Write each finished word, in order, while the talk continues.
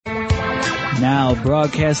Now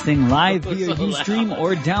broadcasting live via Ustream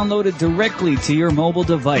or downloaded directly to your mobile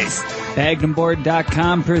device.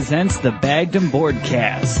 Bagdenboard.com presents the Bagden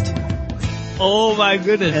Boardcast. Oh my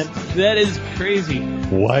goodness, that is crazy.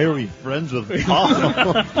 Why are we friends with Paul?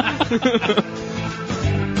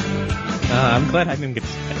 I'm glad I didn't get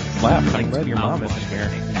slapped. I'm glad your mom isn't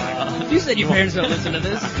here. You said your parents don't listen to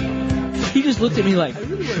this. He just looked at me like,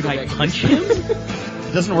 should I punch him?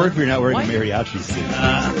 It doesn't work if you're not wearing a mariachi suit.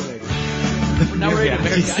 We're not wearing a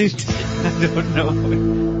mariachi suit. I don't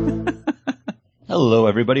know. Hello,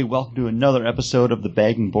 everybody. Welcome to another episode of the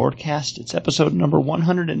Bagden Boardcast. It's episode number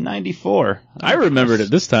 194. I remembered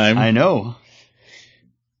it this time. I know.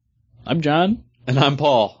 I'm John. And I'm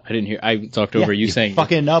Paul. I didn't hear. I talked over you saying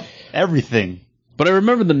fucking up everything. But I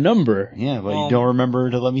remember the number. Yeah, but you don't remember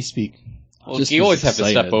to let me speak. Well, you always have to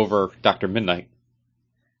step over Dr. Midnight.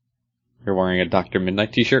 You're wearing a Dr.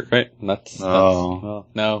 Midnight t-shirt, right? No,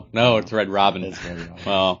 it's Red Robin. It's Red Robin.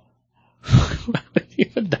 Well, Why would you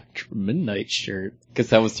have a Dr. Midnight shirt? because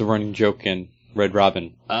that was the running joke in Red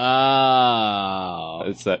Robin. Oh.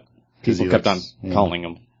 It's that 'Cause people he kept looks- on calling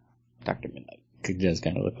him Dr. Midnight. It does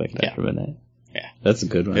kind of look like Yeah. Dr. Midnight. Yeah. That's a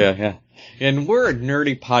good one. Yeah. And we're a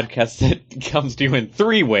nerdy podcast that comes to you in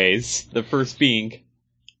three ways. The first being...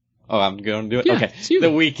 Oh, I'm going to do it? Yeah, okay. it's you. The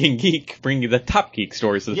Week in Geek, bring you the top geek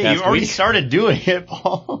stories of the Yeah, past you already week. started doing it,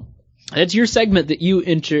 Paul. That's your segment that you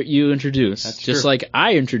introduce. That's Just true. like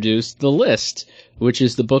I introduced the list, which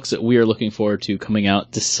is the books that we are looking forward to coming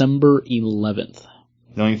out December 11th.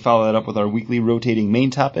 Then we follow that up with our weekly rotating main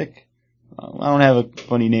topic. I don't have a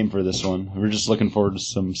funny name for this one. We're just looking forward to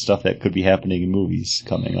some stuff that could be happening in movies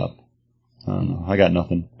coming up. I don't know. I got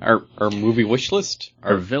nothing. Our movie wish list?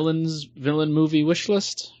 Our villain movie wish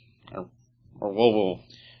list? Or whoa.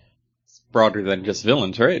 It's broader than just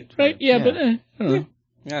villains, right? Right? Yeah, Yeah. but I don't know.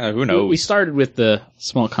 Yeah, who knows? We started with the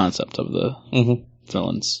small concept of the Mhm.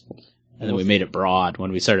 villains, and then we made it broad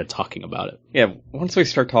when we started talking about it. Yeah, once we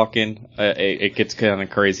start talking, it gets kind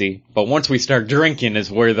of crazy. But once we start drinking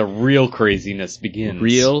is where the real craziness begins.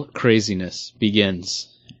 Real craziness begins.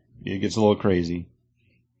 It gets a little crazy.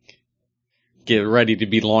 Get ready to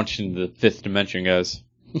be launched into the fifth dimension, guys.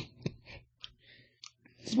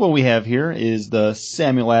 This is what we have here is the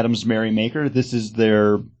Samuel Adams Merrymaker. This is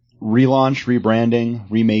their relaunch, rebranding,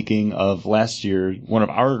 remaking of last year, one of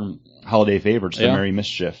our holiday favorites, the Yeah. Merry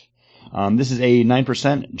Mischief. This is a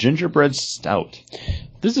 9% gingerbread stout.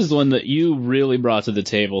 This is the one that you really brought to the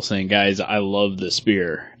table, saying, "Guys, I love this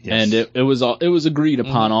beer," Yes. and it was agreed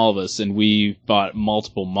upon all of us, and we bought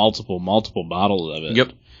multiple bottles of it.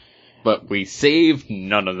 Yep. But we saved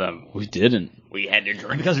none of them. We didn't. We had to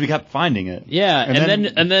drink. Because we kept finding it. Yeah, And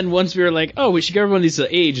and then once we were like, "Oh, we should give everyone these to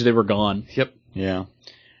age," they were gone. Yep. Yeah.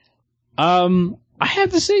 I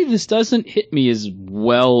have to say this doesn't hit me as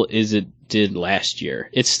well as it did last year.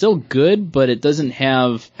 It's still good, but it doesn't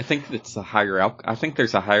have. I think it's a higher I think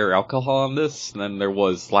there's a higher alcohol on this than there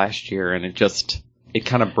was last year, and it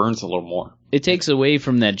kind of burns a little more. It takes away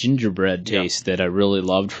from that gingerbread taste that I really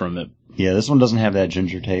loved from it. Yeah, this one doesn't have that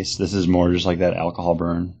ginger taste. This is more just like that alcohol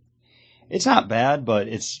burn. It's not bad, but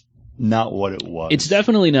it's not what it was. It's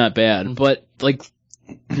definitely not bad, but like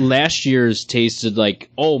last year's tasted like,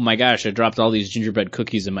 oh my gosh, I dropped all these gingerbread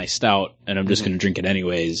cookies in my stout, and I'm just going to drink it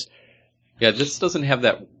anyways. Yeah, this doesn't have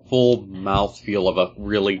that full mouthfeel of a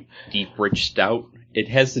really deep, rich stout. It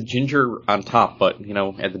has the ginger on top, but,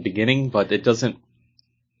 at the beginning, but it doesn't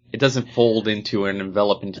fold into and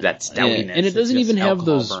envelop into that stoutiness. And it doesn't It's just even have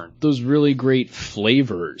alcohol burn. those really great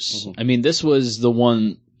flavors. I mean, this was the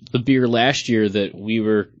beer last year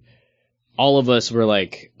that all of us were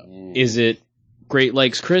like, is it Great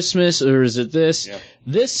Lakes Christmas or is it this? Yeah.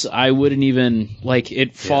 This, I wouldn't even, like,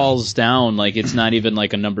 it falls down, like it's not even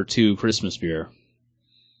like a number 2 Christmas beer.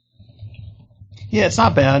 Yeah, it's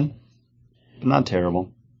not bad, but not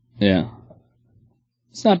terrible. Yeah.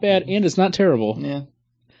 It's not bad and it's not terrible. Yeah.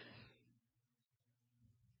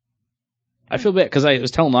 I feel bad because I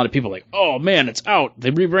was telling a lot of people, like, oh man, it's out. They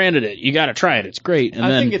rebranded it. You gotta try it. It's great. And I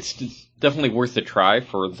then think it's definitely worth a try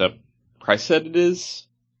for the price that it is.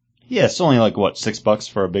 Yeah, it's only like, what, $6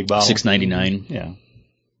 for a big bottle? $6.99. Yeah.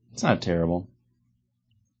 It's not terrible.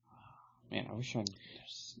 Man, I wish I...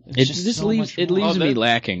 It just leaves me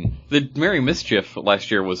lacking. The Merry Mischief last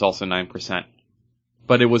year was also 9%,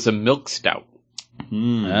 but it was a milk stout.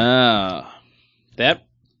 That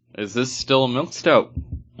Is this still a milk stout?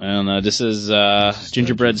 I don't know. This is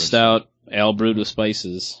gingerbread stout, ale brewed with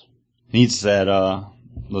spices. Needs that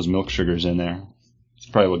those milk sugars in there. It's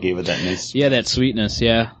probably what gave it that nice. Yeah, that sweetness.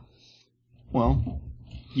 Yeah. Well,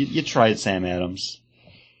 you tried Sam Adams.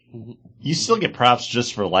 You still get props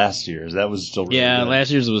just for last year's. That was still really good.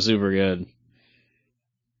 Last year's was super good.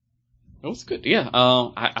 It was good.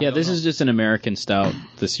 Yeah. This is just an American stout.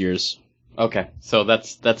 This year's. Okay, so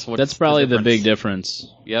that's what. That's probably the big difference.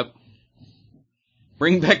 Yep.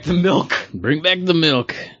 Bring back the milk. Bring back the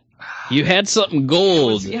milk. You had something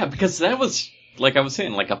gold. Yeah, because that was, like I was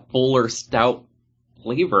saying, like a fuller stout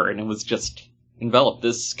flavor, and it was just enveloped.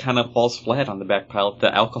 This kind of falls flat on the back palate.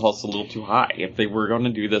 The alcohol's a little too high. If they were going to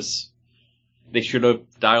do this, they should have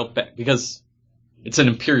dialed back, because it's an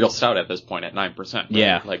imperial stout at this point at 9%. Right?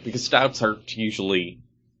 Yeah. Like, because stouts are usually...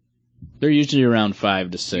 They're usually around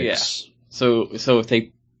 5 to 6. Yeah. So if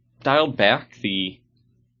they dialed back the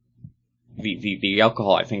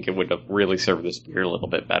alcohol, I think it would have really served this beer a little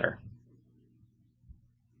bit better.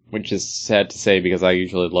 Which is sad to say, because I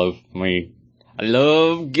usually I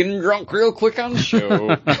love getting drunk real quick on the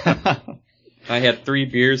show. I had 3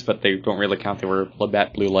 beers, but they don't really count. They were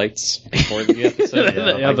Labatt Blue Lights before the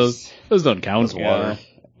episode. Yeah, those don't count. Water.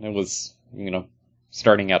 It was,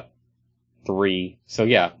 starting at 3. So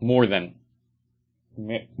yeah, more than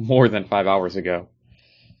 5 hours ago.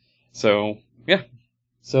 So yeah.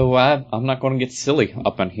 So I'm not going to get silly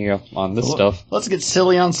up on here on this stuff. Let's get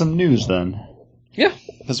silly on some news then. Yeah.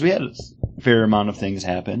 Because we had a fair amount of things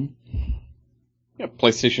happen. Yeah,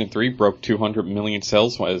 PlayStation 3 broke 200 million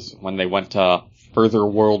sales when they went further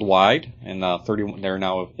worldwide, and 31. They're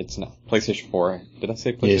now it's PlayStation 4. Did I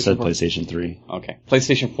say PlayStation 4? Yeah, you said PlayStation 3. Okay,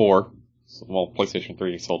 PlayStation 4. Well, PlayStation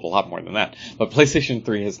 3 sold a lot more than that, but PlayStation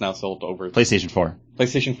 3 has now sold over. PlayStation 4.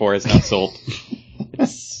 PlayStation 4 has now sold.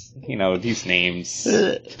 It's, these names.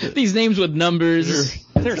 These names with numbers.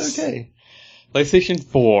 It's okay. PlayStation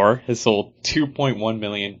 4 has sold 2.1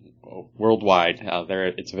 million worldwide.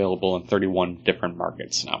 It's available in 31 different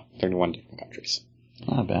markets now, 31 different countries.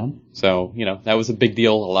 Not bad. So, that was a big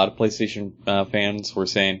deal. A lot of PlayStation fans were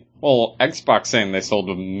saying, well, Xbox saying they sold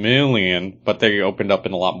 1 million, but they opened up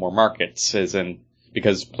in a lot more markets,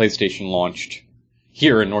 because PlayStation launched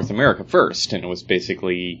here in North America first, and it was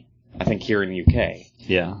basically, I think, here in the UK.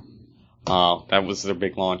 Yeah. That was their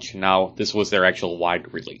big launch. Now, this was their actual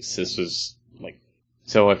wide release. This was,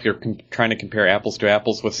 so if you're trying to compare apples to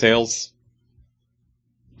apples with sales,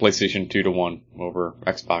 PlayStation 2-1 over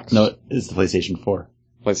Xbox. No, it's the PlayStation 4.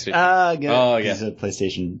 PlayStation. Oh, yeah. It's a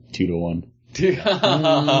PlayStation 2-1.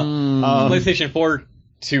 PlayStation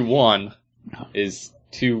 4-1 is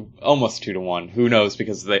almost 2-1. Who knows?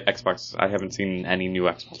 Because the Xbox, I haven't seen any new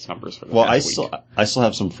Xbox numbers for the past week. I still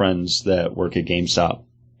have some friends that work at GameStop,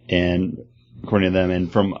 and according to them,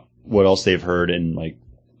 and from what else they've heard in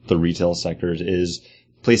the retail sectors, is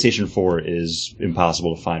PlayStation 4 is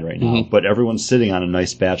impossible to find right now. Mm-hmm. But everyone's sitting on a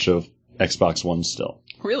nice batch of Xbox One still.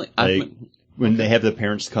 Really? When they have the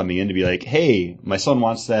parents coming in to be like, hey, my son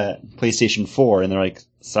wants that PlayStation 4, and they're like,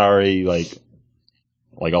 sorry, all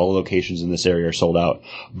the locations in this area are sold out.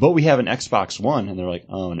 But we have an Xbox One, and they're like,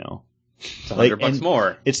 oh no. It's $100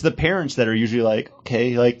 more. It's the parents that are usually like,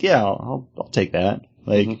 okay, yeah, I'll take that.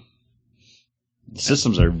 The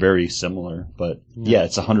systems are very similar, but yeah,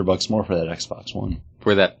 it's $100 more for that Xbox One.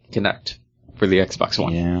 For that Kinect. For the Xbox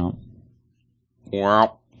One. Yeah.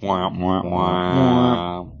 Wow.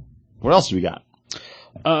 What else do we got?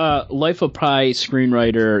 Life of Pi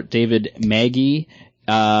screenwriter David Magee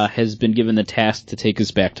has been given the task to take us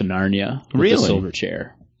back to Narnia with the silver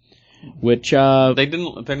chair. Which they're not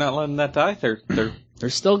letting that die. They're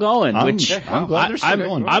still going. I'm glad they're still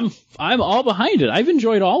going. I'm all behind it. I've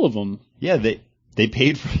enjoyed all of them. Yeah, they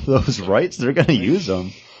paid for those rights. They're going to use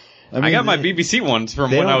them. I got my BBC ones from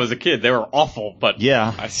when I was a kid. They were awful, but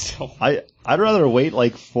yeah, I'd rather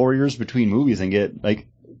wait 4 years between movies and get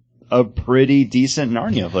a pretty decent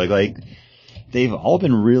Narnia flick. They've all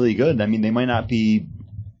been really good. I mean, they might not be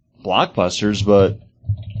blockbusters, but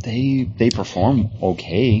they perform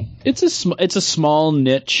okay. It's a small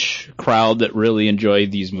niche crowd that really enjoy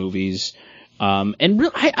these movies. I'm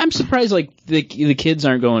surprised the kids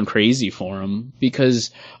aren't going crazy for them,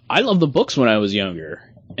 because I loved the books when I was younger,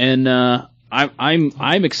 and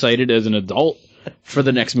I'm excited as an adult for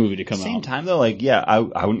the next movie to come out. At the same time, though,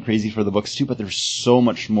 I went crazy for the books too, but there's so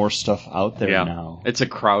much more stuff out there now. It's a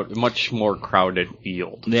much more crowded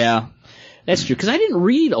field. Yeah, that's true, because I didn't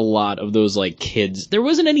read a lot of those kids. There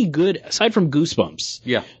wasn't any good, aside from Goosebumps.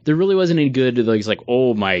 Yeah, there really wasn't any good.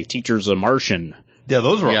 Oh, my teacher's a Martian. Yeah,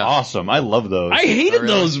 those were awesome. I love those. I hated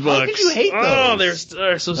those books. How could you hate those? Oh,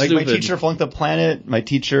 they're so stupid. My teacher flunked the planet. My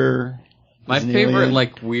teacher. My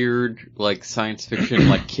favorite weird science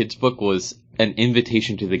fiction kids book was An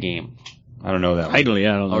Invitation to the Game. I don't know that one. I don't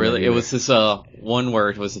know. Oh, really? It was this one where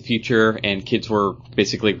it was the future, and kids were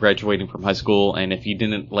basically graduating from high school, and if you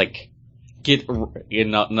didn't get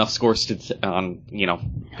enough scores to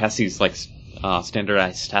pass these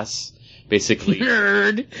standardized tests, basically,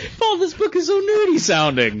 Nerd. Oh, this book is so nerdy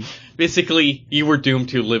sounding. basically, you were doomed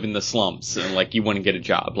to live in the slums, and like you wouldn't get a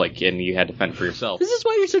job, like, and you had to fend for yourself. Is this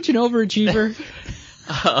why you're such an overachiever?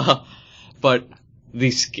 But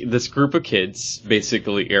this group of kids,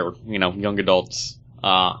 basically, or young adults,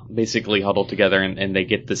 basically huddle together, and they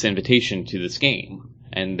get this invitation to this game,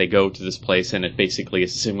 and they go to this place, and it basically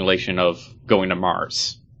is a simulation of going to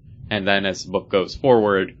Mars. And then as the book goes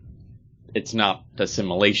forward, it's not a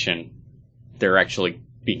simulation; they're actually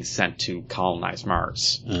being sent to colonize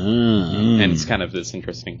Mars. And it's kind of this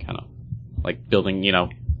interesting kind of like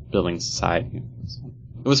building society.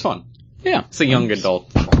 It was fun. Yeah. It's a young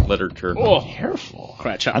adult literature. Oh, Careful.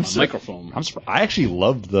 scratch out my microphone. I actually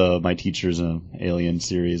loved the My Teacher's an Alien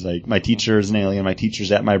series. Like, My Teacher's an Alien, My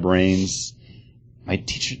Teacher's at My Brains.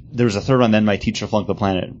 There was a third one, then My Teacher Flunked the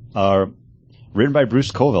Planet. Written by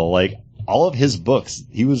Bruce Coville. Like, all of his books,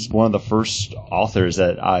 he was one of the first authors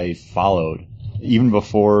that I followed, even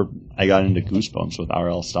before I got into Goosebumps with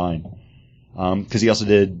R.L. Stine. Because he also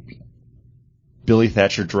did Billy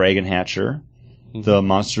Thatcher Dragon Hatcher, the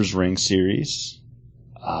Monsters Ring series,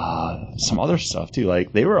 some other stuff too.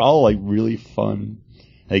 Like, they were all like really fun,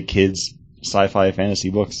 like kids sci-fi fantasy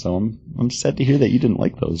books. So I'm sad to hear that you didn't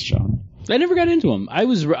like those, John. I never got into them. I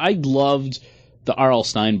loved the R.L.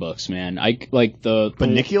 Stine books, man. I like the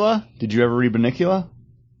Bunnicula? Did you ever read Bunnicula,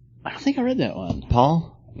 I don't think I read that one.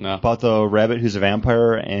 Paul? No. About the rabbit who's a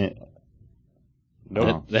vampire and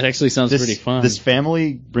That actually sounds pretty fun. This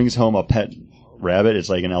family brings home a pet rabbit. It's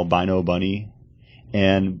like an albino bunny,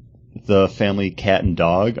 and the family cat and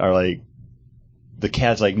dog are like, the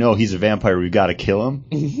cat's like, no, he's a vampire. We've got to kill him.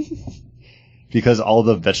 Because all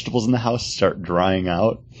the vegetables in the house start drying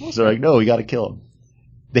out. So they're like, no, we got to kill him.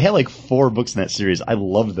 They had like 4 books in that series. I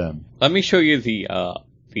loved them. Let me show you the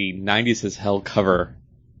 90s as hell cover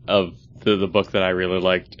of the book that I really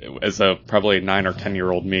liked as probably a 9 or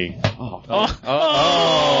 10-year-old me. Oh.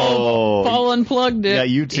 Paul unplugged it. Yeah,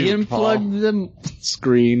 you too, He unplugged the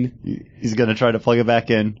screen. He's going to try to plug it back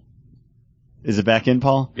in. Is it back in,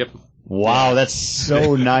 Paul? Yep. Wow, that's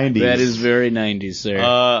so 90s. That is very 90s,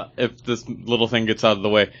 sir. If this little thing gets out of the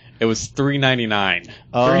way, it was $3.99,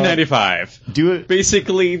 $3.95. Do it.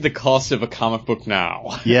 Basically, the cost of a comic book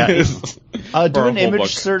now. Yeah. Do For a an whole image book.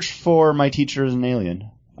 search for My Teacher is an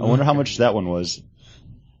Alien. I wonder how much that one was.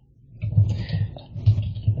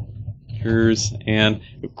 Here's and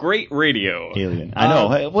great radio. Alien. I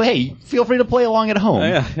know. Well, hey, feel free to play along at home.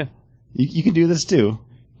 Yeah. You can do this too.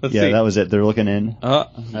 Let's Yeah, see. that was it. They're looking in. Bruce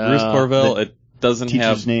Corville. It doesn't Teacher's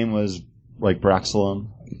have. name was like Broxolone.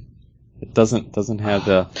 It doesn't have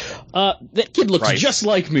the. That kid looks Price. just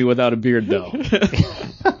like me without a beard, though.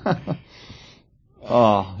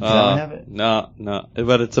 Oh, does that one have it? No,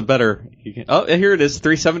 but it's a better. Here it is,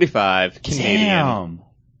 $3.75 Canadian, Damn.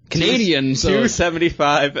 Canadian, so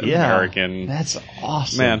 $2.75 Yeah. American. That's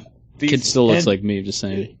awesome. Man, kid still looks and- like me. Just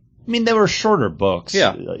saying. I mean, they were shorter books.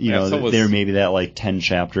 Yeah. You Yeah, know, so was- they were maybe that like 10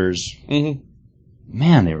 chapters. Mm-hmm.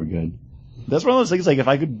 Man, they were good. That's one of those things, like,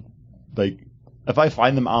 if I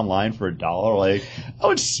find them online for $1, like, I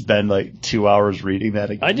would spend like 2 hours reading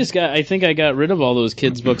that again. I think I got rid of all those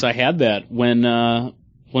kids' books. I had that when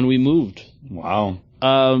we moved. Wow.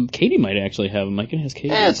 Katie might actually have them. I can ask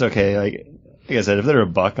Katie. It's okay. Like I said, if they're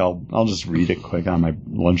 $1, I'll just read it quick on my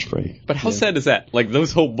lunch break. But how sad is that? Like,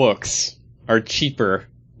 those whole books are cheaper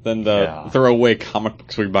than the Yeah. throwaway comic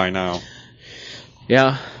books we buy now.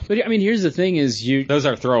 Yeah, but I mean, here's the thing: is Those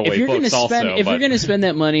are throwaway if you're books gonna spend also. you're gonna spend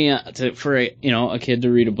that money for a kid to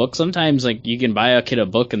read a book, sometimes like you can buy a kid a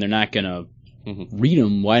book and they're not gonna read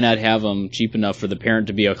them. Why not have them cheap enough for the parent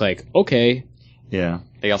to be like, okay, Yeah.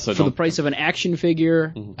 They also for the don't. price of an action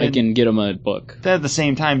figure, I can get them a book. But at the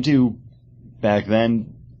same time, too, back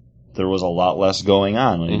then, there was a lot less going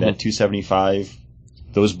on. Like that $2.75,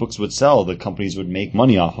 those books would sell. The companies would make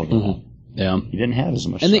money off of them. Yeah, You didn't have as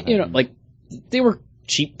much and stuff. they, like they were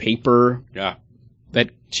cheap paper, Yeah. that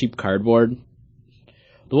cheap cardboard.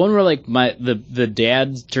 The one where like the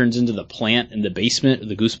dad turns into the plant in the basement of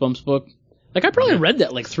the Goosebumps book. Like, I probably read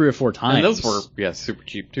that like 3 or 4 times. And those were, super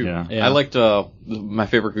cheap too. Yeah. Yeah. I liked, my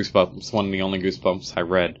favorite Goosebumps, one of the only Goosebumps I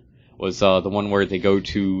read, was, the one where they go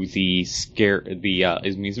to the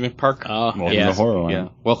amusement park. Welcome to yeah. Horrorland. Yeah.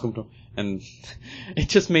 Welcome to, and it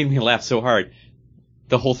just made me laugh so hard.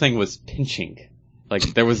 The whole thing was pinching.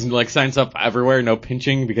 Like, there was, like, signs up everywhere, no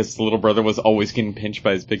pinching, because the little brother was always getting pinched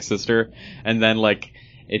by his big sister. And then, like,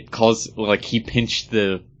 it caused, like, he pinched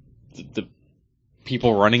the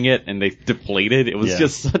people running it, and they deflated. It was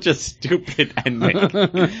just such a stupid ending.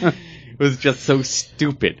 It was just so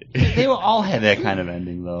stupid. They all had that kind of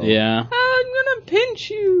ending, though. Yeah. I'm gonna pinch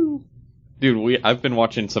you. Dude, I've been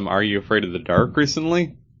watching some Are You Afraid of the Dark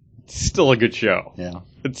recently. It's still a good show. Yeah.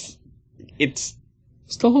 It's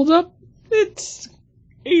Still holds up? It's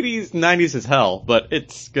 80s, 90s as hell, but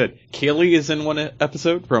it's good. Kaylee is in one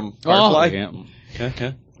episode from Firefly. Yeah.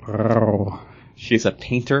 Yeah. She's a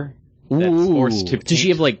painter that's forced to paint. Does she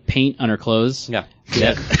have like paint on her clothes? Yeah.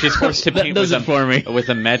 She's forced to That paint does it for me. with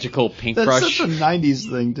a magical That's paintbrush. such a 90s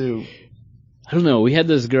thing, too. I don't know. We had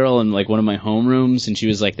this girl in like one of my homerooms, and she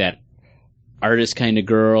was like that artist kind of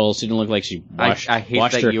girl. She didn't look like she washed. I hate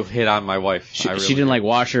washed that her. you hit on my wife. She I really didn't do. like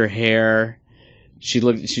wash her hair. She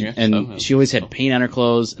looked. She always had paint on her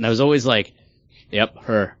clothes, and I was always like, "Yep,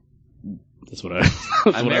 her." That's what I.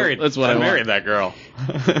 I married that girl.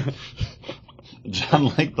 John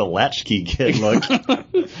liked the latchkey kid look.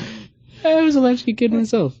 I was a latchkey kid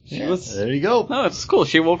myself. She was. There you go. No, it's cool.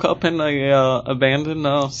 She woke up in a abandoned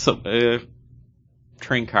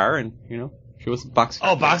train car, and she was a boxcar.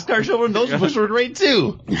 Oh, Boxcar Children, those books were great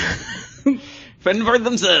too. Fend for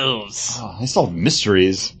themselves. Oh, I solved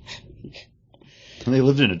mysteries. And they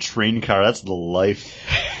lived in a train car. That's the life.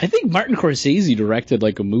 I think Martin Scorsese directed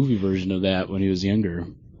like a movie version of that when he was younger.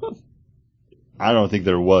 I don't think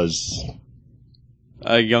there was.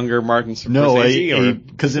 A younger Martin No, Scorsese,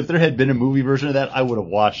 because if there had been a movie version of that, I would have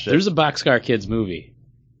watched it. There's a Boxcar Kids movie.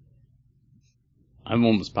 I'm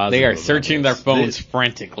almost positive. they are about searching this. their phones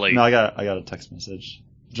frantically. No, I got a text message.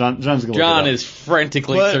 John's gonna look John it up. is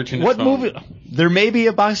frantically But searching his what phone. movie? There may be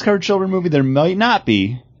a Boxcar Children movie. There might not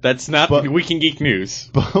be. That's not But- Week in Geek News.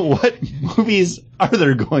 But what movies are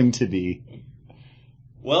there going to be?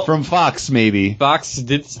 Well, From Fox, maybe. Fox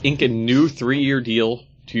did ink a new 3-year deal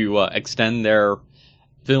to extend their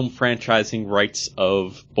film franchising rights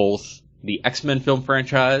of both the X-Men film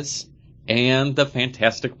franchise and the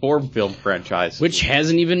Fantastic Four film franchise. Which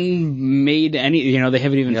hasn't even made any. They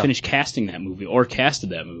haven't even Yeah. finished casting that movie or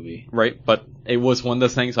casted that movie. Right, but it was one of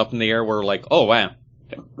those things up in the air where like, oh wow,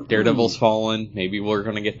 Daredevil's fallen, maybe we're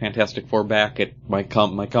gonna get Fantastic Four back, it might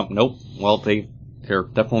come. Nope. Well, they're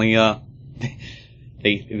definitely,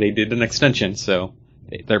 they did an extension, so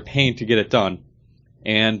they're paying to get it done.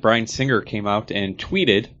 And Bryan Singer came out and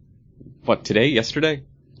tweeted, yesterday,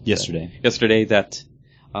 that,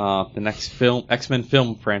 the next X-Men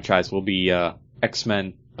film franchise will be,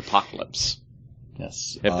 X-Men Apocalypse.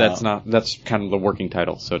 Yes. If that's kind of the working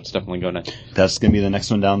title, so it's definitely gonna. That's going to be the next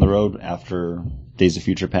one down the road after Days of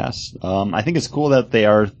Future Past. I think it's cool that they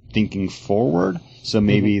are thinking forward, so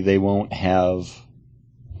maybe they won't have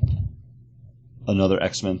another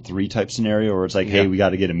X-Men 3 type scenario where it's like, hey, we got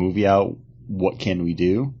to get a movie out. What can we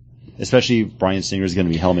do? Especially if Bryan Singer is going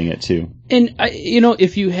to be helming it too. And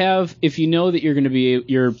if you know that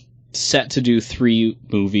you're set to do 3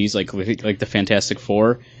 movies like the Fantastic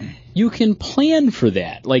Four, you can plan for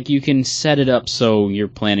that. Like you can set it up so you're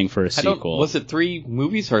planning for a sequel. Was it 3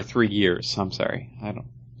 movies or 3 years? I'm sorry, I don't.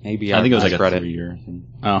 Maybe I think it was like a read 3-year thing.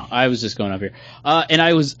 Oh, I was just going up here. And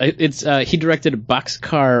he directed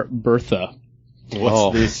Boxcar Bertha.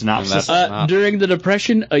 What's the synopsis? During the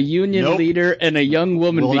Depression, a union leader and a young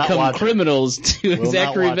woman Will not become watch criminals to Will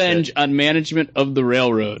exact not watch revenge it. on management of the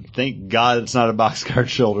railroad. Thank God it's not a Boxcar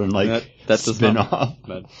Children That does not- spin-off.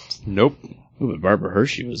 Nope. Ooh, but Barbara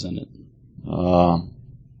Hershey was in it.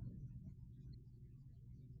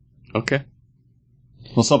 Okay.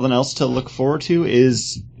 Well, something else to look forward to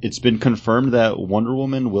is it's been confirmed that Wonder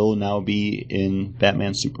Woman will now be in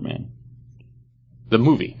Batman Superman. The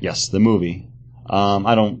movie. Yes, the movie.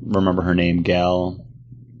 I don't remember her name. Galbot?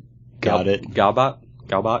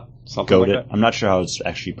 Something like that. I'm not sure how it's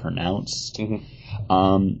actually pronounced.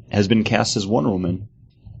 Mm-hmm. Has been cast as Wonder Woman.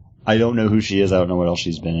 I don't know who she is. I don't know what else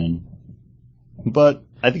she's been in. But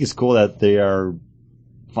I think it's cool that they are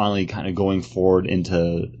finally kind of going forward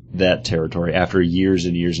into that territory after years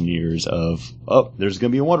and years and years of, there's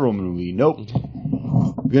going to be a Wonder Woman movie. Nope.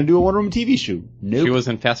 We're going to do a Wonder Woman TV show. Nope. She was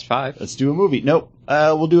in Fast 5. Let's do a movie. Nope.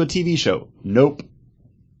 We'll do a TV show. Nope.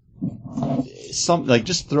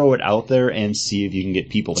 Just throw it out there and see if you can get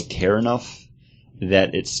people to care enough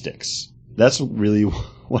that it sticks. That's really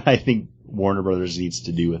what I think Warner Brothers needs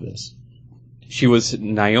to do with this. She was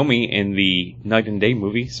Naomi in the Night and Day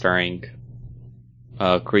movie starring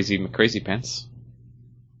Crazy McCrazy Pants.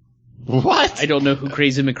 What? I don't know who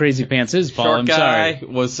Crazy McCrazy Pants is, Paul. Short I'm guy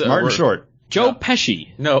sorry. was Martin Short. Joe Pesci.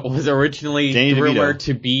 No, it was originally Danny DeVito. rumored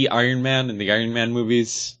to be Iron Man in the Iron Man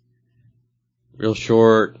movies. Real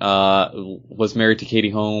short. Was married to Katie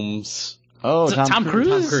Holmes. Oh, Is it Tom Cruise?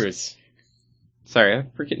 Tom Cruise. Sorry, I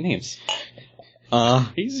forget names.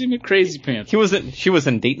 Crazy McCrazy Pants. She was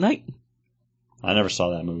in Date Night. I never saw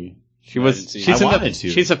that movie. She was. see it. She's I in wanted to.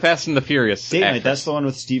 She's a Fast and the Furious. Date Night, actress. that's the one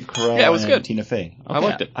with Steve Carell Yeah, it was and good. Tina Fey. I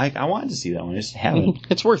liked it. I wanted to see that one. I just haven't.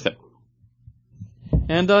 It's worth it.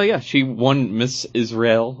 And yeah, she won Miss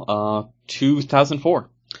Israel 2004.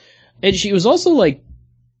 And she was also like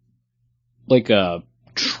a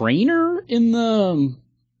trainer in the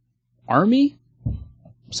army,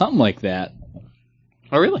 something like that.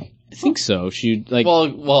 Oh, really? I think so. She like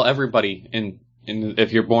Well, everybody in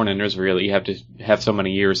if you're born in Israel, you have to have so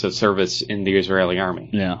many years of service in the Israeli army.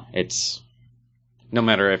 yeah. It's no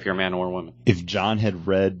matter if you're a man or a woman. If John had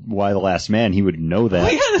read Why the Last Man, he would know that.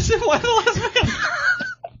 Oh yeah, this is Why the Last Man.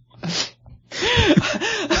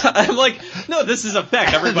 I'm like, no, this is a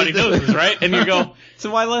fact. Everybody knows this, right? And you go,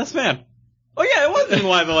 so Why the Last Man? Oh yeah, it was in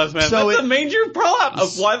Why the Last Man. So That's the major plot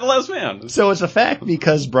of Why the Last Man. So it's a fact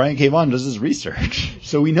because Brian K. Vaughan does his research.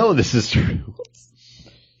 So we know this is true.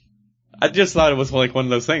 I just thought it was like one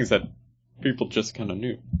of those things that people just kind of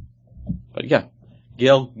knew. But yeah,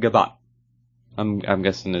 Gail Gadot. I'm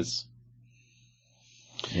guessing is.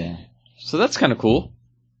 Yeah. So that's kind of cool.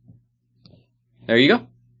 There you go.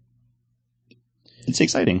 It's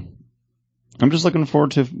exciting. I'm just looking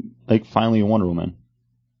forward to, like, finally a Wonder Woman.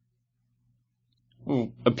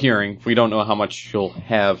 Appearing. We don't know how much she'll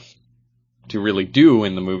have to really do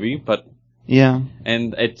in the movie, but Yeah.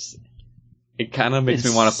 and it kind of makes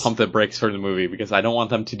me want to pump the brakes for the movie because I don't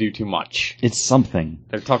want them to do too much. It's something.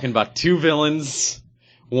 They're talking about 2 villains,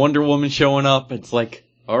 Wonder Woman showing up. It's like,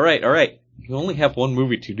 all right. You only have one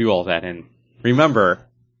movie to do all that in. Remember,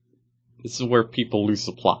 this is where people lose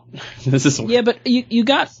the plot. This is Yeah, but you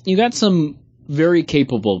got some very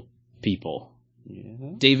capable people.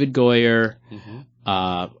 Yeah. David Goyer, Mm-hmm.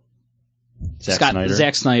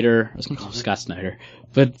 Zack Snyder. I was going to call him Scott Snyder,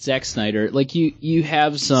 but Zack Snyder. Like you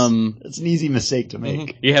have some. It's an easy mistake to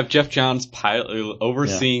make. You have Jeff Johns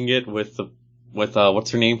overseeing it with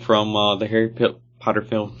what's her name from the Harry Potter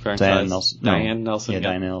film franchise? Diane Nelson. Diane Nelson. Yeah,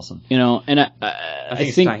 Diane Nelson. You know, and I think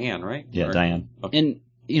it's Diane, right? Yeah, Or- Diane. and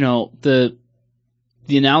you know the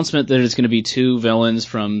announcement that it's going to be 2 villains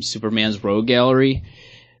from Superman's Rogue Gallery.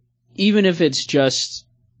 Even if it's just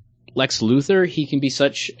Lex Luthor, he can be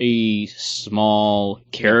such a small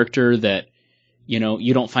character that, you know,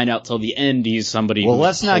 you don't find out till the end he's somebody. Well, who's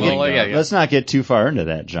let's not get pulling- yeah. let's not get too far into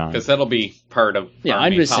that, John. Because that'll be part of Yeah, our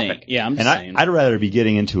I'm main just topic. saying. Yeah, I'm just And saying. I'd rather be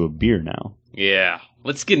getting into a beer now. Yeah.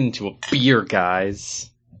 Let's get into a beer, guys.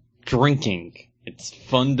 Drinking. It's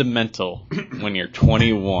fundamental when you're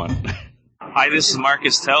 21. Hi, this is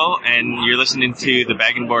Marcus Tell, and you're listening to the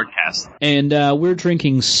Bag and Board Cast. And we're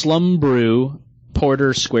drinking Slum Brew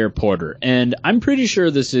Porter Square Porter, and I'm pretty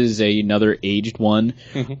sure this is another aged one.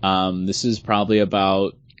 This is probably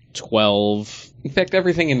about 12. In fact,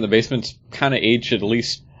 everything in the basement's kind of aged at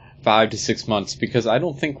least 5 to 6 months because I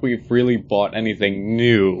don't think we've really bought anything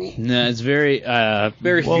new. No, it's very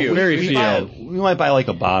Very few. very we few. might buy like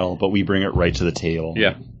a bottle, but we bring it right to the table.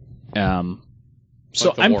 Yeah. So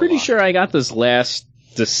Like the I'm pretty Warlock. sure I got this last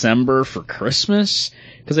December for Christmas,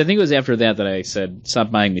 because I think it was after that I said,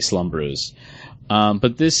 stop buying me Slum Brews.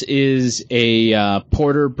 But this is a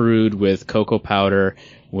porter brewed with cocoa powder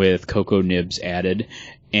with cocoa nibs added.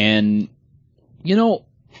 And, you know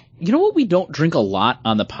what we don't drink a lot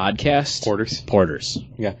on the podcast? Porters.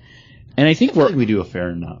 Yeah. And I think I think we do a fair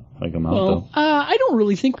enough amount, though. I don't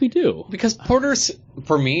really think we do. Because porters,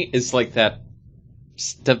 for me, is like that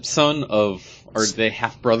stepson of, or the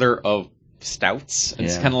half brother of stouts.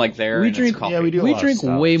 It's Yeah. kind of like there. We and drink- it's coffee. Yeah, we do. We a lot of drink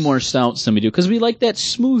stouts. way more stouts than we do because we like that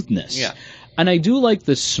smoothness. Yeah. And I do like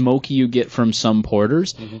the smoke you get from some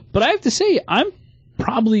porters. But I have to say, I'm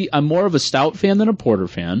more of a stout fan than a porter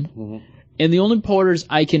fan. And the only porters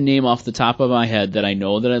I can name off the top of my head that I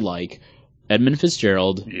know that I like, Edmund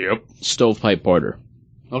Fitzgerald, Yep. Stovepipe Porter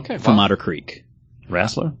Okay. from wow. Otter Creek.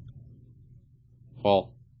 Wrestler?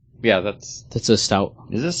 Well, yeah, that's, That's a stout.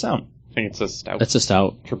 Is this sound? I think it's a stout. That's a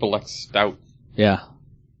stout. Triple X stout. Yeah.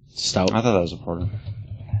 Stout. I thought that was a porter.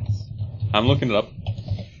 I'm looking it up.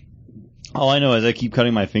 All I know is I keep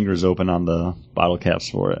cutting my fingers open on the bottle caps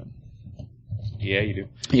for it. Yeah, you do.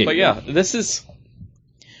 Yeah, But you yeah, this is,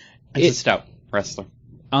 it's a stout. Wrestler.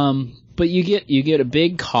 But you get a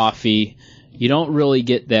big coffee. You don't really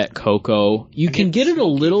get that cocoa. You can get it a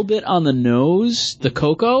little bit on the nose, the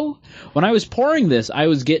cocoa. When I was pouring this, I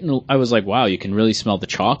was like, wow, you can really smell the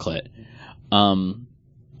chocolate.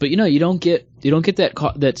 But you don't get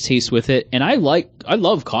that taste with it. And I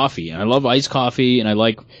love coffee, and I love iced coffee, and I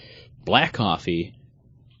like black coffee.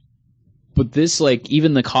 But this, like,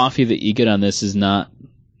 even the coffee that you get on this is not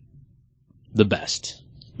the best.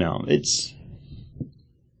 No,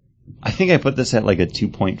 I think I put this at like a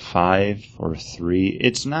 2.5 or 3.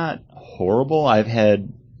 It's not horrible. I've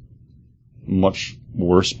had much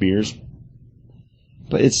worse beers.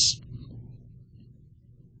 But it's...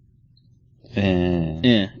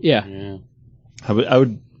 Yeah. Yeah. I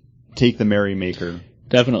would take the Merrymaker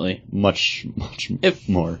Definitely. much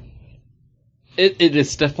more. It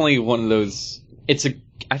is definitely one of those.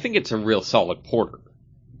 I think it's a real solid porter.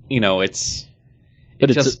 It's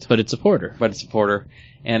a porter. but it's a porter,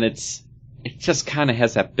 and it just kind of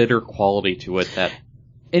has that bitter quality to it that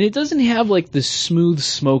And it doesn't have like the smooth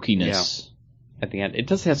smokiness. at the end it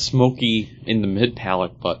does have smoky in the mid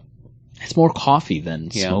palate, but It's more coffee than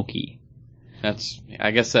Yeah. smoky.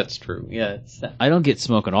 I guess that's true. Yeah, it's that. I don't get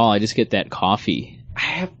smoke at all. I just get that coffee.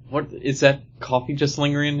 What is that coffee just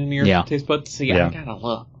lingering in your Yeah. taste buds? See, Yeah. I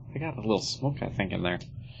got a little smoke, I think, in there.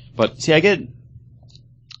 But See, I get...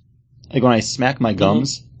 Like, when I smack my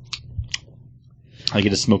gums, I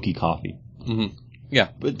get a smoky coffee. mhm. Yeah,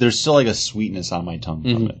 But there's still, like, a sweetness on my tongue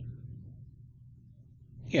from it.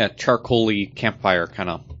 yeah, charcoaly campfire kind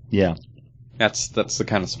of. Yeah. That's the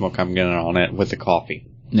kind of smoke I'm getting on it with the coffee.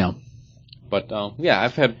 No. But yeah,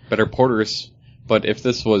 I've had better porters. But if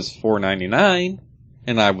this was $4.99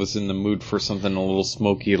 and I was in the mood for something a little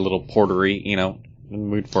smoky, a little portery, in the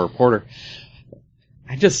mood for a porter,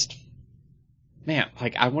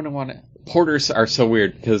 I wouldn't want to. Porters are so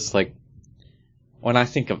weird because, like, when I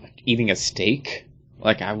think of eating a steak,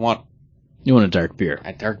 like, I want You want a dark beer.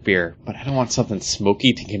 a dark beer, but I don't want something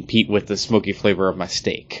smoky to compete with the smoky flavor of my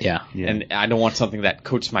steak. Yeah. And I don't want something that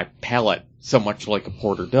coats my palate so much like a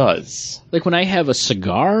porter does. Like when I have a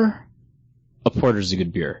cigar, a porter's a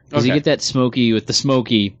good beer. Because you Okay. get that smoky with the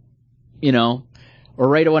smoky, or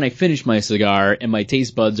right when I finish my cigar and my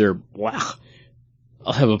taste buds are, wow,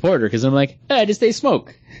 I'll have a porter because I'm like, I just taste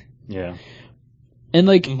smoke. Yeah. And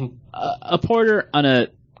like Mhm. a porter on a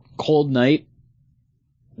cold night,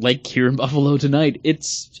 like here in Buffalo tonight,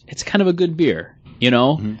 it's kind of a good beer,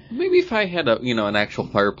 Maybe if I had an actual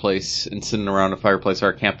fireplace and sitting around a fireplace or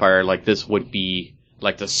a campfire, like this would be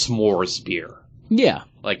like the s'mores beer. Yeah.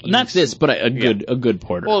 Like Not eating this, but a good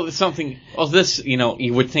porter. Well, it's something. Well, this,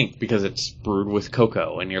 you would think because it's brewed with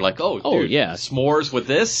cocoa, and you're like, oh, dude, yeah. s'mores with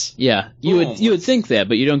this. Yeah, you would think that,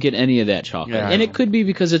 but you don't get any of that chocolate. Yeah. And it could be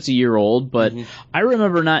because it's a year old, but Mhm. I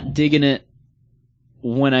remember not digging it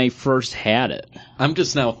when I first had it. I'm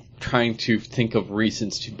just now trying to think of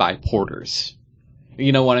reasons to buy porters.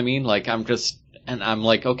 You know what I mean? Like I'm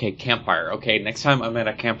like, okay, campfire. Okay, next time I'm at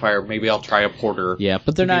a campfire, maybe I'll try a porter. Yeah,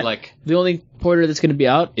 but they're to be not like, the only porter that's going to be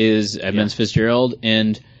out is Edmunds Fitzgerald,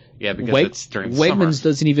 and yeah, because it's during summer. Wegmans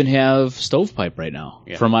doesn't even have Stovepipe right now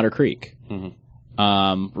Yeah. from Otter Creek.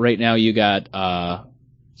 Mhm. Right now you got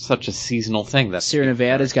Such a seasonal thing. That Sierra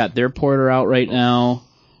Nevada's got their porter out right now,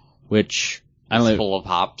 which I don't know. full of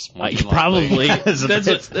hops. more than likely. Probably that's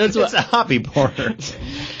what It's a hoppy porter.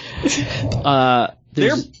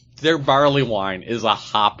 Their barley wine is a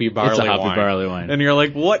hoppy barley it's a hoppy wine. barley wine. And you're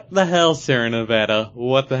like, what the hell, Sierra Nevada?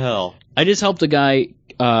 What the hell? I just helped a guy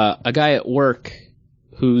at work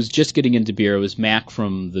who's just getting into beer. It was Mac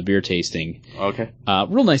from the beer tasting. Okay.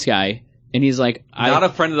 Real nice guy. And he's like, Not a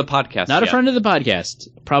friend of the podcast. not a yet. friend of the podcast.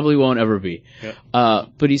 Probably won't ever be. Yeah.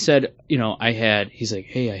 But he said, he's like,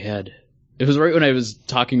 hey, it was right when I was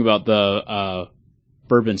talking about the,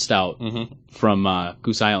 bourbon stout Mhm. from,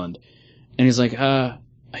 Goose Island. And he's like,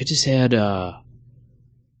 I just had,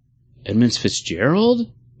 Edmunds Fitzgerald?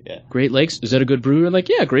 Yeah. Great Lakes? Is that a good brewery? I'm like,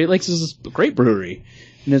 yeah, Great Lakes is a great brewery.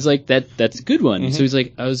 And it's like, that's a good one. Mhm. So he's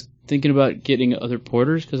like, I was thinking about getting other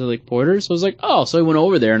porters because I like porters. So I was like, oh, so I went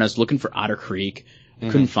over there and I was looking for Otter Creek.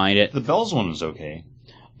 Couldn't find it. The Bell's one was okay.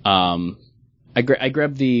 I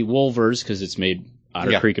grabbed the Wolvers because it's made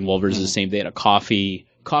Otter Yeah. Creek and Wolvers is the same. They had a coffee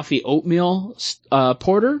oatmeal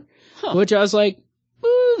porter, which I was like,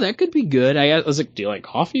 ooh, that could be good. I was like, do you like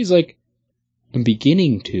coffee? He's like, I'm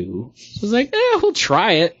beginning to. So I was like, we'll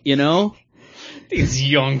try it, These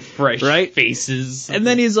young, fresh Right? faces. And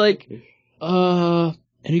then he's like,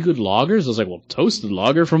 any good lagers? I was like, well, Toasted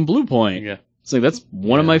Lager from Blue Point. Yeah. It's like, that's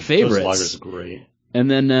one of my favorites. Those lagers are great. And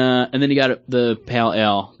then you got the Pale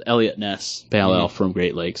Ale, Elliot Ness Pale Ale from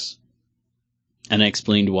Great Lakes. And I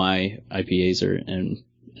explained why IPAs are and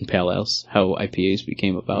Pale Ales, how IPAs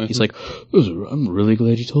became about. He's like, I'm really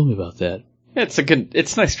glad you told me about that. Yeah,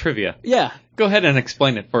 it's nice trivia. Yeah. Go ahead and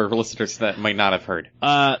explain it for listeners that might not have heard.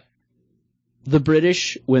 The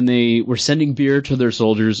British, when they were sending beer to their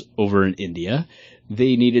soldiers over in India,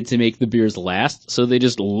 they needed to make the beers last, so they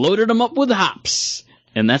just loaded them up with hops.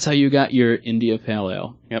 And that's how you got your India Pale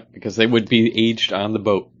Ale. Yep, because they would be aged on the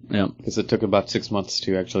boat. Yeah. Because it took about 6 months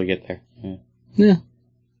to actually get there. Yeah. Yeah.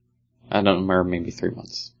 I don't remember, maybe 3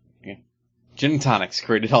 months. Yeah. Gin and tonics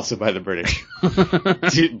created also by the British.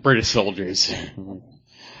 British soldiers.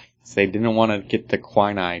 So they didn't want to get the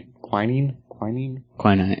quinine,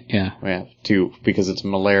 Quinine, yeah. yeah, because it's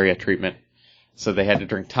malaria treatment. So they had to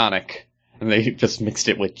drink tonic, and they just mixed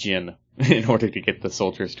it with gin in order to get the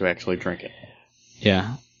soldiers to actually drink it.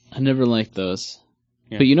 Yeah. I never liked those.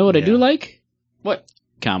 Yeah. But you know what I do like? What?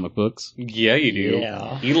 Comic books. Yeah, you do.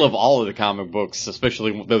 Yeah. You love all of the comic books,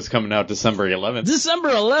 especially those coming out December 11th. December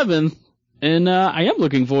 11th. And I am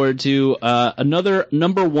looking forward to another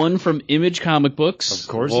number 1 from Image Comic Books. Of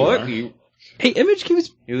course What? you are. Hey, Image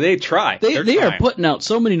keeps They try. They They're are trying. putting out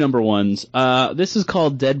so many number 1s. This is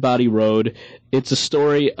called Dead Body Road. It's a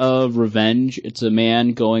story of revenge. It's a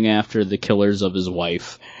man going after the killers of his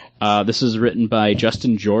wife. This is written by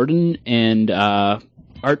Justin Jordan and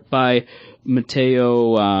art by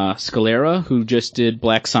Matteo Scalera, who just did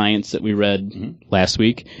Black Science that we read last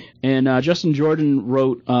week. And Justin Jordan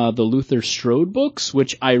wrote the Luther Strode books,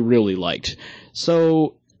 which I really liked.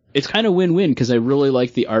 So it's kind of win-win because I really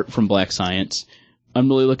like the art from Black Science. I'm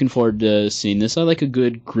really looking forward to seeing this. I like a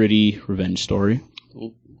good, gritty revenge story.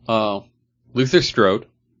 Luther Strode,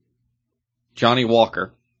 Johnny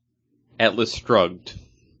Walker, Atlas Shrugged.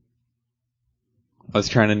 I was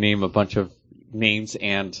trying to name a bunch of names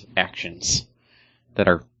and actions that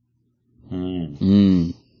are.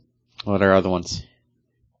 What are other ones?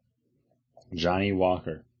 Johnny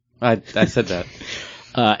Walker. I said that.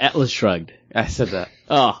 Atlas Shrugged. I said that.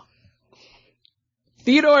 Oh.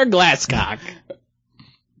 Theodore Glasscock.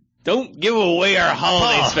 Don't give away our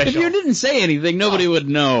holiday If special. you didn't say anything, nobody would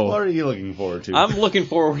know. What are you looking forward to? I'm looking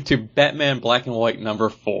forward to Batman Black and White number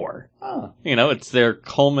 4. Oh. You know, it's their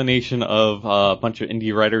culmination of a bunch of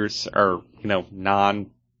indie writers, or,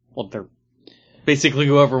 they're basically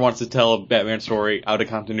whoever wants to tell a Batman story out of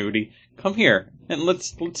continuity. Come here, and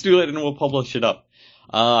let's do it, and we'll publish it up.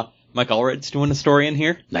 Mike Allred's doing a story in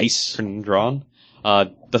here, Nice. written and drawn.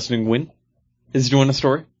 Dustin Nguyen is doing a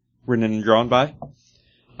story, written and drawn by.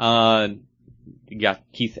 You got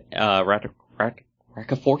Keith,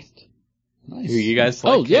 Rackaforth, Nice. who you guys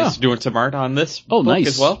like, Oh, yeah. is doing some art on this Oh, book nice.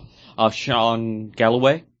 as well. Sean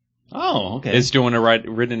Galloway Oh, okay. is doing a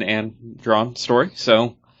written and drawn story.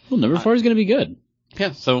 So, Well, number 4 is going to be good.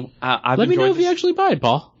 yeah, so I've Let me know enjoyed if you this. actually buy it,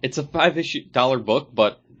 Paul. It's a $5 book,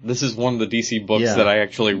 but this is one of the DC books Yeah. that I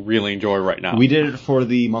actually really enjoy right now. We did it for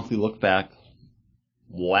the monthly look back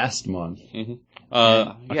last month.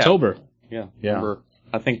 October. Yeah. Yeah.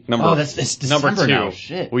 I think number. Oh, it's number December 2. now.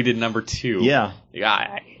 Shit. We did number 2. Yeah.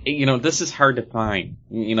 Yeah. This is hard to find.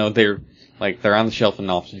 They're on the shelf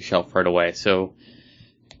and off the shelf right away. So,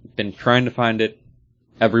 been trying to find it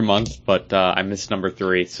every month, but I missed number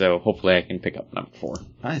 3. So hopefully I can pick up number 4.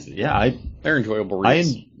 Nice. Yeah, They're enjoyable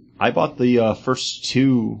reads. I bought the first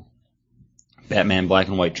 2 Batman Black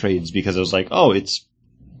and White trades because I was like, oh, it's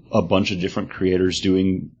a bunch of different creators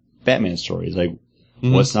doing Batman stories. Like,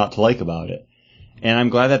 what's not to like about it? And I'm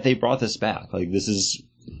glad that they brought this back. Like, this is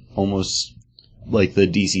almost like the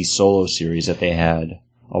DC solo series that they had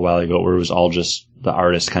a while ago, where it was all just the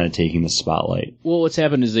artist kind of taking the spotlight. Well, what's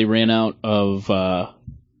happened is they ran out of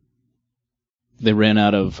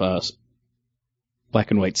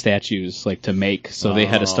black and white statues to make, so they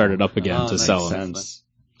had to start it up again to nice. sell them. Sense.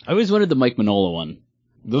 I always wanted the Mike Mignola one.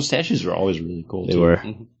 Those statues were always really cool. They too. were.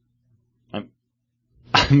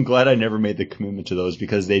 I'm glad I never made the commitment to those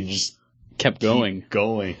because they just Kept going. keep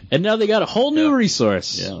going. And now they got a whole new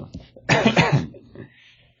resource. Yeah.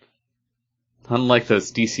 Unlike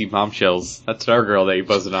those DC bombshells, that Stargirl that you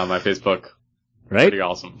posted on my Facebook. Right? Pretty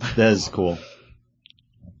awesome. That is cool.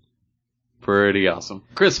 Pretty awesome.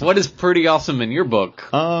 Chris, what is pretty awesome in your book?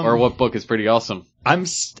 Or what book is pretty awesome?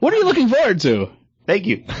 What are you looking forward to? Thank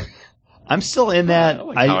you. I'm still in that. I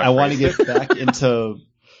like how I I want to phrased get back into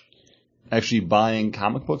actually buying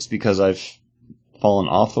comic books because I've fallen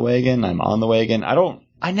off the wagon. I'm on the wagon.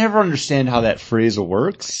 I never understand how that phrase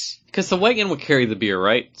works. Because the wagon would carry the beer,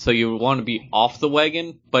 right? So you want to be off the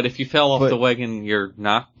wagon, but if you fell off But- the wagon, you're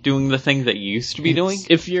not doing the thing that you used to be doing?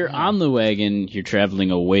 If you're on the wagon, you're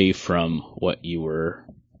traveling away from what your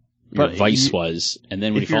But vice you- was. And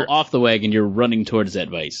then when you if fall you're- off the wagon, you're running towards that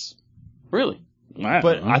vice. Really?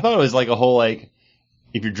 But I thought it was like a whole if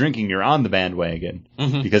you're drinking, you're on the bandwagon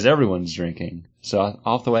Mhm. because everyone's drinking. So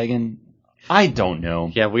off the wagon, I don't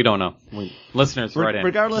know. Yeah, we don't know. Listeners, right in.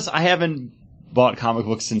 Regardless, I haven't bought comic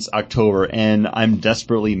books since October, and I'm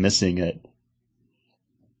desperately missing it.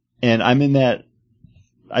 And I'm in that.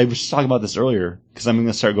 I was talking about this earlier because I'm going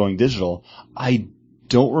to start going digital. I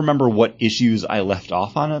don't remember what issues I left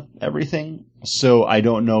off on everything, so I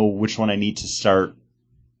don't know which one I need to start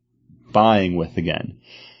buying with again.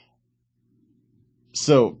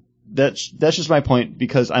 So that's just my point,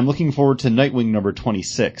 because I'm looking forward to Nightwing number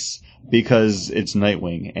 26 because it's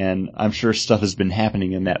Nightwing, and I'm sure stuff has been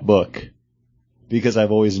happening in that book because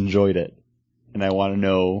I've always enjoyed it, and I want to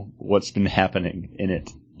know what's been happening in it.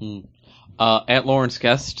 At Lawrence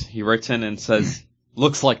Guest, he writes in and says,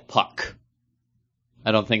 "Looks like Puck."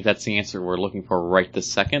 I don't think that's the answer we're looking for right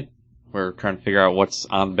this second. We're trying to figure out what's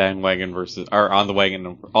on the bandwagon or on the wagon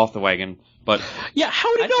and off the wagon. But Yeah,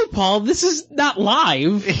 how do you know, Paul? This is not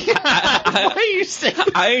live. Why are you saying?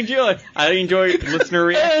 I enjoy listener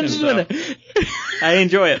reactions. Though. I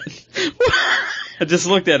enjoy it. I just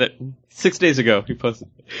looked at it 6 days ago. He posted.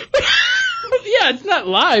 Yeah, it's not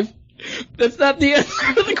live. That's not the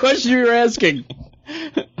answer to the question you were asking.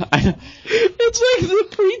 It's like the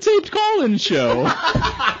pre-taped call-in show.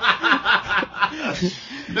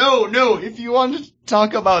 No, if you wanted to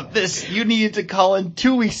talk about this, you needed to call in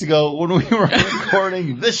 2 weeks ago when we were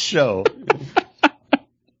recording this show.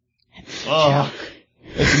 Oh,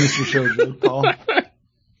 that's a Mr. Show joke, Paul.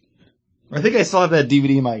 I think I still have that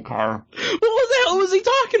DVD in my car. What the hell was he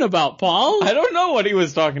talking about, Paul? I don't know what he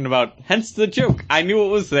was talking about. Hence the joke. I knew it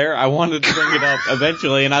was there. I wanted to bring it up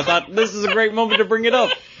eventually, and I thought this is a great moment to bring it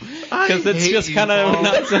up because it's just kind of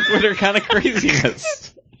non-sequitur kind of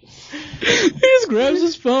craziness. He just grabs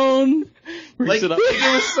his phone. Like, it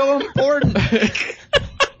was so important.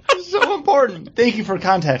 So important. Thank you for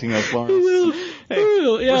contacting us, Lawrence.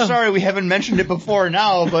 We're sorry we haven't mentioned it before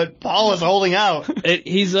now, but Paul is holding out.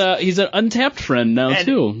 He's an untapped friend now,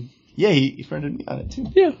 too. Yeah, he friended me on it, too.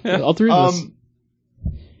 Yeah, all three of us.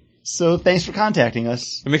 So thanks for contacting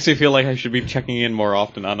us. It makes me feel like I should be checking in more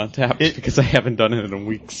often on Untapped because I haven't done it in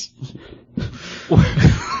weeks.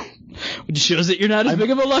 Which shows that you're not as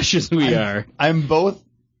big of a lush as we are. I'm both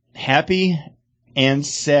happy and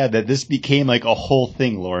sad that this became like a whole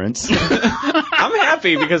thing, Lawrence. I'm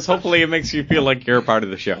happy because hopefully it makes you feel like you're a part of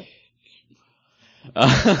the show.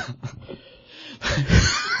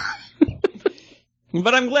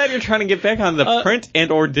 But I'm glad you're trying to get back on the print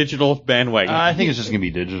and or digital bandwagon. I think it's just going to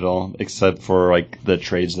be digital, except for like the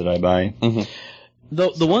trades that I buy. Mm-hmm.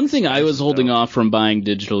 The one thing I was holding off from buying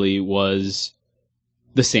digitally was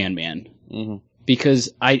the Sandman. Mm-hmm.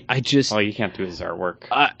 Because I just... Oh, you can't do his artwork.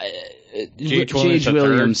 J.H.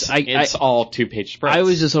 Williams. It's all 2-page spreads. I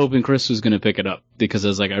was just hoping Chris was going to pick it up because I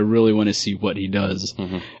was like, I really want to see what he does.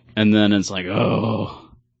 Mm-hmm. And then it's like,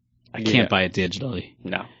 I can't buy it digitally.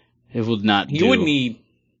 No. It would not do. You would need...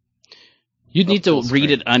 You'd need to read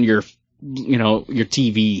it on your, your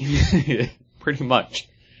TV. Pretty much.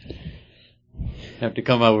 You have to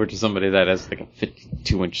come over to somebody that has like a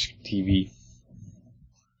 52-inch TV.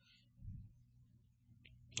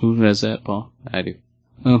 Who has that, Paul? I do.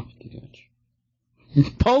 Oh.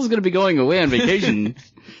 Paul's going to be going away on vacation.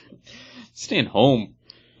 Staying home.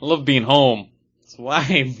 I love being home. That's why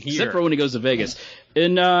I'm here. Except for when he goes to Vegas.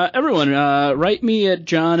 And everyone, write me at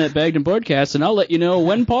John@BagdenBoardcast, and I'll let you know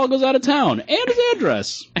when Paul goes out of town, and his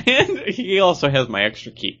address. And he also has my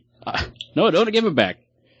extra key. No, don't give it back.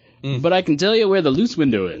 But I can tell you where the loose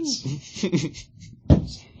window is.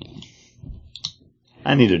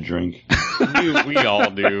 I need a drink. We all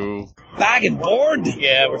do. Bag and Board?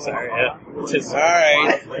 Yeah, we're sorry. Yeah.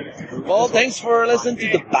 Alright. Well, thanks for listening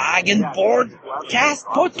to the Bag and Board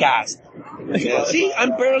podcast. See,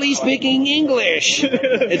 I'm barely speaking English.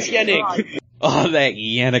 It's Yannick. Oh, that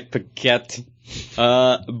Yannick Paquette.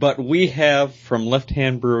 But we have from Left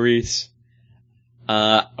Hand Breweries,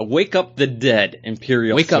 Wake Up the Dead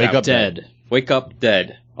Imperial. Wake Up Dead. Wake Up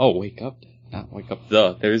Dead. Oh, Wake Up. Not Wake Up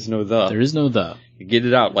the. There is no the. There is no the. Get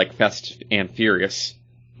it out like Fast and Furious.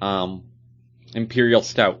 Imperial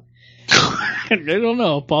Stout. I don't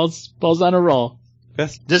know. Paul's on a roll.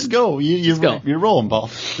 Just go. You're rolling, Paul.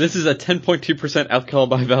 This is a 10.2% alcohol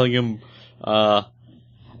by volume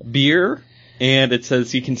beer, and it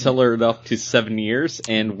says you can cellar it up to 7 years,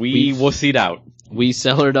 and we will see it out. We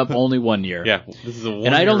cellared up only 1 year. Yeah, this is a 1 year.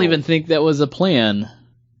 And I don't even think that was a plan.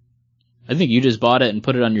 I think you just bought it and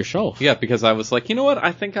put it on your shelf. Yeah, because I was like, you know what?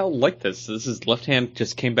 I think I'll like this. This is Left Hand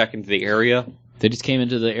just came back into the area. They just came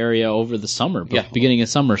into the area over the summer, beginning of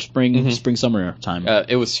summer, spring, summer time.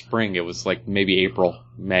 It was spring. It was like maybe April,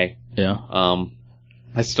 May. Yeah.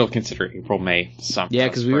 I still consider April, May summer. Yeah,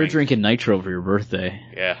 because we were drinking Nitro for your birthday.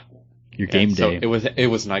 Yeah. Your game day. So it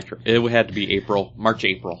was Nitro. It had to be March,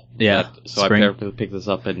 April. Yeah. So I have to pick this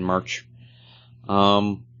up in March.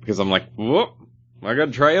 Because I'm like, whoop, I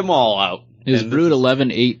gotta try them all out. It was brewed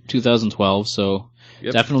 11/8/2012, so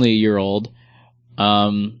definitely a year old.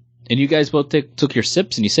 And you guys both took your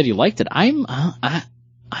sips, and you said you liked it. I'm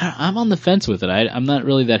on the fence with it. I'm not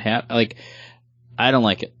really that happy. Like, I don't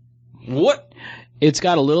like it. What? It's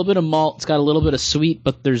got a little bit of malt. It's got a little bit of sweet,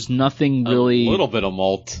 but there's nothing really. A little bit of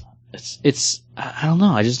malt. It's. I don't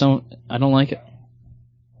know. I don't like it.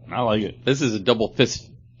 I like it. This is a double fist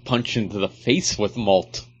punch into the face with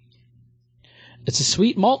malt. It's a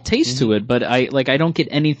sweet malt taste to it, but I don't get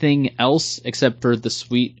anything else except for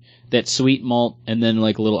that sweet malt, and then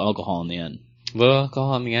like a little alcohol in the end. Little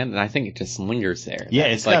alcohol in the end, and I think it just lingers there.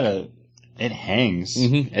 Yeah, That's it hangs.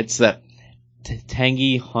 It's that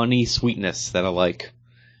tangy honey sweetness that I like.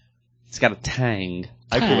 It's got a tang.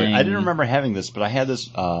 I didn't remember having this, but I had this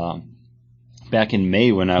back in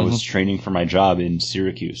May when I was training for my job in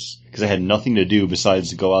Syracuse because I had nothing to do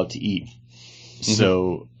besides go out to eat.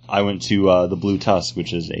 So I went to the Blue Tusk,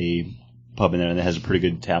 which is a pub in there that has a pretty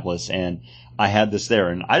good tap list, and I had this there,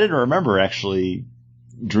 and I didn't remember actually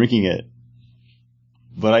drinking it,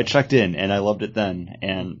 but I checked in and I loved it then,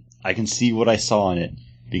 and I can see what I saw in it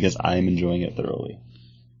because I'm enjoying it thoroughly.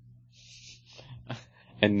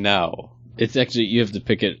 And now It's actually you have to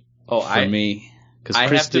pick it for me. Because I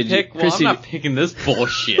have to pick. Well, I'm not picking this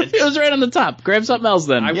bullshit. It was right on the top. Grab something else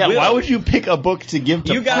then. Why would you pick a book to give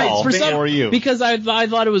to Paul for you? Because I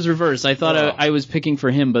thought it was reversed. I thought I was picking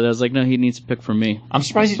for him, but I was like, no, he needs to pick for me. I'm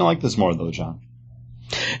surprised you don't like this more though, John.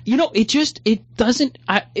 You know, it doesn't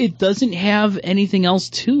have anything else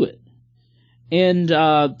to it. And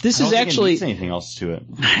this is actually it needs anything else to it.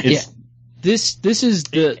 This is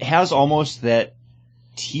the it has almost that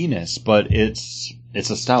tea-ness, but it's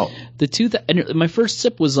a stout. And my first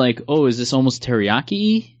sip was like, oh, is this almost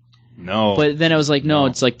teriyaki? No. But then I was like, no,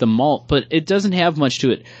 it's like the malt, but it doesn't have much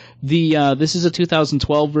to it. This is a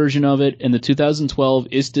 2012 version of it, and the 2012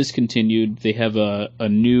 is discontinued. They have a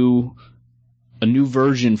new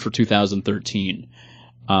version for 2013.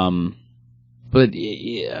 But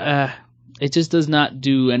it just does not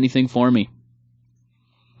do anything for me.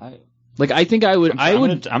 I think I would. I'm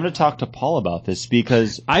going to talk to Paul about this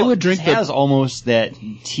because I would drink. It has almost that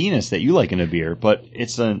tea-ness that you like in a beer, but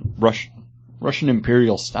it's a Russian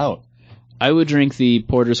Imperial Stout. I would drink the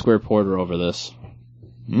Porter Square Porter over this.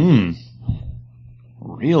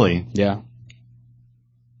 Really? Yeah.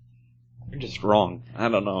 You're just wrong. I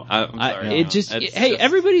don't know. I'm sorry.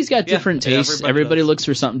 Everybody's got different tastes. Everybody looks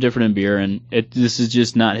for something different in beer, and this is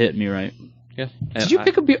just not hitting me right. Yeah. Did you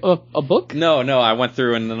pick a book? No. I went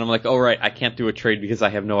through and then I'm like, oh right, I can't do a trade because I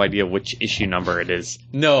have no idea which issue number it is.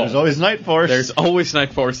 No. There's always Night Force. There's always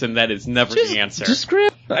Night Force, and that is never the answer. Just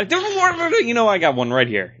grab. I got one right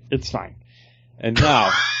here. It's fine. And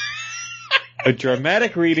now, a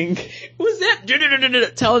dramatic reading. Was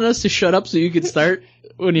that telling us to shut up so you could start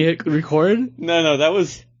when you hit record? No, that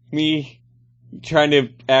was me trying to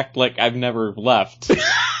act like I've never left.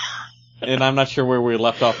 And I'm not sure where we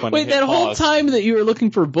left off when. Wait, that whole time that you were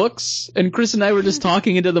looking for books, and Chris and I were just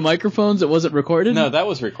talking into the microphones, it wasn't recorded? No, that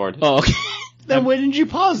was recorded. Oh, okay. Then why didn't you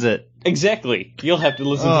pause it? Exactly. You'll have to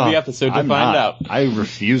listen to the episode to find out. I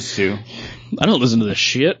refuse to. I don't listen to this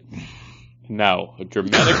shit. Now, a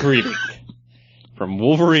dramatic reading from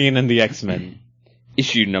Wolverine and the X-Men,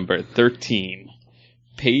 issue number 13,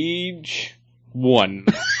 page 1,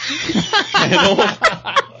 panel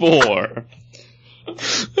 4.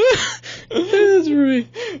 That's for me.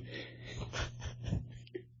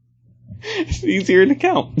 It's easier to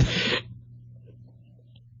count.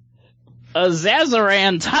 A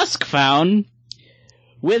Zazaran tusk found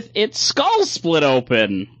with its skull split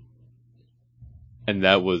open. And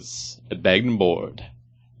that was a Bagged and Board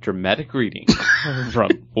dramatic reading from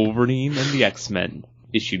Wolverine and the X-Men,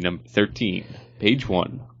 issue number 13, page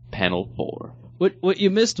 1, panel 4. What you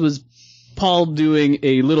missed was Paul doing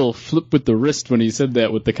a little flip with the wrist when he said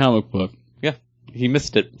that with the comic book. Yeah, he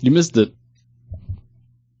missed it. You missed it.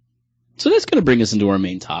 So that's going to bring us into our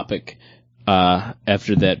main topic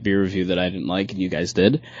after that beer review that I didn't like and you guys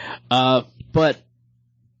did. But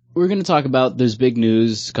we're going to talk about there's big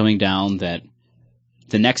news coming down that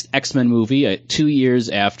the next X-Men movie, 2 years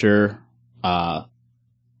after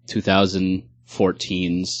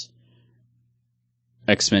 2014's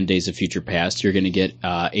X-Men Days of Future Past, you're going to get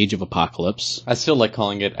Age of Apocalypse. I still like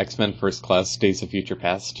calling it X-Men First Class Days of Future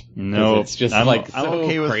Past. No, it's just I'm so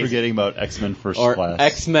okay with crazy. forgetting about X-Men First or Class.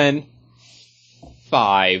 X-Men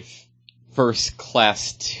 5 First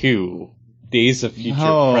Class 2 Days of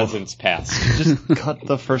Future Presence Past. Just cut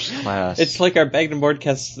the First Class. It's like our Bagged and Board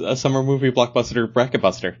cast summer movie blockbuster Bracket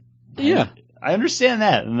Buster. Yeah. I understand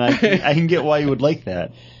that, and I can get why you would like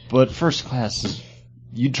that. But First Class is...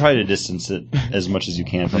 You try to distance it as much as you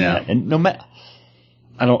can from that, and no matter,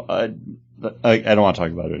 I don't want to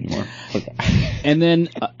talk about it anymore. Okay. And then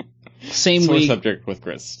same week, subject with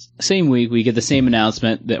Chris. Same week, we get the same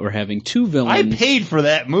announcement that we're having two villains. I paid for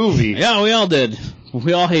that movie. Yeah, we all did.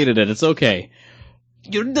 We all hated it. It's okay.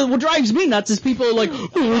 what drives me nuts is people are like,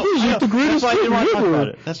 oh, this is the greatest That's why I didn't want to talk ever. about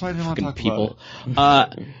it. That's why I didn't want to talk People.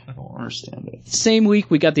 about it. I don't understand it. Same week,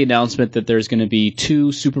 we got the announcement that there's going to be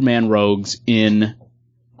 2 Superman rogues in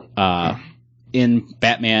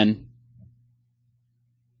Batman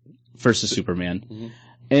versus Superman. Mm-hmm.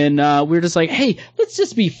 And we're just like, hey, let's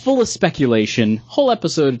just be full of speculation. Whole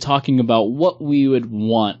episode talking about what we would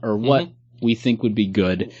want or what we think would be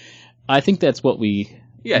good. I think that's what we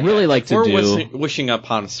really like to do. If we're wishing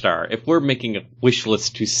upon a star, if we're making a wish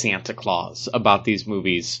list to Santa Claus about these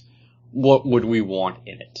movies, what would we want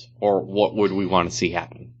in it? Or what would we want to see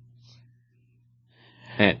happen?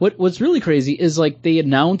 And What's really crazy is like they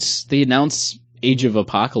announce Age of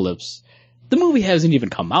Apocalypse. The movie hasn't even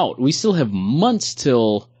come out. We still have months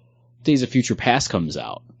till Days of Future Past comes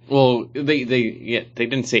out. well, they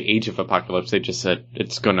didn't say Age of Apocalypse. They just said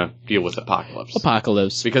it's gonna deal with Apocalypse.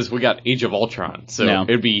 Apocalypse. Because we got Age of Ultron, so Yeah.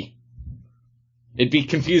 it'd be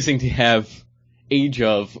confusing to have Age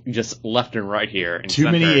of just left and right here. And Too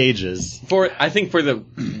many center. ages. I think for the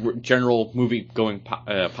general movie going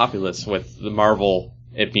populace with the Marvel,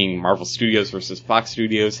 it being Marvel Studios versus Fox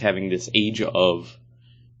Studios, having this Age of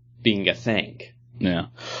being a thing. Yeah.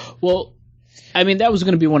 Well, I mean, that was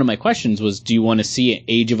going to be one of my questions was, do you want to see an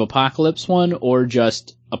Age of Apocalypse one or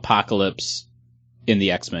just Apocalypse in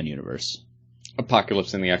the X-Men universe?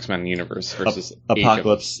 Apocalypse in the X-Men universe versus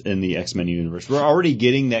Apocalypse in the X-Men universe. We're already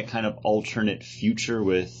getting that kind of alternate future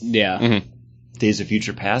with Yeah. Days of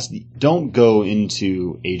Future Past. Don't go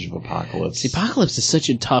into Age of Apocalypse. See, Apocalypse is such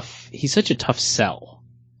a tough sell.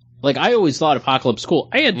 Like, I always thought Apocalypse cool.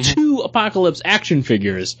 I had 2 Apocalypse action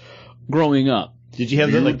figures growing up. Did you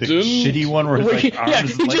have the shitty one where his, Yeah,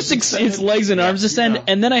 arms he just his legs and arms descend,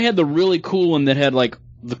 and then I had the really cool one that had like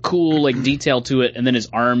the cool like detail to it, and then his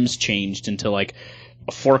arms changed into like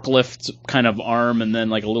a forklift kind of arm, and then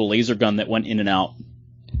like a little laser gun that went in and out.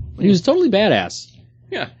 He was totally badass.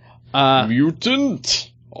 Yeah.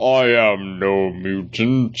 Mutant? I am no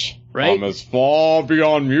mutant. Right? I'm as far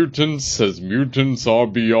beyond mutants as mutants are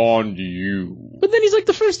beyond you. But then he's like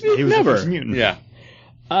the first He mutant was the ever. first mutant. Yeah.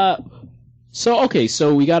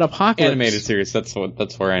 So we got Apocalypse. Animated series. That's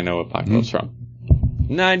where I know Apocalypse from.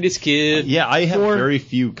 90s kid. Yeah, I have very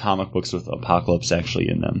few comic books with Apocalypse actually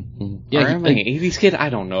in them. Yeah, Or am I an 80s kid? I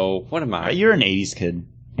don't know. What am I? You're an 80s kid.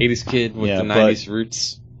 80s kid with Yeah, the 90s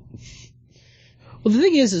roots. Well, the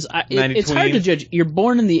thing is it's hard to 90-20. judge. You're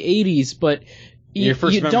born in the 80s, but Your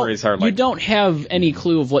first memories are like... you don't have any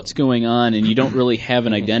clue of what's going on, and you don't really have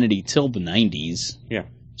an identity till the 90s. Yeah.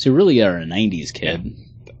 So you really are a 90s kid.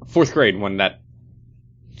 4th grade when that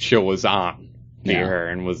show was on the Yeah. air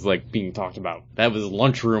and was like being talked about. That was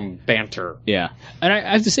lunchroom banter. Yeah. And I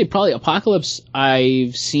have to say, probably Apocalypse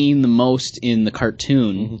I've seen the most in the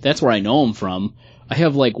cartoon. That's where I know him from. I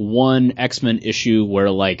have like one X-Men issue where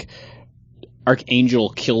like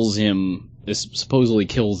Archangel supposedly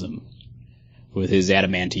kills him with his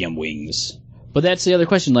adamantium wings. But that's the other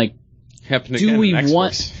question, like, Happened Do again we in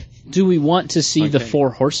want- X-Force. do we want to see the Okay. 4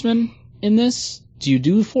 Horsemen in this? Do you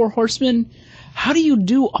do 4 Horsemen? How do you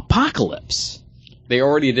do Apocalypse? They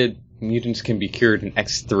already did Mutants Can Be Cured in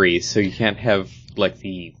X3, so you can't have like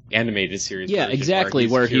the animated series. Yeah, version exactly.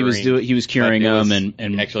 Where he was curing but it was them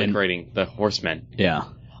and actually creating the Horsemen. yeah.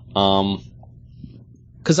 Um,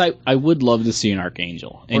 Because I would love to see an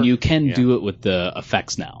Archangel, and Or- you can yeah. do it with the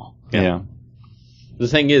effects now. Yeah. the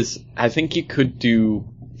thing is, I think you could do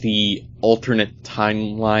the alternate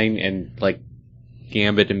timeline and like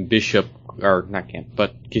Gambit and Bishop, or not Gambit,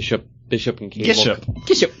 but Bishop and Cable. Bishop.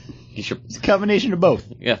 Bishop. It's a combination of both.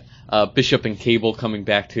 Yeah, Bishop and Cable coming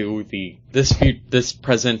back to this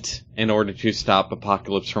present in order to stop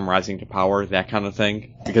Apocalypse from rising to power, that kind of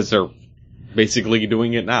thing, because they're basically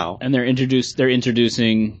doing it now. And they're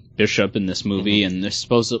introducing Bishop in this movie, and they're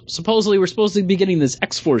supposedly we're supposed to be getting this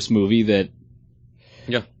X-Force movie that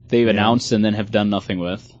Yeah, they've announced and then have done nothing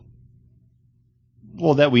with.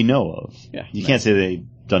 Well, that we know of. Yeah. You can't say they've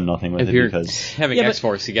done nothing with if it you're because having Yeah, but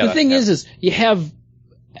X-Force, you gotta. The thing have is you have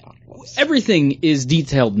everything is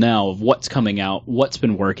detailed now of what's coming out, what's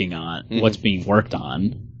been working on, what's being worked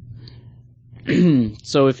on.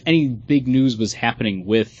 So if any big news was happening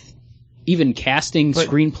with even casting,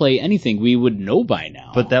 screenplay, anything, we would know by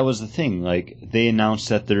now. But that was the thing. Like, they announced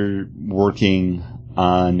that they're working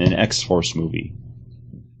on an X-Force movie.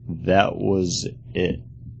 That was it.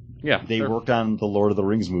 yeah, They they're- worked on the Lord of the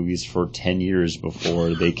Rings movies for 10 years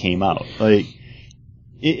before they came out. Like,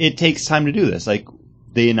 it takes time to do this. Like,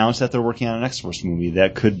 they announced that they're working on an X-Force movie.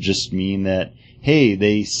 That could just mean that, hey,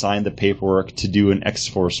 they signed the paperwork to do an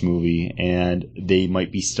X-Force movie, and they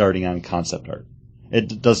might be starting on concept art.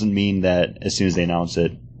 It doesn't mean that as soon as they announce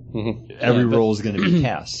it, every Yeah, role is going to be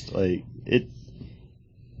cast. Like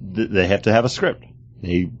they have to have a script.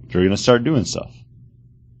 They're going to start doing stuff.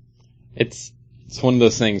 It's one of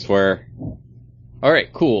those things where, all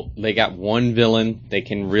right, cool. They got one villain. They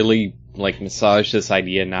can really like massage this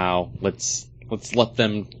idea now. Let's let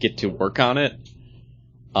them get to work on it.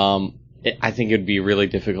 I think it would be really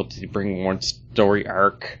difficult to bring one story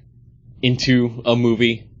arc into a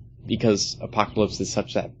movie because Apocalypse is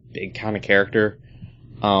such that big kind of character.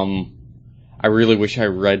 I really wish I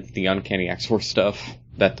read the Uncanny X-Force stuff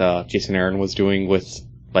that Jason Aaron was doing with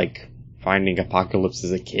like finding Apocalypse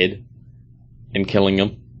as a kid and killing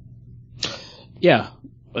him. Yeah,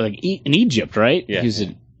 like in Egypt, right? Yeah. He was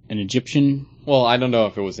an Egyptian. Well, I don't know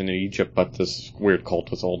if it was in Egypt, but this weird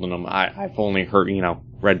cult was holding him. I've only heard,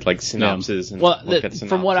 read like synopses and looked at synopses.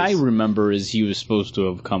 From what I remember, is he was supposed to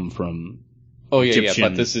have come from. Oh yeah, Egyptian. yeah,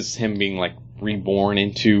 but this is him being like reborn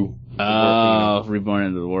into. Reborn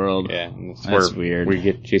into the world. Yeah, and That's weird. We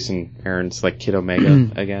get Jason Aaron's like Kid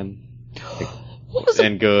Omega again,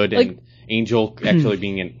 and good, like- and Angel actually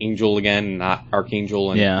being an angel again, not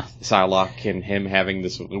Archangel, and Psylocke, and him having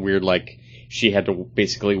this weird like she had to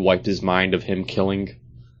basically wipe his mind of him killing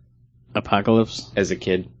Apocalypse as a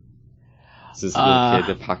kid. This is a little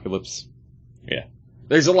kid, Apocalypse. Yeah,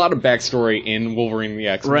 there's a lot of backstory in Wolverine the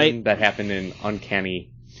X-Men Right. that happened in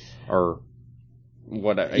Uncanny, or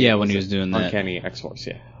what? Yeah, when he was doing that. Uncanny X-Force.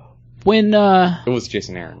 Yeah, when it was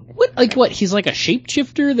Jason Aaron. what he's like a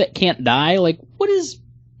shapeshifter that can't die. Like what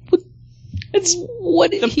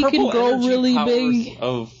The he can purple grow energy really powers big.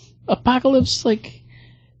 Of Apocalypse like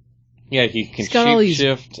yeah, he can He's got all these-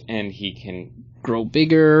 shapeshift and he can grow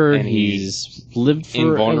bigger. And he's lived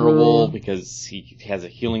forever. invulnerable because he has a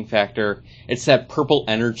healing factor. It's that purple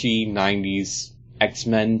energy 90s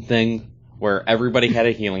X-Men thing where everybody had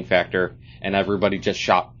a healing factor and everybody just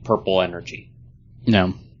shot purple energy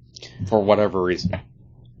No. for whatever reason.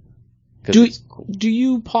 'Cause Do it's cool. do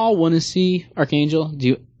you, Paul, want to see Archangel? Do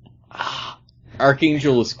you?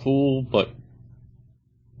 Archangel is cool, but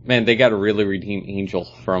man, they gotta really redeem Angel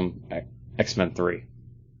from X-Men 3.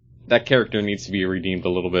 That character needs to be redeemed a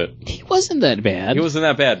little bit. He wasn't that bad. He wasn't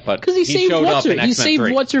that bad, but because he saved showed up in he X-Men saved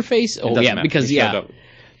 3. what's her face. It Oh doesn't yeah, matter. because He showed up.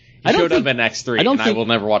 I He don't showed think- up in X3, I don't and I think- will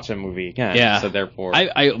never watch that movie again. Yeah. So therefore,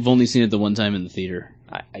 I've only seen it the one time in the theater.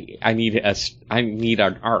 I need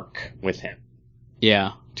an arc with him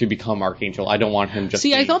Yeah. to become Archangel. I don't want him just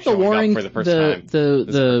See, I thought the showing up Warring for the first time.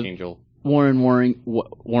 the Archangel Warrington,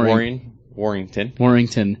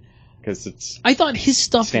 Warrington, because it's I thought his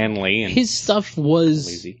stuff Stan Lee and his stuff was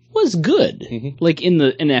Lazy. good. Mhm. Like in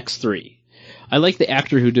X3. I like the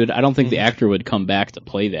actor who did. I don't think the actor would come back to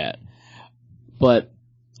play that. But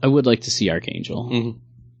I would like to see Archangel. Mhm.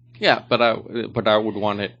 Yeah, but I would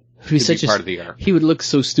want it He's to such be a part of the arc. He would look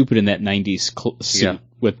so stupid in that 90s suit Yeah.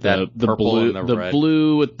 with the That purple blue and the red.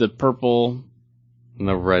 blue with the purple. And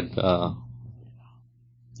the red.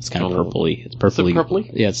 It's kind of Oh. purpley. It's purpley. purpley?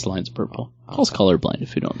 Yeah, it's the line's purple. Paul's colorblind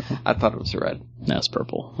if you don't know. I thought it was red. No, it's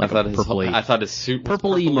purple. I thought purpley. his suit was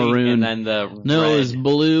Purpley purpley, maroon. and then the No, red. it was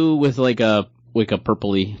blue with like a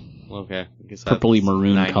purpley. Okay, I guess Purpley that's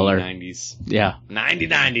maroon 90, color. 90s. Yeah.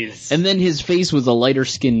 90s. And then his face was a lighter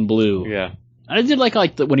skin blue. Yeah. I did like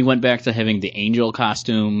when he went back to having the angel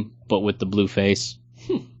costume, but with the blue face.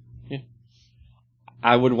 Yeah.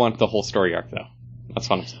 I would want the whole story arc though. That's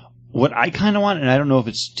fun. What I kind of want, and I don't know if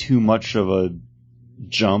it's too much of a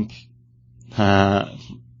jump, right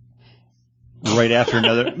after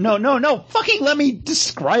another. No! Fucking let me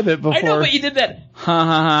describe it before. I know, but you did that. Ha ha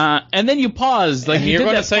ha! And then you paused. Like And you you're did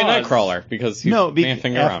going to that say pause. Nightcrawler because he's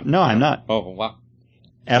dancing around. No, I'm not. Oh wow.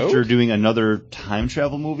 After Oh. doing another time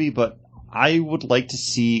travel movie, but I would like to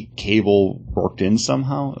see Cable worked in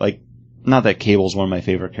somehow. Like, not that Cable's one of my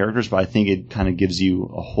favorite characters, but I think it kind of gives you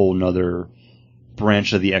a whole nother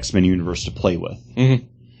branch of the X-Men universe to play with. Mhm.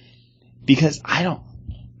 Because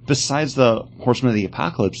besides the Horsemen of the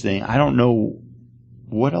Apocalypse thing, I don't know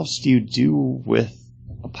what else do you do with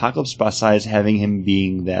Apocalypse besides having him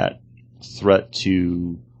being that threat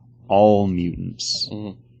to all mutants.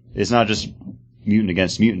 Mhm. It's not just mutant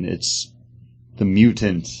against mutant, it's the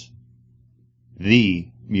mutant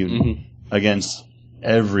Mhm. against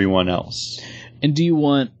everyone else. And do you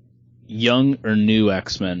want young or new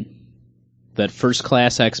X-Men? That first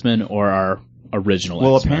class X-Men or our original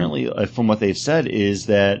Well, X-Men? apparently, from what they've said, is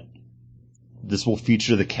that this will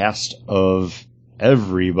feature the cast of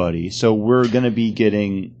everybody. So we're going to be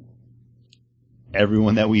getting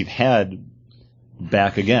everyone that we've had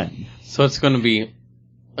back again. So it's going to be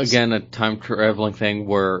again a time traveling thing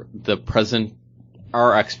where the present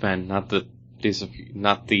our X-Men, not the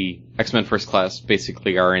X-Men First Class,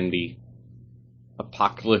 basically are in the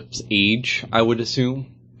Apocalypse age, I would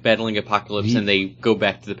assume. Battling Apocalypse, and they go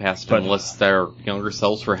back to the past and enlist their younger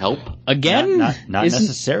selves for help. Again? Not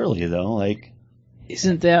necessarily though. Like,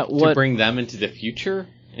 isn't that what to bring them into the future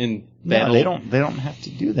and no, battle? they don't have to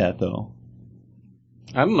do that though.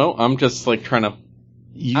 I don't know. I'm just like trying to.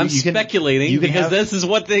 I'm speculating because this is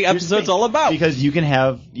what the episode's all about. Because you can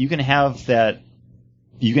have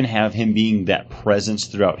him being that presence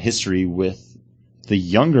throughout history with the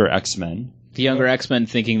younger X-Men. the younger X-Men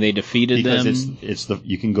thinking they defeated them? Because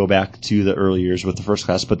you can go back to the early years with the first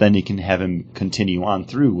class, but then you can have him continue on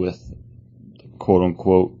through with quote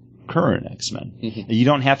unquote current X-Men. Mm-hmm. You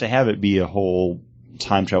don't have to have it be a whole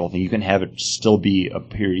time travel thing. You can have it still be a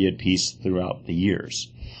period piece throughout the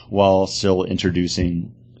years, while still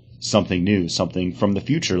introducing something new, something from the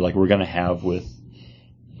future, like we're going to have with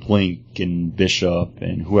Blink and Bishop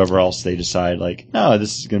and whoever else they decide, like, no,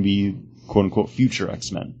 this is going to be quote-unquote future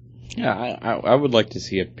X-Men. Yeah, I would like to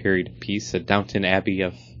see a period piece, a Downton Abbey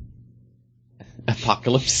of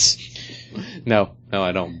Apocalypse. No,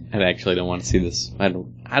 I don't. I actually don't want to see this. I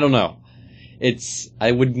don't know.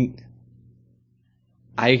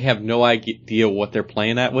 I have no idea what they're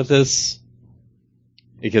playing at with this.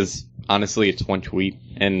 Because, honestly, it's one tweet.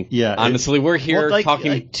 And, honestly, we're here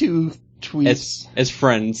talking like 2 tweets as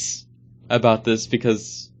friends about this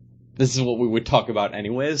because this is what we would talk about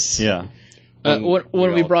anyways. Yeah.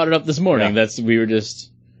 When we brought it up this morning, Yeah.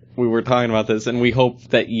 we were talking about this, and we hope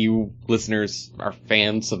that you listeners are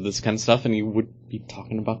fans of this kind of stuff and you would be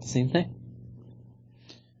talking about the same thing.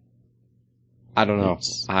 I don't know.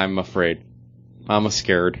 I'm afraid. I'm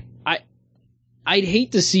scared. I'd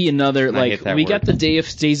hate to see another, like, we got the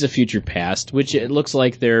Days of Future Past, which it looks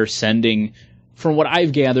like they're sending, from what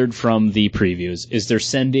I've gathered from the previews, is they're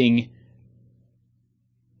sending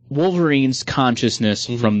Wolverine's consciousness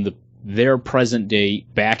from their present day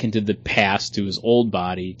back into the past to his old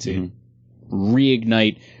body to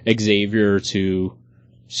reignite Xavier to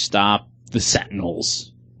stop the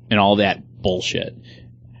Sentinels and all that bullshit.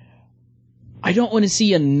 I don't want to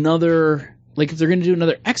see another... Like, if they're going to do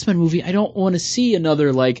another X-Men movie, I don't want to see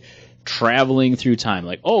another, like, traveling through time.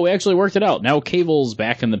 Like, oh, we actually worked it out. Now Cable's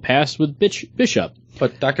back in the past with Bishop.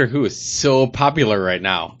 But Doctor Who is so popular right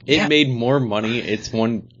now. It made more money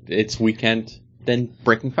its weekend than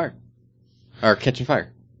Breaking Fire. Or Catching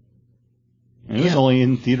Fire. It was only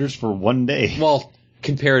in theaters for one day. Well,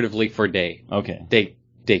 comparatively for a day. Okay.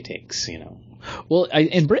 Day takes, you know. Well,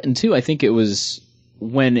 in Britain, too, I think it was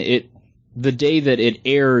when the day that it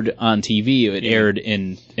aired on TV, it aired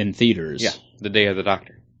in theaters. Yeah, the Day of the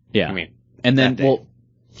Doctor. Yeah. I mean, and then, well,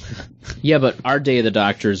 yeah, but our Day of the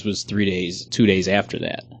Doctors was 2 days after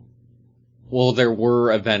that. Well, there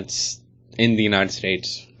were events in the United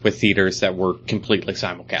States with theaters that were completely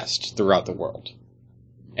simulcast throughout the world.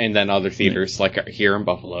 And then other theaters, like here in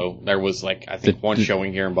Buffalo, there was, like, I think one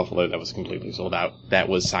showing here in Buffalo that was completely sold out that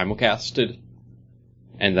was simulcasted.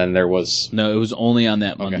 And then there was... No, it was only on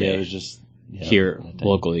that Monday. Yeah, it was just... here,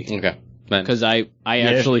 locally. Okay. Because I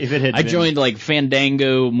actually, I joined, like,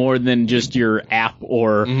 Fandango more than just your app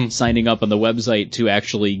or signing up on the website to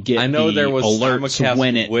actually get I know there was alerts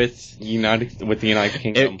when it... with the United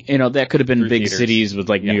Kingdom. That could have been big theaters. Cities with,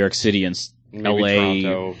 like, New York City and maybe LA.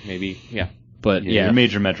 Toronto, maybe, yeah. But, your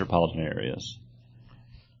major metropolitan areas.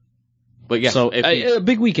 But yeah, so a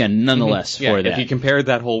big weekend nonetheless for that. If you compared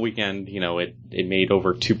that whole weekend, you know, it made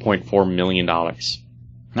over $2.4 million.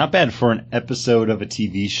 Not bad for an episode of a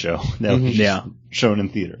TV show that was shown in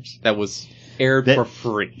theaters. That was aired for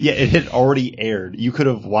free. Yeah, it had already aired. You could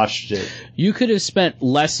have watched it. You could have spent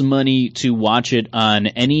less money to watch it on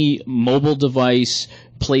any mobile device,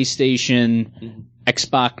 PlayStation,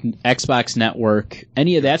 Xbox Network,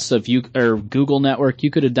 any of that stuff. Or Google Network.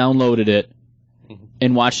 You could have downloaded it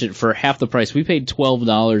and watched it for half the price. We paid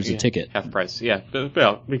 $12 a ticket. Half price, yeah.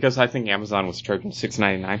 Because I think Amazon was charging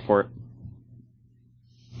 $6.99 for it.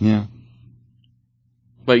 Yeah.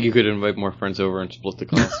 But you could invite more friends over and split the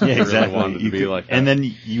cost. Yeah, exactly. Really wanted to be like that. And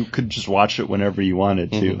then you could just watch it whenever you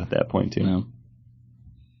wanted to at that point, too. Yeah.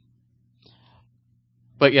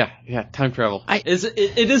 But yeah, time travel.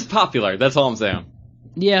 It is popular, that's all I'm saying.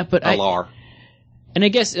 Yeah, but And I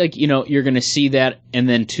guess, like, you know, you're going to see that, and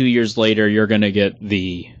then 2 years later, you're going to get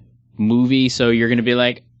the movie, so you're going to be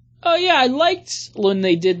like, oh yeah, I liked when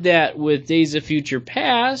they did that with Days of Future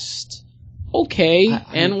Past. Okay.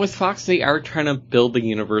 And with Fox, they are trying to build the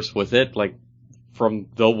universe with it, like, from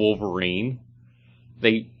the Wolverine.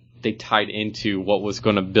 They tied into what was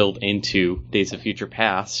going to build into Days of Future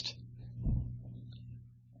Past.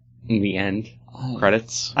 In the end.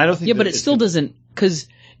 Credits. I don't think Yeah, but it still doesn't, because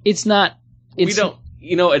it's not...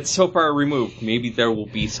 it's so far removed. Maybe there will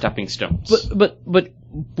be stepping stones. But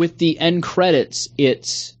with the end credits,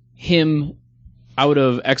 it's him out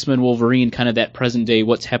of X-Men Wolverine, kind of that present day,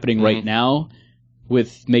 what's happening right now,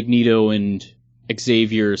 with Magneto and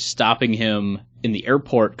Xavier stopping him in the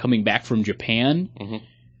airport coming back from Japan. Mhm.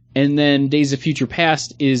 And then Days of Future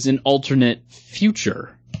Past is an alternate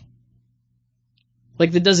future.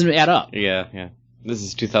 Like, that doesn't add up. Yeah. This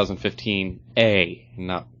is 2015A,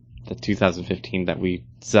 not the 2015 that we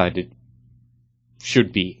decided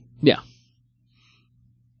should be. Yeah.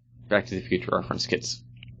 Back to the Future reference, kids.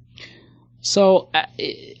 So,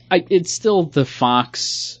 it's still the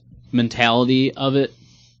Fox mentality of it,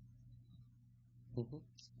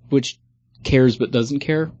 which cares but doesn't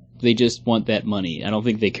care. They just want that money. I don't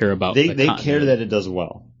think they care about the They care continuity. that it does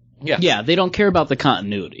well. Yeah, they don't care about the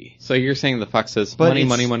continuity. So you're saying the Fox says But money.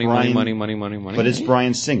 But it's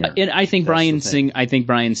Bryan Singer. And I think That's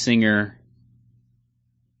Bryan Singer,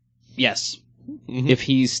 yes. Mhm. If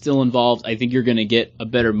he's still involved, I think you're going to get a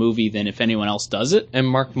better movie than if anyone else does it. And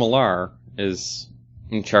Mark Millar is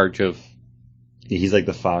in charge of He's like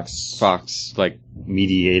the Fox Fox,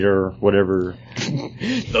 mediator, whatever.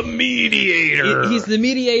 the mediator. He's the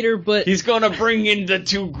mediator, but He's gonna bring in the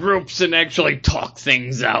two groups and actually talk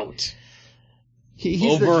things out He's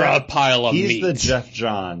over a pile of He's meat. the Jeff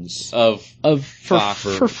Johns of for Fox.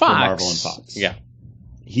 Fox. Marvel and Fox. Yeah,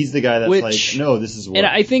 He's the guy that's Which- no, this is what. And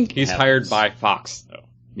I think he's happens. hired by Fox though.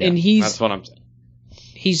 Yeah, and That's what I'm saying.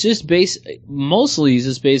 he's just mostly he's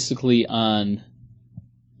just basically on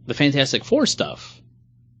the Fantastic Four stuff.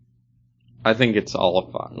 I think it's all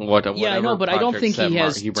of Fox. Yeah, I know, but I don't think he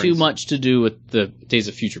has too much to do with the Days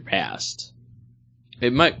of Future Past.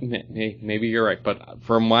 It might. Maybe you're right, but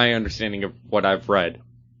from my understanding of what I've read,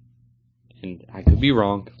 and I could be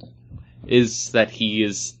wrong, is that he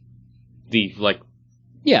is the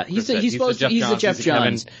Yeah, he's the Jeff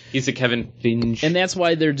Johns, He's the Kevin Feige. and that's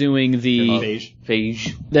why they're doing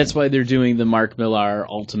Feige. That's why they're doing the Mark Millar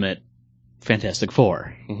Ultimate Fantastic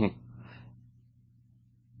Four.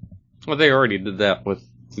 Well, they already did that with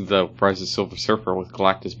the Rise of Silver Surfer, with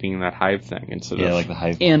Galactus being that hive thing instead of like the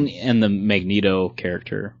Hive. And the Magneto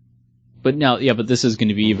character. But this is going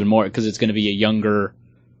to be even more, because it's going to be a younger...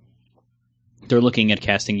 They're looking at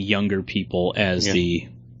casting younger people as the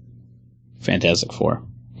Fantastic Four.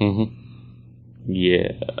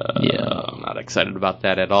 Yeah. I'm not excited about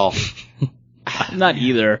that at all. Not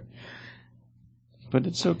either. But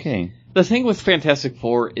it's okay. The thing with Fantastic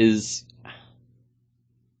Four is,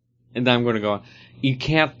 and I'm going to go on, you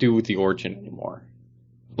can't do with the origin anymore.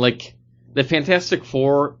 The Fantastic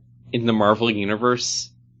Four in the Marvel Universe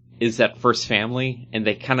is that first family, and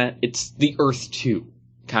it's the Earth 2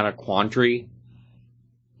 kind of quandary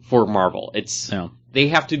for Marvel. They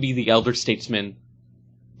have to be the elder statesman.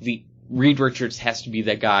 Reed Richards has to be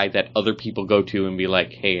that guy that other people go to and be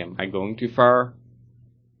like, hey, am I going too far?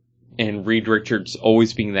 And Reed Richards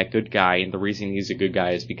always being that good guy, and the reason he's a good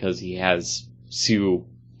guy is because he has Sue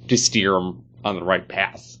to steer him on the right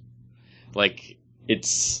path. And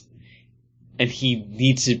he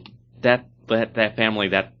needs to, that family,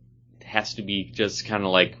 that has to be just kind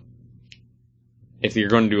of if you're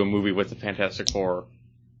going to do a movie with the Fantastic Four,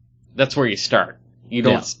 that's where you start. You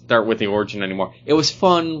don't start with the origin anymore. It was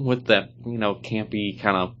fun with that, campy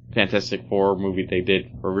kind of Fantastic Four movie they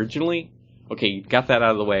did originally. Okay, you got that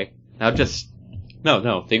out of the way. Now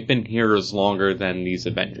no, they've been heroes longer than these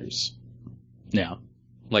Avengers. Yeah.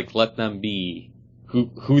 Let them be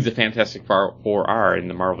who the Fantastic Four are in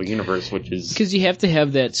the Marvel Universe, which is... Because you have to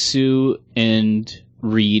have that Sue and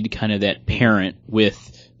Reed, kind of that parent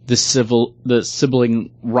with the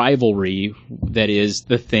sibling rivalry that is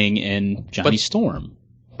the Thing and Johnny Storm.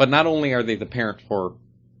 But not only are they the parent for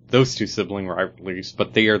those two sibling rivalries,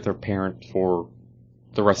 but they are the parent for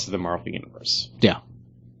the rest of the Marvel Universe. Yeah.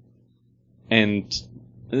 And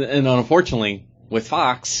unfortunately, with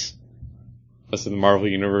Fox, the rest of the Marvel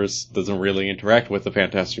Universe doesn't really interact with the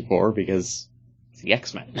Fantastic Four because it's the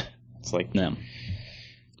X-Men. It's No.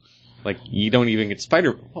 You don't even get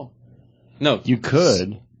Spider-Man. Oh. No. You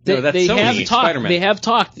could. That's they Sony, have talked. Spider-Man. They have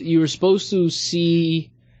talked. You were supposed to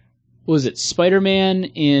see, what was it, Spider-Man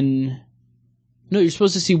in... No, you're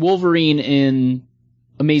supposed to see Wolverine in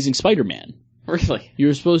Amazing Spider-Man. Really? You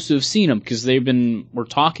were supposed to have seen him, because we're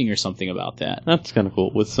talking or something about that. That's kind of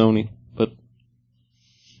cool with Sony, but...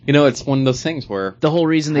 it's one of those things where... The whole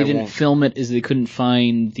reason they didn't film it is they couldn't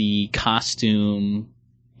find the costume,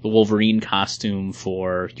 the Wolverine costume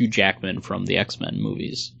for Hugh Jackman from the X-Men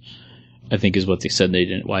movies. I think is what they said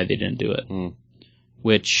why they didn't do it.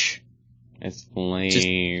 Which... It's lame. Just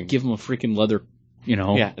give him a freaking leather,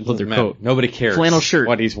 leather coat. Nobody cares flannel shirt.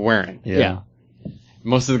 what he's wearing. Yeah.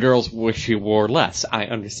 Most of the girls wish he wore less. I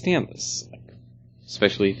understand this.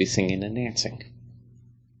 Especially if he's singing and dancing.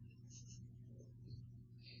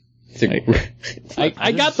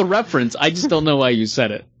 I got the reference. I just don't know why you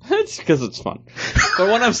said it. It's because it's fun. But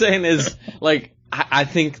what I'm saying is, like, I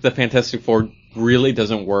think the Fantastic Four really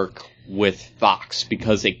doesn't work with Fox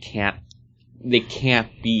because they can't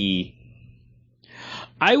be...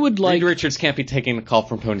 I would like... Reed Richards can't be taking a call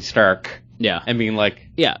from Tony Stark. Yeah. And being like...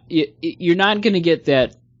 Yeah, you're not going to get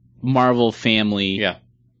that Marvel family... Yeah.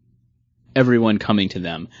 Everyone coming to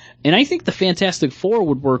them. And I think the Fantastic Four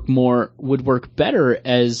would work better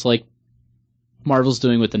as, like, Marvel's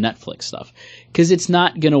doing with the Netflix stuff. Because it's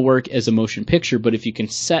not going to work as a motion picture, but if you can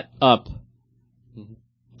set up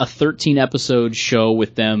a 13-episode show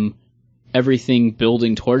with them, everything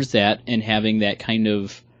building towards that, and having that kind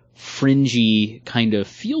of fringy kind of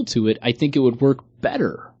feel to it, I think it would work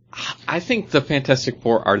better. I think the Fantastic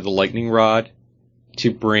Four are the lightning rod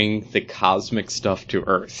to bring the cosmic stuff to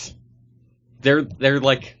Earth. They're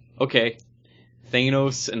like, okay,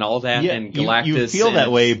 Thanos and all that, and Galactus. You feel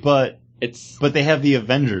that way, but it's they have the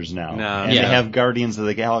Avengers now, and Yeah. they have Guardians of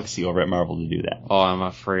the Galaxy over at Marvel to do that. Oh, I'm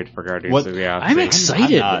afraid for Guardians What- of the Galaxy. I'm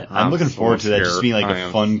excited. I'm looking so forward to that, just scared. being like I a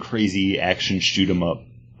am. fun, crazy action shoot 'em up.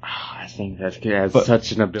 I think that has But-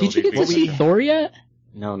 such an ability. Did you get to be- see Thor yet?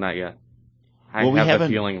 No, not yet. I Well, we have a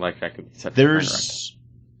haven't- feeling like that could be such a train wreck.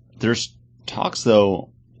 There's talks though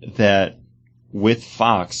that with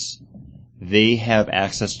Fox, they have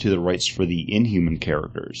access to the rights for the Inhuman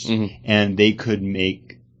characters, Mhm. and they could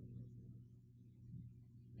make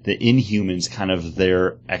the Inhumans kind of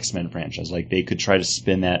their X-Men franchise. Like, they could try to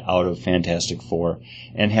spin that out of Fantastic Four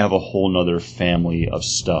and have a whole nother family of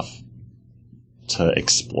stuff to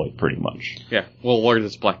exploit, pretty much. Yeah. Well, where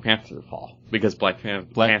does Black Panther fall? Because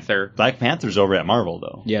Panther. Black Panther's over at Marvel,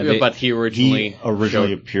 though. Yeah, Yeah, but he originally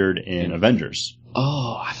showed- appeared in Avengers.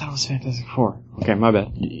 Oh, I thought it was Fantastic Four. Okay, my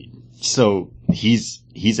bad. So he's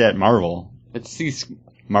at Marvel, It's these.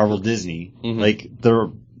 Marvel Disney. Mhm. Like, they're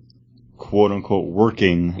quote unquote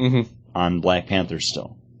working Mhm. on Black Panther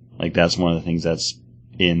still. Like, that's one of the things that's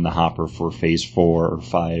in the hopper for Phase 4 or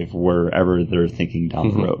 5, wherever they're thinking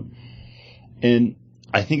down Mhm. the road. And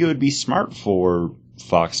I think it would be smart for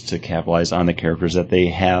Fox to capitalize on the characters that they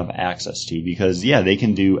have access to, because yeah, they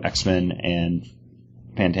can do X-Men and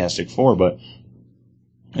Fantastic Four, but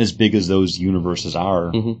as big as those universes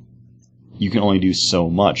are, Mhm. you can only do so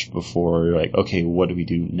much before you're like, okay, what do we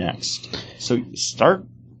do next? So start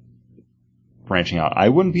branching out. I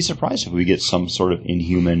wouldn't be surprised if we get some sort of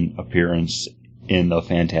Inhuman appearance in the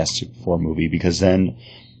Fantastic Four movie, because then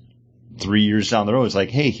 3 years down the road, it's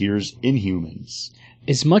like, hey, here's Inhumans.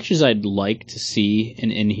 As much as I'd like to see an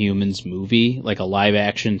Inhumans movie, like a live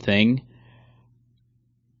action thing,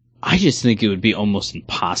 I just think it would be almost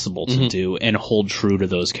impossible to do and hold true to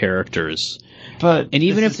those characters. But And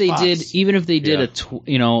even if this they is Fox. did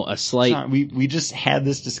a slight, It's not- we just had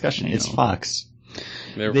this discussion. It's know. Fox.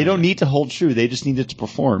 They're- They don't need to hold true. They just need it to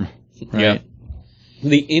perform. right? Yeah.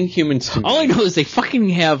 The Inhumans. To me- All I know is they fucking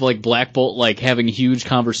have like Black Bolt like having huge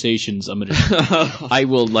conversations. I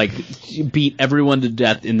will like beat everyone to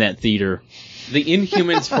death in that theater The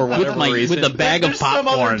Inhumans, for whatever reason, with a bag of There's some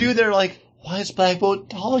other popcorn. dude there like, why is Black Bolt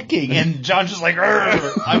talking? And John's just like, "Arr,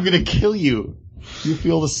 I'm gonna kill you. You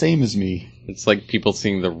feel the same as me. it's like people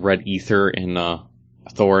seeing the red ether in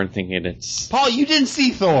Thor and thinking it's Paul, you didn't see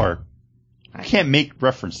Thor. I can't make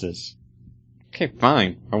references. okay.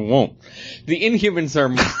 Fine, I won't. The Inhumans are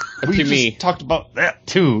We to just me. talked about that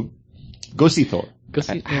too. Go see Thor. Go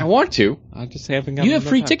see- I want to. I just haven't got. You have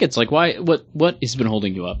free tickets. Like, why? What has been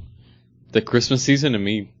holding you up? The Christmas season and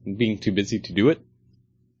me being too busy to do it.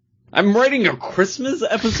 I'm writing a Christmas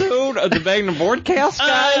episode of the Bag and Boardcast,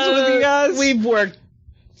 guys, with you guys. We've worked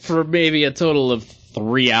for maybe a total of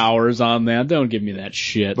 3 hours on that. Don't give me that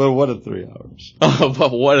shit. But what a 3 hours. Oh,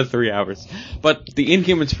 but what a 3 hours. But the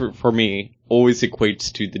Inhumans for me always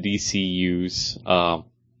equates to the DCU's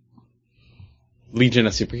Legion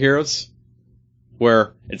of Superheroes,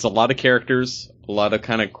 where it's a lot of characters, a lot of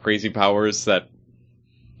kind of crazy powers that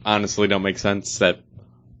honestly don't make sense, that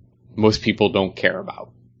most people don't care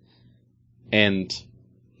about. And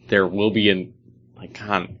there will be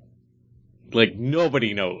like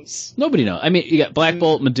nobody knows. Nobody knows. I mean, you got Black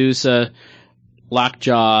Bolt, Medusa,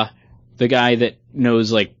 Lockjaw, the guy that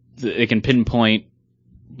knows like it can pinpoint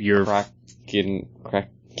your Kraken?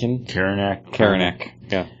 Karanak.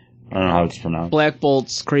 Yeah. I don't know how it's pronounced. Black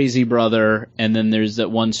Bolt's crazy brother, and then there's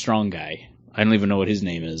that one strong guy. I don't even know what his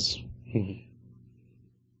name is.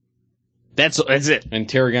 That's it. And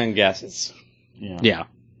Tarragon gases. Yeah. Yeah.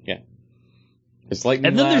 There's Lightning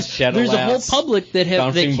And then Lass, Shadow there's a whole Lass, public that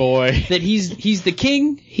have Bouncing Boy. that he's the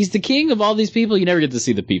king. He's the king of all these people. You never get to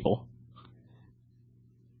see the people.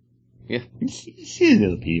 See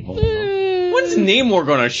the people. When's Namor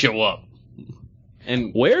gonna show up?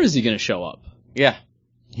 And Where is he going to show up? yeah,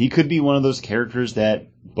 He could be one of those characters that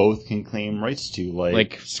both can claim rights to,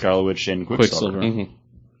 like Scarlet Witch and Quicksilver. Quicksilver.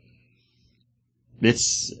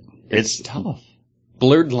 It's tough.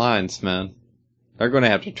 blurred lines, man. They're gonna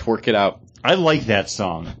have to twerk it out. I like that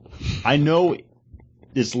song. I know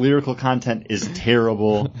its lyrical content is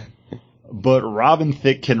terrible, but Robin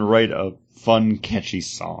Thicke can write a fun, catchy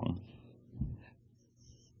song.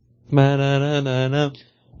 I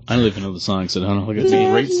don't even know the song, so I don't know. It's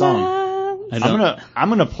a great song. I'm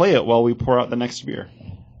gonna play it while we pour out the next beer.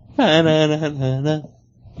 That's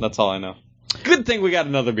all I know. Good thing we got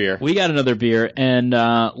another beer. We got another beer, and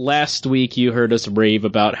last week you heard us rave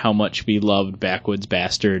about how much we loved Backwoods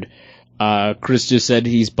Bastard. Chris just said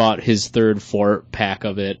he's bought his third 4-pack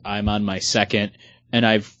of it. I'm on my second, and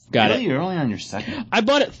I've got it. You're only on your second? I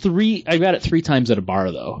got it 3 times at a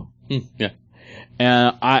bar, though. Yeah.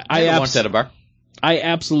 I watched at a bar. I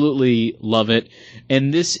absolutely love it.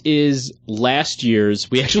 And this is last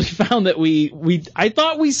year's. We actually found that I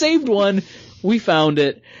thought we saved one. We found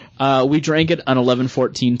it. We drank it on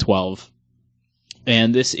 11/14/12.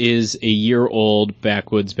 And this is a year-old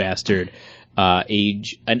Backwoods Bastard,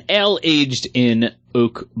 an ale aged in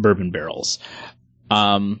oak bourbon barrels.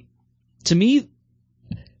 To me,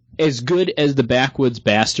 as good as the Backwoods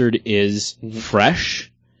Bastard is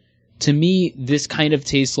fresh, to me, this kind of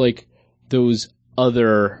tastes like those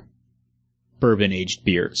other bourbon-aged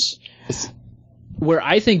beers. Where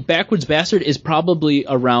I think Backwoods Bastard is probably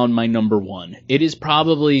around my number one. It is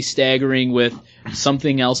probably staggering with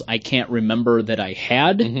something else I can't remember that I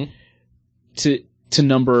had to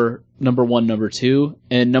number one, number two,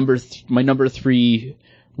 and my number three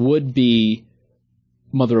would be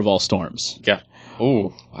Mother of All Storms. Yeah.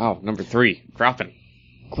 Oh, wow. Number 3. Dropping.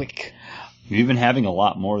 Quick. You've been having a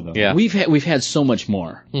lot more, though. Yeah. We've had so much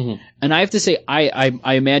more. And I have to say, I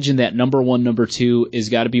imagine that number one, number two is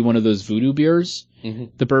got to be one of those voodoo beers,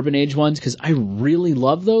 the bourbon age ones, because I really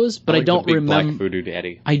love those, but I don't remember. Black Voodoo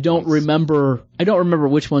Daddy. I don't remember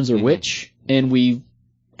which ones are which, and we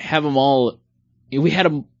have them all. We had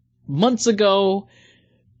them months ago,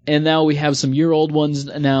 and now we have some year-old ones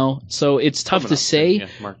now, so it's tough to say.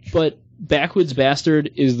 But Backwoods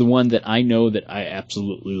Bastard is the one that I know that I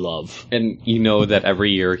absolutely love. And you know that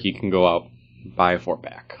every year he can go out and buy a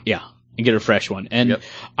 4-pack. Yeah, and get a fresh one. And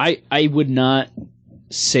I would not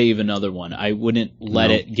save another one. I wouldn't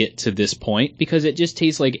let it get to this point because it just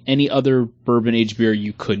tastes like any other bourbon aged beer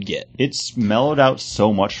you could get. It's mellowed out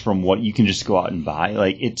so much from what you can just go out and buy.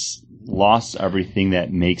 Like, it's lost everything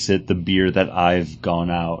that makes it the beer that I've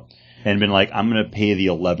gone out and been like, I'm going to pay the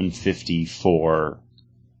 $11.50 for...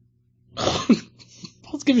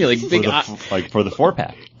 Paul's giving you like big for the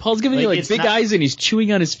 4-pack. Paul's giving you like big eyes and he's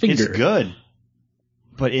chewing on his finger. It's good,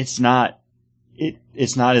 but it's not.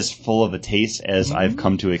 It's not as full of a taste as I've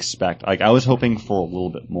come to expect. Like, I was hoping for a little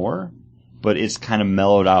bit more, but it's kind of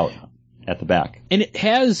mellowed out at the back. And it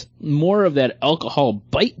has more of that alcohol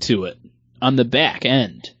bite to it on the back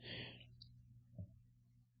end.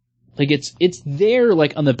 Like it's there,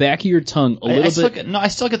 like on the back of your tongue a little bit. I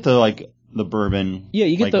still get the bourbon. Yeah,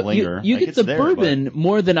 you get linger. you get the bourbon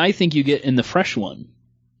more than I think you get in the fresh one.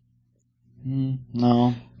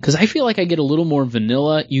 No. Because I feel like I get a little more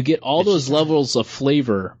vanilla. You get all those levels of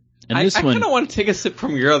flavor. And I one, kind of want to take a sip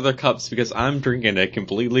from your other cups because I'm drinking a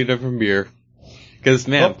completely different beer. Because,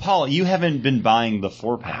 man. Well, Paul, you haven't been buying the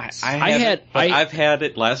 4-packs. I've had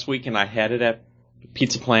it last week and I had it at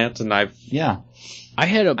Pizza Plant and I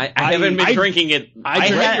haven't been drinking it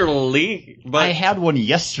regularly, but I had one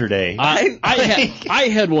yesterday. I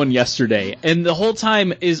had one yesterday, and the whole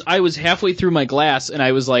time I was halfway through my glass, and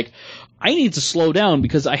I was like, I need to slow down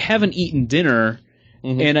because I haven't eaten dinner,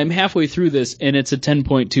 and I'm halfway through this, and it's a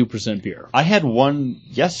 10.2% beer. I had one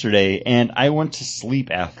yesterday, and I went to sleep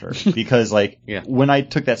after because, when I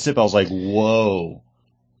took that sip, I was like, whoa.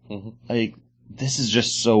 Like, this is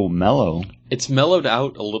just so mellow. It's mellowed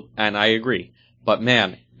out a little, and I agree. But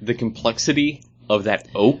man, the complexity of that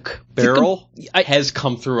oak barrel has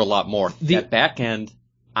come through a lot more. That back end,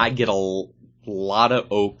 I get a lot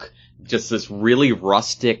of oak, just this really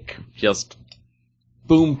rustic, just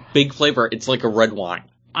boom, big flavor. It's like a red wine.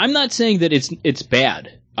 I'm not saying that it's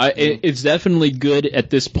bad. It's definitely good at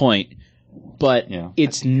this point, but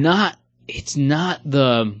it's not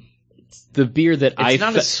the beer that it's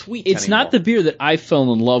not as sweet It's anymore. not the beer that I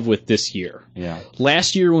fell in love with this year. Yeah.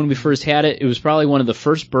 Last year when we first had it, it was probably one of the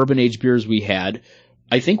first bourbon aged beers we had.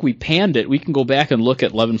 I think we panned it. We can go back and look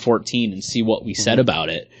at 1114 and see what we said about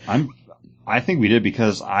it. I think we did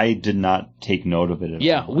because I did not take note of it at all.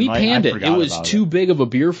 Yeah, we panned it. It was too big of a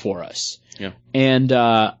beer for us. Yeah. And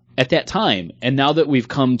at that time, and now that we've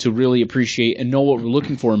come to really appreciate and know what we're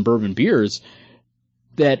looking for in bourbon beers,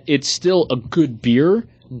 that it's still a good beer,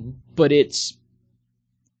 but it's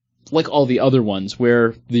like all the other ones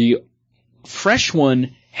where the fresh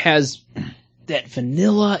one has that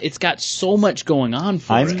vanilla. It's got so much going on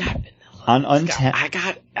for it. On Untapped, I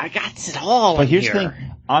got it all. but here's the thing: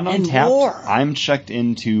 on And Untapped, more. I'm checked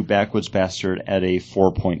into Backwoods Bastard at a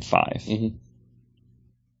 4.5.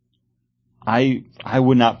 I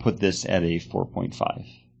would not put this at a 4.5.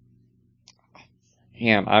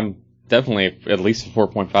 Man, I'm definitely at least a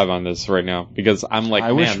 4.5 on this right now because I'm like,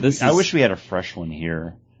 I wish we had a fresh one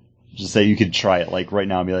here. Just that you could try it like right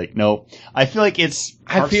now and be like, no. I feel like it's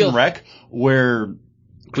Parks and Rec where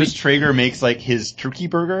Chris Traeger makes like his turkey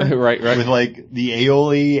burger. right. With like the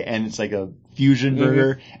aioli and it's like a fusion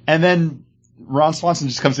burger. And then Ron Swanson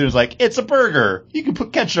just comes in and is like, it's a burger. You can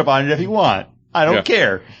put ketchup on it if you want. I don't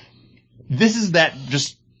care. This is that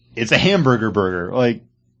it's a hamburger burger. Like,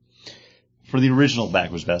 for the original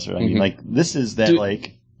Backwoods Bastard. I mean, like, this is that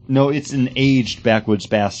no, it's an aged Backwoods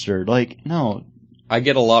Bastard. Like, no. I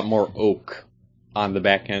get a lot more oak on the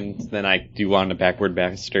back end than I do on the Backward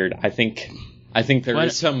Bastard. I think there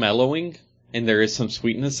is some mellowing and there is some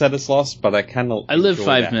sweetness that is lost, but I live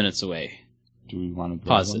 5 minutes away. Do we want to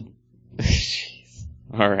pause it? Jeez.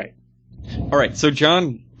 All right. So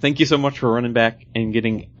John, thank you so much for running back and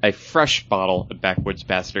getting a fresh bottle of Backwoods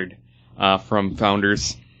Bastard from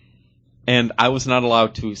Founders. And I was not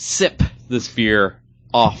allowed to sip this beer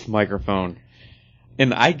off microphone.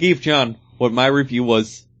 And I gave John what my review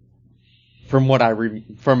was from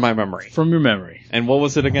from my memory. From your memory. And what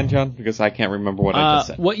was it again, John? Because I can't remember what I just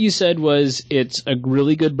said. What you said was it's a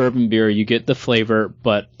really good bourbon beer. You get the flavor,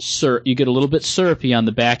 but you get a little bit syrupy on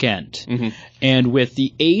the back end. Mm-hmm. And with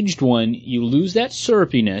the aged one, you lose that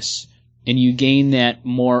syrupiness and you gain that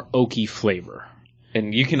more oaky flavor.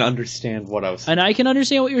 And you can understand what I was saying. And I can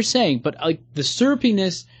understand what you're saying, but like the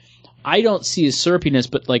syrupiness, I don't see as syrupiness,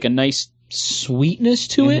 but like a nice sweetness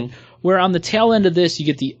to it. Where on the tail end of this, you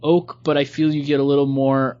get the oak, but I feel you get a little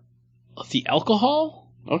more of the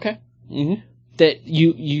alcohol. Okay. That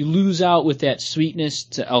you lose out with that sweetness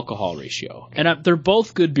to alcohol ratio. Okay. And they're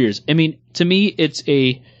both good beers. I mean, to me, it's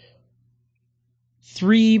a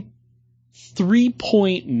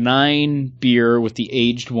 3.9 beer with the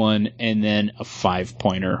aged one, and then a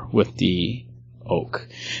 5-pointer with the oak.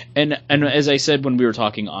 And as I said when we were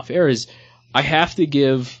talking off air, is I have to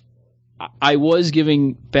give. I was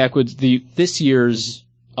giving Backwoods this year's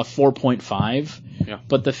a 4.5,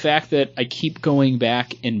 but the fact that I keep going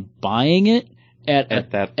back and buying it at a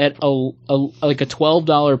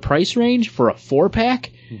 $12 price range for a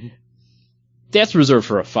 4-pack, that's reserved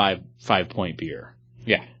for a 5-point beer.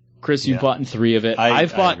 Yeah, Chris, you've bought 3 of it. I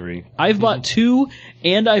agree. I've bought 2,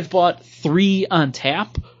 and I've bought 3 on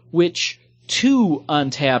tap, which 2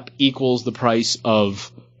 on tap equals the price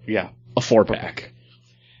of a 4-pack.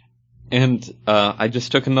 And I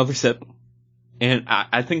just took another sip, and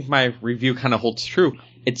I think my review kind of holds true.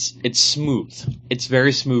 It's smooth. It's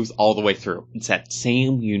very smooth all the way through. It's that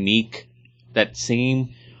same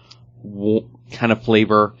kind of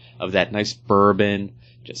flavor of that nice bourbon,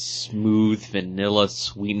 just smooth vanilla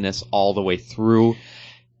sweetness all the way through.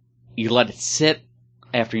 You let it sit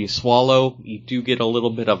after you swallow. You do get a little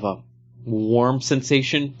bit of a warm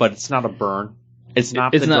sensation, but it's not a burn. It's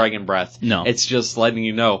not dragon breath. No. It's just letting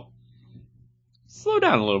you know. Slow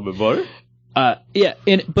down a little bit, buddy. But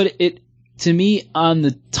to me, on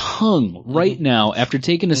the tongue right now, after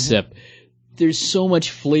taking a sip, there's so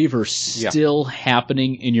much flavor still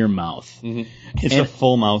happening in your mouth. It's a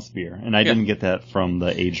full mouth beer, and I didn't get that from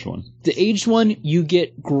the aged one. The aged one, you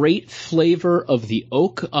get great flavor of the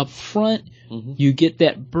oak up front. You get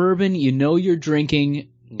that bourbon. You know you're drinking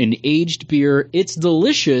an aged beer. It's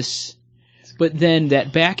delicious, but then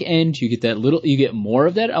that back end, you get more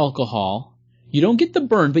of that alcohol. You don't get the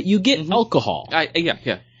burn, but you get alcohol.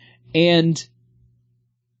 Yeah. And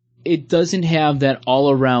it doesn't have that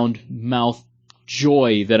all-around mouth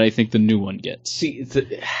joy that I think the new one gets. See,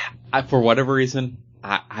 for whatever reason,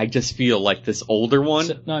 I just feel like this older one.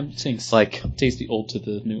 No, I'm saying like taste the old to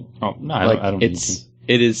the new. Oh no, like I don't.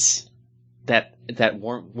 It is that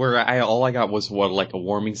warm. Where all I got was like a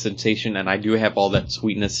warming sensation, and I do have all that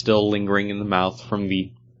sweetness still lingering in the mouth from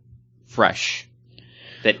the fresh.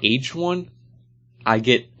 That aged one, I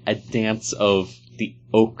get a dance of the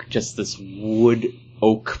oak, just this wood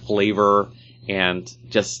oak flavor, and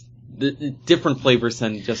just the different flavors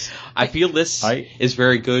than just. I feel this is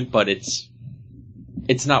very good, but it's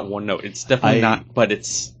not one note. It's definitely not, but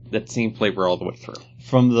it's that same flavor all the way through.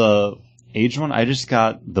 From the aged one, I just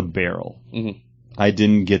got the barrel. Mm-hmm. I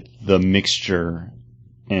didn't get the mixture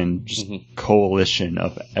and just coalition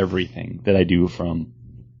of everything that I do from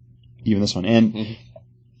even this one. And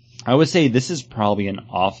I would say this is probably an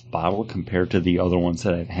off bottle compared to the other ones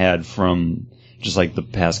that I've had from just like the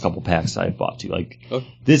past couple packs I've bought to. Like,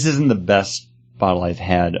 this isn't the best bottle I've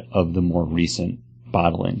had of the more recent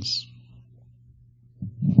bottlings.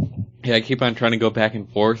 Yeah, I keep on trying to go back and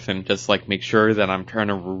forth and just like make sure that I'm trying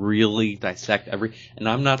to really dissect and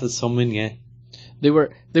I'm not a sommelier. They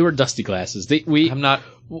were dusty glasses. We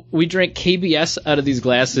drank KBS out of these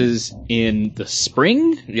glasses in the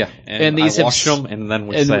spring. Yeah, and these I washed them and then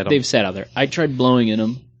they've sat out there. I tried blowing in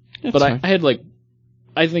them, but I had like,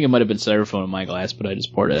 I think it might have been styrofoam in my glass, but I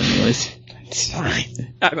just poured it anyways. It's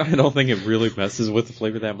fine. I don't think it really messes with the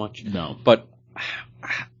flavor that much. No, but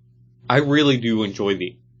I really do enjoy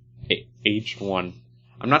the aged one.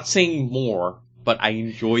 I'm not saying more, but I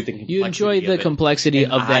enjoy the complexity. You enjoy the complexity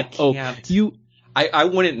of that. I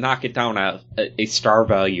wouldn't knock it down a star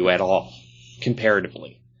value at all,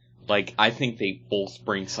 comparatively. Like, I think they both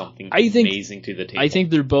bring something amazing to the table. I think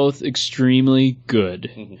they're both extremely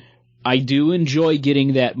good. Mm-hmm. I do enjoy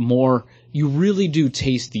getting that more. You really do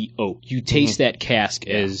taste the oak. You taste that cask,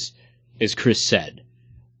 as Chris said.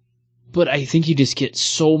 But I think you just get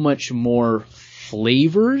so much more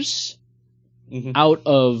flavors out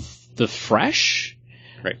of the fresh.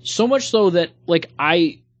 Right. So much so that, like,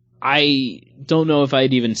 I don't know if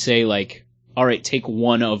I'd even say, like, all right, take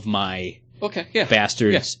one of my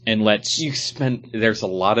bastards and let's... There's a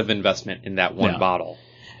lot of investment in that one bottle.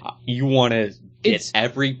 You want to get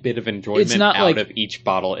every bit of enjoyment out of each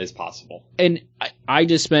bottle as possible. And I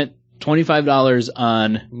just spent $25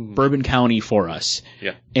 on Bourbon County for us.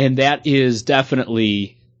 Yeah. And that is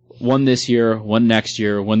definitely one this year, one next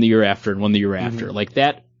year, one the year after, and one the year after. Like,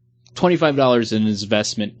 that $25 in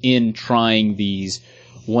investment in trying these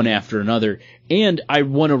one after another. And I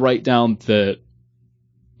want to write down the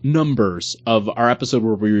numbers of our episode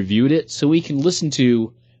where we reviewed it so we can listen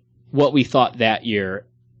to what we thought that year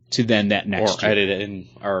to then that next year. Or edit it in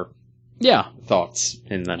our thoughts.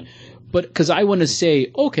 And then. But because I want to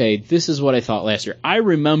say, okay, this is what I thought last year. I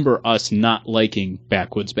remember us not liking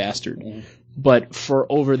Backwoods Bastard. But for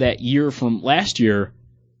over that year from last year,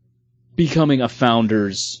 becoming a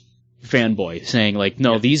Founders fanboy, saying like,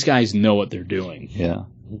 no, these guys know what they're doing. Yeah.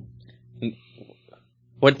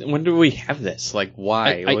 When do we have this? Like,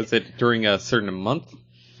 why? Was it during a certain month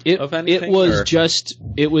of anything?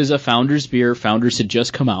 It was a Founders beer. Founders had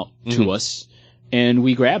just come out to us, and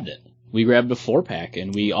we grabbed it. We grabbed a 4-pack,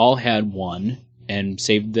 and we all had one, and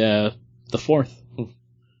saved the fourth.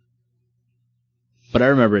 But I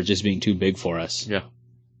remember it just being too big for us. Yeah.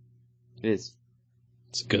 It is.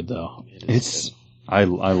 It's good, though. I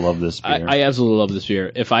love this beer. I absolutely love this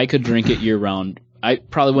beer. If I could drink it year-round, I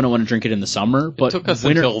probably wouldn't want to drink it in the summer. But it took us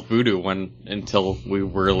until Voodoo until we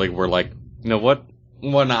really were like, you know what?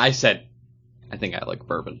 When I said, I think I like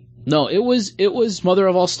bourbon. No, it was Mother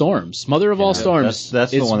of All Storms. Mother of All Storms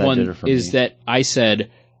that's the one that did it for me. Is that I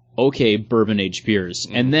said, okay, bourbon aged beers.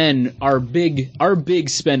 And then our big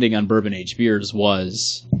spending on bourbon aged beers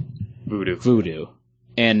was Voodoo.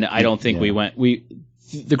 And I don't think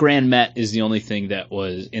the Grand Met is the only thing that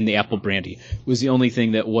was, in the Apple Brandy, was the only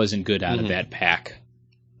thing that wasn't good out of that pack.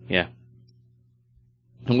 Yeah.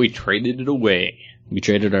 And we traded it away. We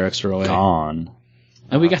traded our extra away. Gone.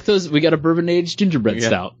 And we got a bourbon aged gingerbread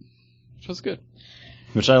stout. Which was good.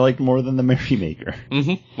 Which I liked more than the Merrymaker.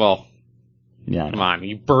 Well, yeah. Come on,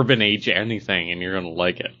 you bourbon age anything and you're gonna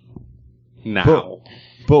like it. Now.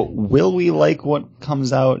 But will we like what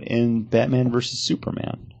comes out in Batman vs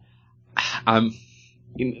Superman?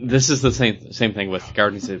 This is the same thing with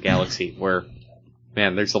Guardians of the Galaxy, where,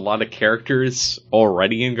 man, there's a lot of characters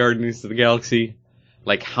already in Guardians of the Galaxy.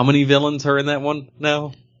 Like, how many villains are in that one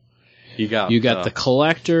now? You got the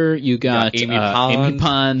Collector, you got Amy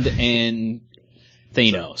Pond, and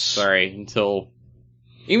Thanos. Until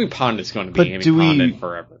Amy Pond is going to be Pond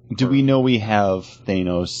forever. Do we know we have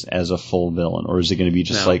Thanos as a full villain, or is it going to be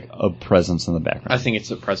just like a presence in the background? I think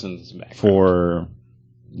it's a presence in the background. For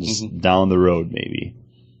down the road, maybe.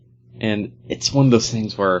 And it's one of those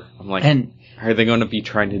things where I'm like, are they going to be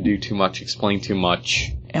trying to do too much, explain too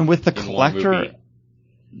much? And with the Collector,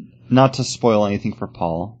 not to spoil anything for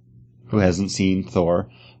Paul, who hasn't seen Thor,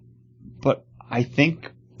 but I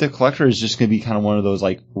think the Collector is just going to be kind of one of those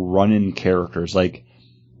like run-in characters, like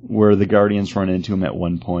where the Guardians run into him at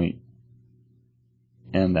one point,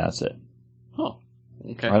 and that's it. Oh,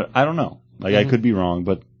 Okay. I don't know. Like, I could be wrong,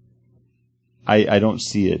 but I don't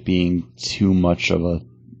see it being too much of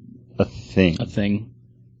a thing. A thing.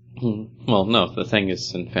 Well, no, the thing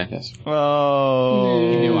is in Fantastic.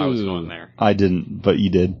 Oh. You knew I was going there. I didn't, but you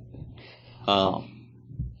did. I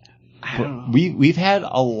don't know. We've had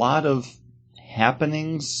a lot of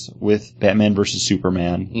happenings with Batman versus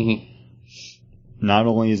Superman. Mm-hmm. Not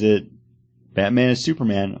only is it Batman and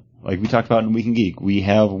Superman, like we talked about in Week in Geek, we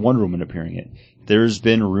have Wonder Woman appearing in it. There's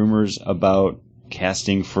been rumors about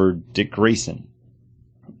casting for Dick Grayson.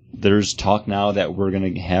 There's talk now that we're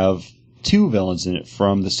going to have 2 villains in it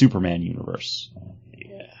from the Superman universe.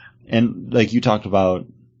 Yeah. And like you talked about,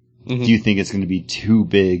 do you think it's going to be too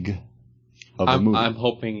big of a movie? I'm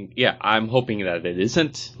hoping that it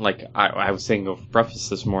isn't. Like I was saying over breakfast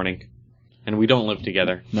this morning, and we don't live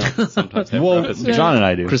together. No. Sometimes have Well, breakfast. John and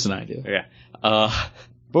I do. Chris and I do. Yeah.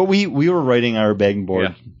 But we were writing our Bagging Board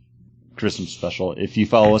Yeah. Christmas special. If you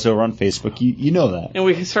follow us over on Facebook, you know that. And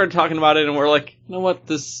we started talking about it, and we're like, you know what,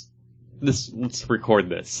 this, let's record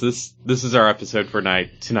this. This is our episode for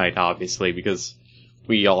tonight, obviously, because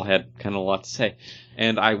we all had kind of a lot to say.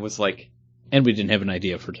 And I was like, And we didn't have an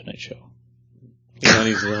idea for tonight's show. you don't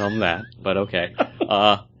need to film that, but okay.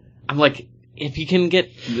 I'm like, if you can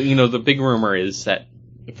get, the big rumor is that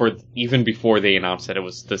even before they announced that it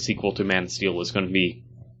was the sequel to Man of Steel was going to be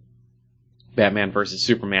Batman versus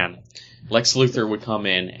Superman, Lex Luthor would come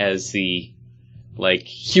in as the,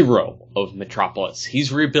 hero of Metropolis.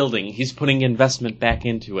 He's rebuilding. He's putting investment back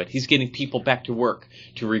into it. He's getting people back to work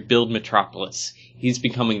to rebuild Metropolis. He's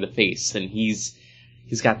becoming the face, and he's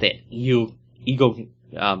got that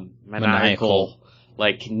maniacal,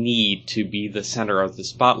 need to be the center of the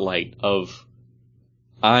spotlight of,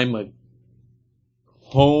 I'm a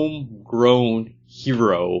homegrown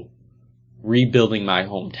hero rebuilding my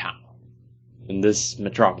hometown. And this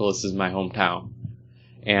Metropolis is my hometown.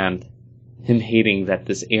 And him hating that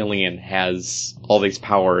this alien has all these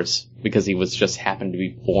powers because he was just happened to be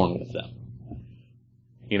born with them.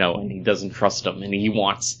 And he doesn't trust them, and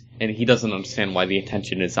he doesn't understand why the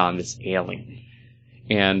attention is on this alien.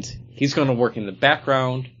 And he's going to work in the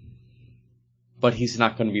background, but he's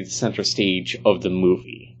not going to be the center stage of the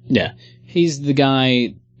movie. Yeah. He's the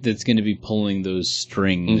guy that's going to be pulling those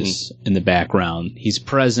strings in the background. He's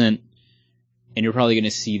present, and you're probably going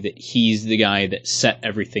to see that he's the guy that set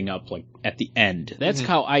everything up, at the end. That's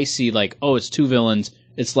how I see, it's 2 villains,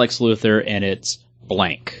 it's Lex Luthor, and it's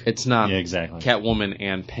blank. It's not exactly. Catwoman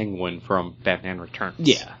and Penguin from Batman Returns.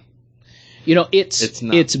 Yeah.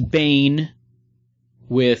 It's Bane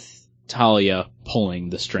with Talia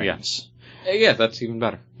pulling the strings. Yeah, that's even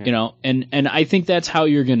better. Yeah. And I think that's how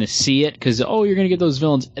you're going to see it, because, you're going to get those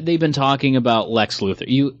villains. They've been talking about Lex Luthor.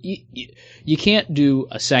 You can't do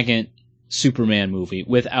a second Superman movie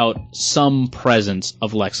without some presence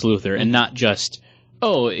of Lex Luthor, and not just,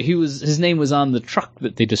 his name was on the truck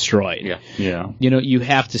that they destroyed. Yeah. You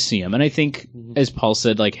have to see him. And I think, as Paul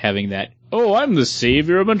said, having that, I'm the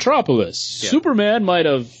savior of Metropolis. Yeah. Superman might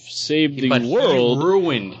have saved the world. He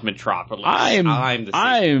ruined Metropolis.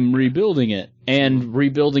 I'm rebuilding it, and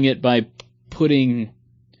rebuilding it by putting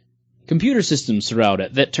computer systems throughout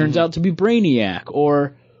it that turns out to be Brainiac,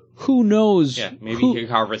 or who knows? Yeah, maybe he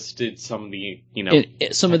harvested some of the,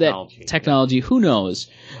 some technology. Of that technology. Who knows?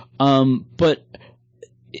 But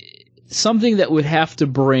something that would have to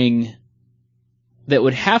bring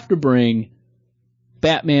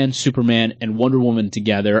Batman, Superman, and Wonder Woman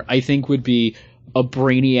together, I think, would be a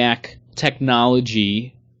Brainiac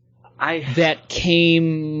technology that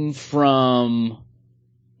came from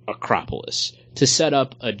Acropolis to set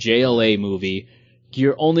up a JLA movie.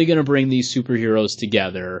 You're only going to bring these superheroes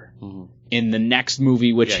together in the next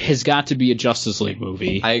movie, which has got to be a Justice League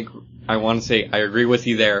movie. I want to say I agree with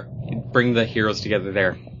you there. Bring the heroes together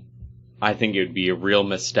there. I think it would be a real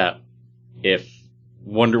misstep if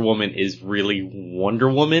Wonder Woman is really Wonder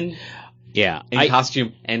Woman. Yeah. In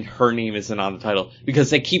costume, and her name isn't on the title. Because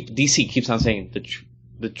DC keeps on saying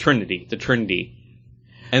the Trinity.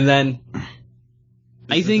 And then,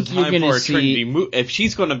 I think you're going to see, if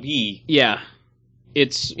she's going to be,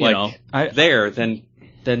 it's,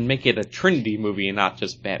 then make it a Trinity movie and not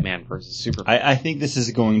just Batman versus Superman. I think this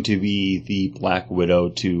is going to be the Black Widow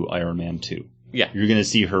to Iron Man 2. Yeah. You're going to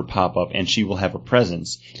see her pop up, and she will have a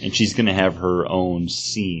presence, and she's going to have her own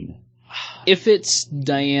scene. If it's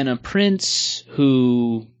Diana Prince,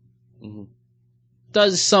 who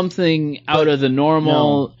does something out of the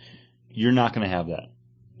normal... No, you're not going to have that.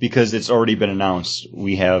 Because it's already been announced.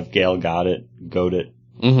 We have Gal Gadot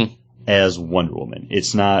as Wonder Woman.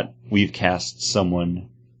 It's not, we've cast someone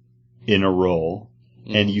in a role,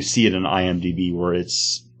 and you see it in IMDb where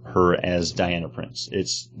it's her as Diana Prince.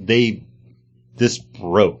 This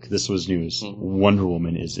broke. This was news. Wonder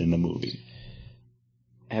Woman is in the movie.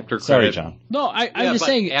 After credit. Sorry, John. No, I'm just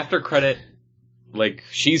saying. After credit, like,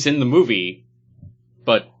 she's in the movie,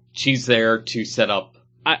 but she's there to set up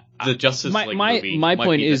the Justice League movie. My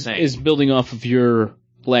point is building off of your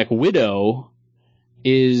Black Widow.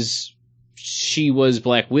 Is she was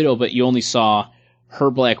Black Widow, but you only saw her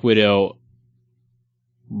Black Widow,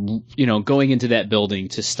 going into that building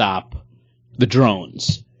to stop the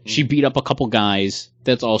drones. She beat up a couple guys.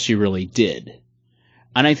 That's all she really did.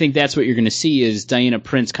 And I think that's what you're going to see is Diana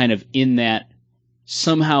Prince kind of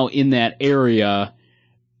somehow in that area,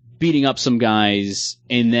 beating up some guys,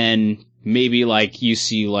 and then maybe like you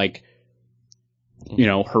see like,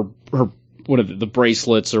 her what are the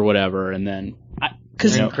bracelets or whatever, and then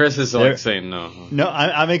Chris is like saying no. No,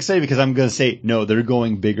 I'm excited because I'm going to say no. They're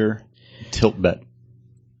going bigger. Tilt bet.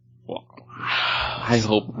 Well, I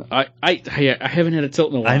hope. I haven't had a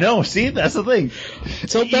tilt in a while. I know. See, that's the thing.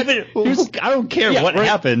 Tilt bet. I don't care what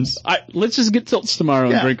happens. Let's just get tilts tomorrow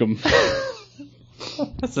and drink them.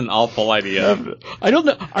 That's an awful idea. I don't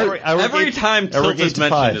know. Every time tilt is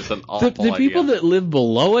mentioned is an awful idea. The people that live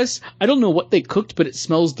below us, I don't know what they cooked, but it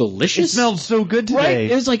smells delicious. It smelled so good today.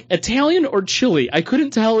 Right? It was like Italian or chili. I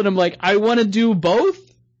couldn't tell, and I'm like, I want to do both.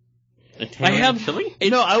 Italian chili?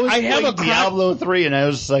 No, I have Diablo 3, and I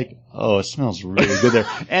was like, oh, it smells really good there.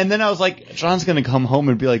 And then I was like, John's going to come home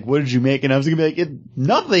and be like, what did you make? And I was going to be like,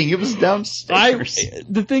 nothing. It was downstairs.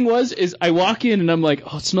 The thing is I walk in, and I'm like,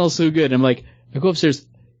 oh, it smells so good. And I'm like, I go upstairs.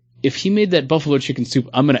 If he made that buffalo chicken soup,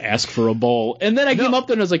 I'm going to ask for a bowl. And then I came up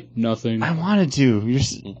there and I was like, nothing. I wanted to.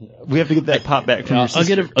 We have to get that pot back from your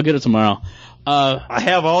sister. I'll get it tomorrow. I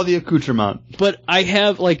have all the accoutrement. But I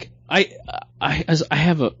have like I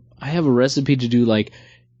have a recipe to do like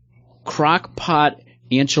crock pot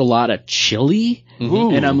enchilada chili.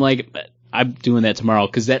 Ooh. And I'm like, I'm doing that tomorrow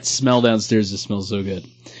because that smell downstairs just smells so good.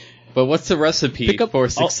 But what's the recipe for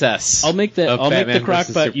success? I'll make that. I'll make the crock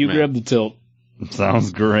pot. You grab the tilt.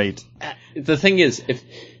 Sounds great. The thing is, if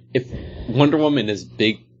Wonder Woman is a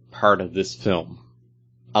big part of this film,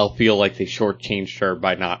 I'll feel like they shortchanged her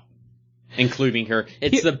by not including her.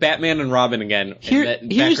 It's the Batman and Robin again. Here's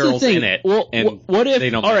Batgirl's the thing. in it. Well, and what if they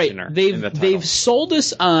don't all mention right? her? They've sold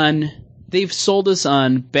us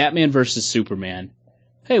on Batman versus Superman.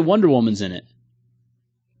 Hey, Wonder Woman's in it.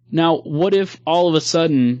 Now, what if all of a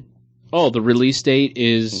sudden, the release date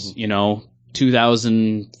is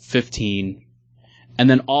 2015. And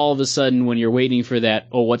then all of a sudden, when you're waiting for that,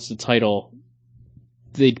 what's the title?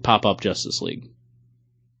 They'd pop up Justice League.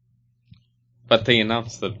 But they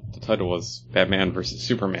announced that the title was Batman vs.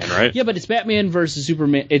 Superman, right? Yeah, but it's Batman vs.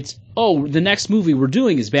 Superman. It's, the next movie we're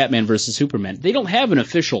doing is Batman vs. Superman. They don't have an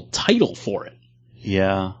official title for it.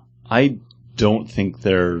 Yeah. I don't think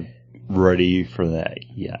they're ready for that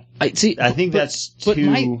yet. I think that's too...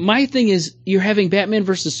 But my thing is, you're having Batman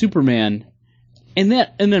vs. Superman, and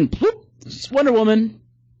then ploop, it's Wonder Woman.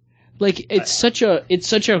 Like, it's such a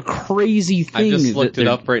crazy thing. I just looked it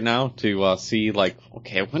up right now to see, like,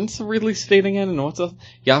 okay, when's the release date again? And what's the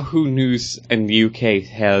Yahoo News in the UK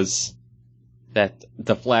has that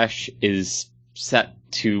The Flash is set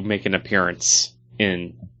to make an appearance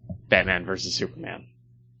in Batman vs. Superman.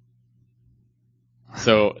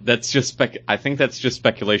 So that's just I think that's just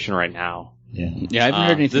speculation right now. Yeah, I haven't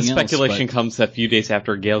heard anything This else, speculation comes a few days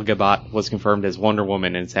after Gal Gadot was confirmed as Wonder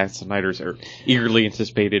Woman and Zack Snyder's eagerly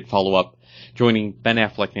anticipated follow-up, joining Ben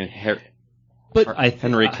Affleck and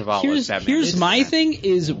Henry Cavill as Batman. Here's my thing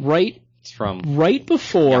is It's from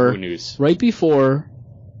before Yahoo News. Right before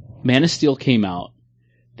Man of Steel came out,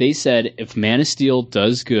 they said if Man of Steel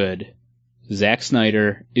does good, Zack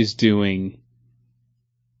Snyder is doing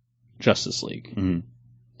Justice League. Mm-hmm.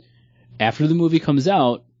 After the movie comes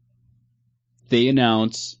out, they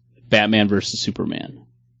announce Batman vs. Superman.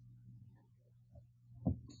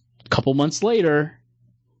 A couple months later,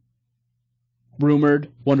 rumored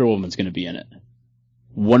Wonder Woman's going to be in it.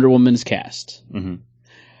 Wonder Woman's cast. Mm-hmm.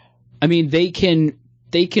 I mean, they can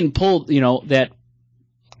pull, that,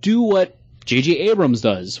 do what J.J. Abrams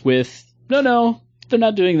does with, no, they're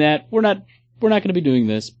not doing that. We're not going to be doing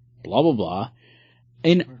this, blah, blah, blah.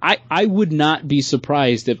 And I would not be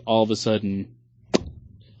surprised if all of a sudden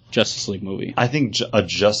Justice League movie. I think a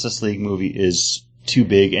Justice League movie is too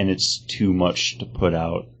big and it's too much to put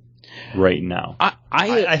out right now.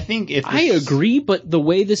 I think if I agree, but the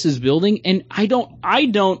way this is building, and I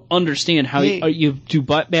don't understand how you do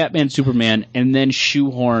Batman, Superman, and then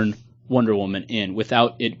shoehorn Wonder Woman in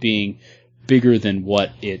without it being bigger than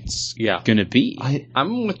what it's gonna be.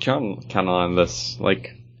 I'm with John kind of on this.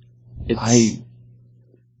 Like,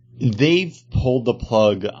 they've pulled the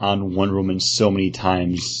plug on Wonder Woman so many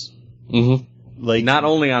times. Mm-hmm. Like, Not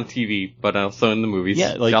only on TV, but also in the movies.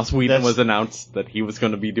 Yeah, like, Joss Whedon that's- was announced that he was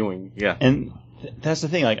going to be doing. Yeah. and that's the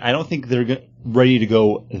thing. Like, I don't think they're ready to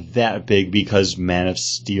go that big because Man of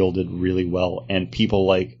Steel did really well, and people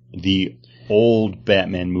like the old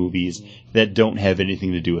Batman movies that don't have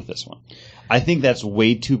anything to do with this one. I think that's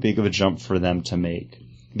way too big of a jump for them to make.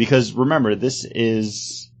 Because remember, this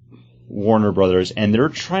is Warner Brothers, and they're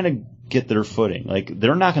trying to get their footing. Like,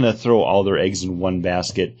 they're not going to throw all their eggs in one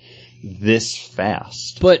basket this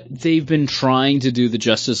fast. But they've been trying to do the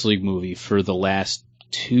Justice League movie for the last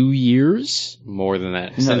 2 years. More than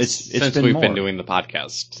that. No, since it's been we've more. been doing the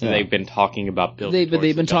podcast. Yeah. They've been talking about building.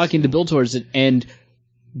 They've been talking to Bill towards it, and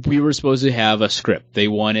we were supposed to have a script. They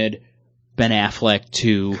wanted Ben Affleck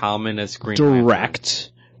to Common as Green direct.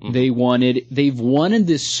 Mhm. They've wanted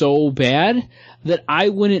this so bad that I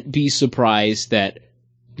wouldn't be surprised that,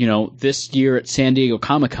 this year at San Diego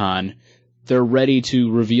Comic-Con, they're ready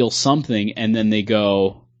to reveal something, and then they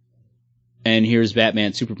go, and here's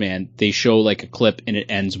Batman, Superman. They show like a clip, and it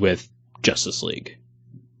ends with Justice League.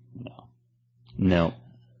 No.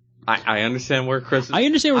 I understand where Chris is. I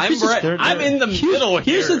understand where Chris is. I'm in the middle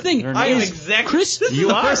here. Here's the thing. I am is exactly. Chris, This is you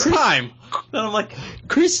the are. first time that I'm like,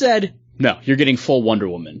 Chris said, no, you're getting full Wonder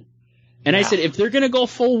Woman. And I said, if they're going to go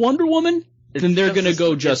full Wonder Woman, then they're going to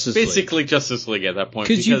go Justice League. basically Justice League at that point.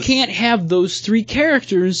 Because you can't have those three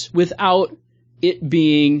characters without it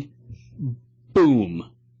being boom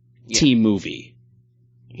team movie.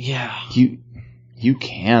 Yeah. You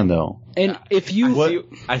can, though. And if you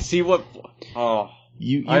I see what. Oh.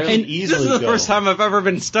 You I- can and easily this is the go. first time I've ever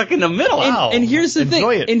been stuck in the middle. Wow. and here's the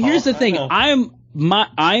Enjoy thing. it, And here's Paul. the thing. I know.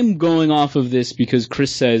 I'm going off of this because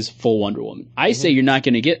Chris says full Wonder Woman. I say you're not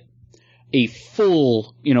going to get a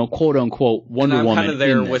full, quote unquote Wonder and I'm Woman. kind of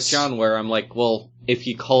there in with this. John, where I'm like, well, if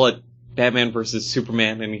you call it Batman versus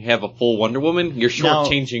Superman and you have a full Wonder Woman, you're Now-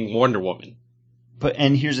 shortchanging Wonder Woman.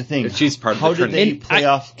 And here's the thing. She's part of How the did they Trinity. play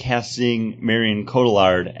off casting Marion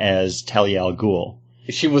Cotillard as Talia al Ghul?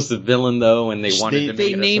 She was the villain, though, and they wanted to make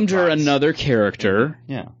They it a named her surprise. another character,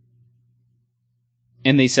 Yeah.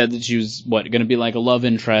 and they said that she was going to be like a love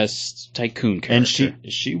interest tycoon character.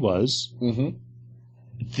 And she was. Mhm.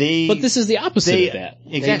 They. But this is the opposite of that.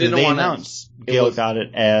 Exactly. didn't They wanna- announced it Gail was-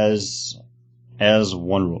 Gadot as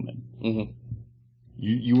Wonder Woman. Mhm.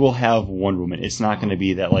 You will have Wonder Woman. It's not going to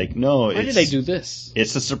be that no. Why did I do this?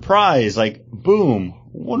 It's a surprise. Boom,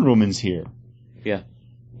 Wonder Woman's here. Yeah.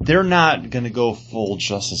 They're not going to go full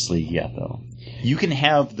Justice League yet, though. You can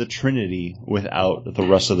have the Trinity without the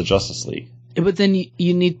rest of the Justice League. But then you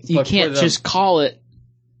But can't for them- just call it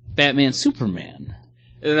Batman Superman.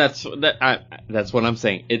 And that's what I'm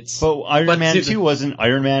saying. It's But Iron But Man see, the- 2 wasn't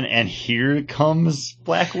Iron Man, and here comes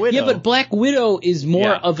Black Widow. Yeah, but Black Widow is more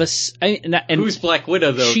Yeah. of a. And who's Black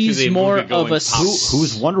Widow though? she's to the more movie-going of a pop-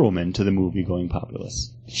 Who's Wonder Woman to the movie-going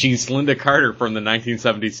populace? She's Linda Carter from the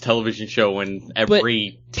 1970s television show, and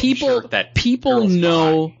every people t-shirt that people girls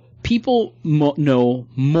know buy. people know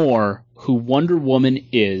more who Wonder Woman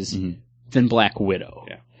is Mhm. than Black Widow.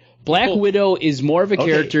 Yeah. Black People- Widow is more of a Okay.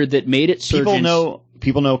 character that made it surgeons.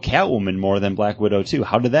 People know Catwoman more than Black Widow too.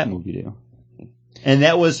 How did that movie do? And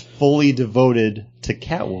that was fully devoted to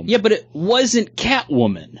Catwoman. Yeah, but it wasn't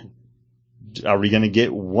Catwoman. Are we going to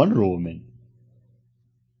get Wonder Woman?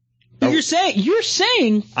 But you're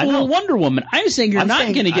saying I know. full Wonder Woman. I'm saying you're not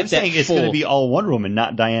going to get I'm that saying it's full. going to be all Wonder Woman,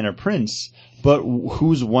 not Diana Prince. But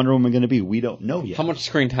who's Wonder Woman going to be? We don't know yet. How much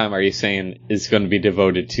screen time are you saying is going to be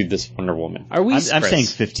devoted to this Wonder Woman? Are we? I'm Chris. saying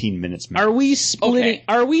 15 minutes. Are we splitting? Okay.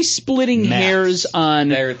 Are we splitting Max. hairs on?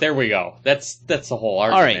 There we go. That's the whole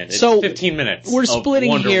argument. right, It's so 15 minutes. We're of splitting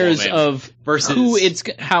Wonder hairs Woman of versus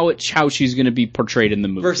how she's going to be portrayed in the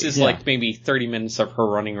movie. versus Yeah. like maybe 30 minutes of her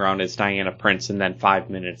running around as Diana Prince, and then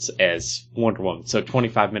 5 minutes as Wonder Woman. So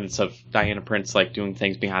 25 minutes of Diana Prince like doing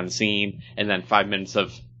things behind the scene, and then 5 minutes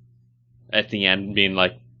of at the end being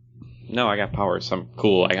like, no, I got powers. I'm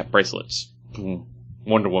cool. I got bracelets. Boom.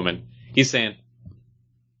 Wonder Woman. He's saying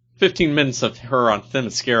 15 minutes of her on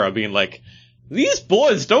Themyscira being like, these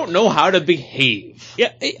boys don't know how to behave.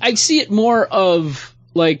 Yeah, I see it more of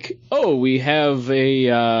like, oh, we have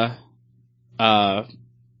a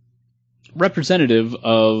representative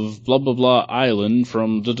of blah blah blah island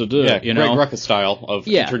from Greg you know, Rucka style of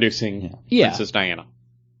Yeah. introducing Yeah. Princess Diana.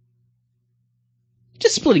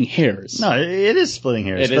 just splitting hairs. No, it is splitting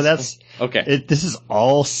hairs. It but is- that's Okay. this is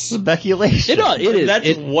all speculation. It is.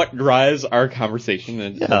 That's what drives our conversation,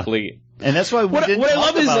 and Yeah. hopefully, And that's why we What didn't I talk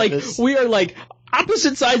love is about like this. we are like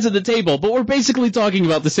opposite sides of the table, but we're basically talking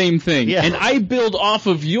about the same thing. Yeah. And I build off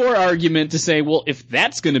of your argument to say, well, if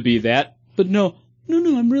that's going to be that, but no,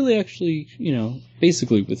 no, I'm really actually,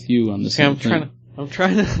 basically with you on this. See, I'm trying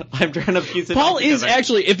to piece it Paul all is together.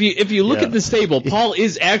 actually, if you look at this table, Paul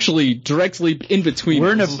is actually directly in between.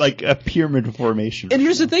 We're in us. a pyramid formation. And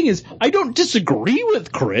here's the thing is, I don't disagree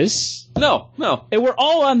with Chris. No. And we're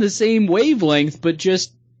all on the same wavelength, but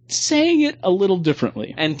just saying it a little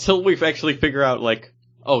differently. Until we've actually figured out, like,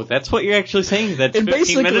 oh, that's what you're actually saying? That's And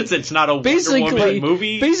 15 minutes? It's not a Wonder Woman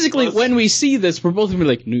movie? Basically, Plus- when we see this, we're both going to be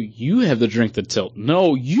like, no, you have to drink the tilt.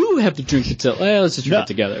 No, you have to drink the tilt. Let's just drink it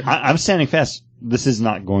together. I'm standing fast. This is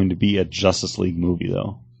not going to be a Justice League movie,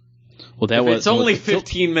 though. Well, that If was it's only the tilt-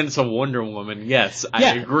 15 minutes of Wonder Woman, yes,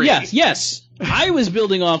 I agree. Yes. I was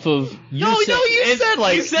building off of. You said it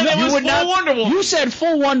was full Wonder Woman. You said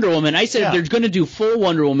full Wonder Woman. I said they're going to do full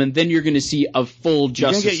Wonder Woman, then you're going to see a full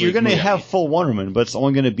Justice League. You're going to movie. have full Wonder Woman, but it's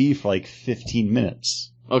only going to be for like 15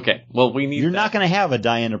 minutes. Okay, well, we need You're not going to have a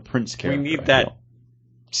Diana Prince We character. need that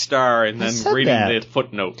star and I then said reading that. the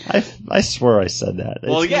footnote. I swear I said that.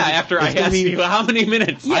 Well, It's yeah, gonna be- after I it's gonna asked be- you how many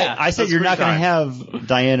minutes. Yeah, I said that's you're not screen going to time. have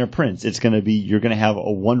Diana Prince. It's going to be, you're going to have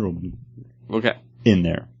a Wonder Woman Okay. in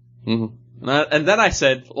there. Mm-hmm. And then I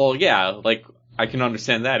said, well, yeah, like, I can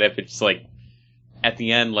understand that if it's, like, at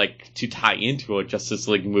the end, like, to tie into a Justice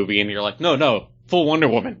League movie, and you're like, no, full Wonder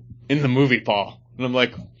Woman in the movie, Paul. And I'm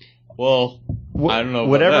like, well, I don't know about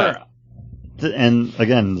Whatever. And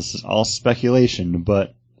again, this is all speculation,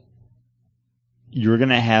 but you're going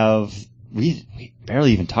to have, we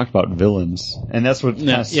barely even talked about villains. And that's what kind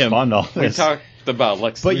of spawned all that. We this. talked about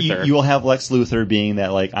Lex But Luthor. you will have Lex Luthor being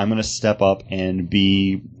that, like, I'm going to step up and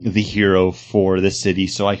be the hero for this city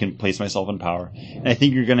so I can place myself in power. And I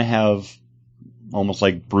think you're going to have almost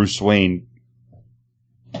like Bruce Wayne,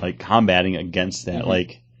 like, combating against that.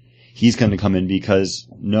 Like, he's going to come in because,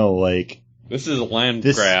 no, like... This is a land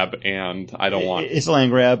grab, and I don't want it. It's a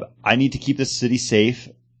land grab. I need to keep this city safe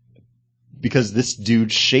because this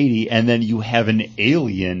dude's shady, and then you have an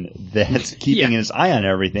alien that's keeping his eye on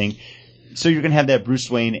everything. So you're going to have that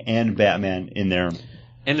Bruce Wayne and Batman in there.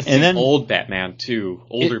 And it's then old Batman, too.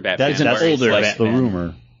 Older Batman. That's older that's the Batman.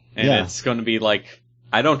 rumor. And it's going to be like,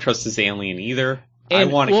 I don't trust this alien either. I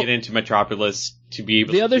And, want to well, get into Metropolis to be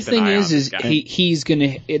able The to other keep an thing eye on is this guy. he's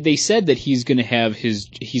gonna. They said that he's gonna have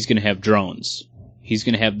drones. He's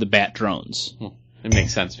gonna have the bat drones. It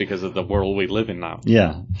makes sense because of the world we live in now.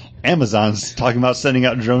 Yeah. Amazon's talking about sending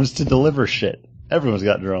out drones to deliver shit. Everyone's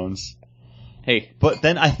got drones. Hey. But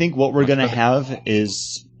then I think what we're going to have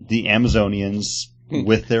is the Amazonians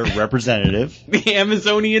with their representative. The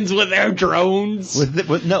Amazonians with their drones.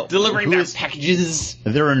 Delivering their packages.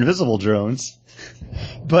 They're invisible drones.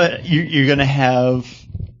 But you're going to have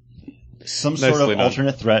some sort Nicely of done.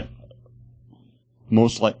 alternate threat.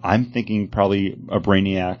 Most like, I'm thinking probably a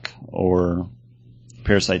Brainiac or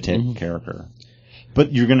Parasite type character.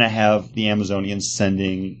 But you're going to have the Amazonians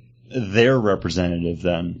sending their representative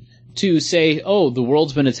then. To say, oh, the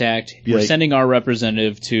world's been attacked. Be We're like- sending our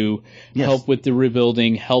representative to help with the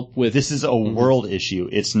rebuilding, help with... This is a world issue.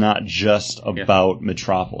 It's not just about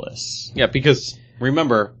Metropolis. Yeah, because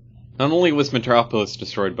remember, not only was Metropolis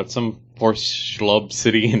destroyed, but some poor schlub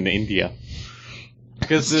city in India.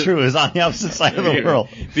 Because It's true. It's on the opposite side of the world.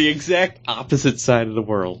 The exact opposite side of the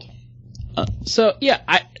world. So, yeah,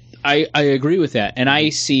 I agree with that. And I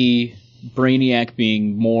see Brainiac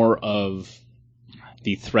being more of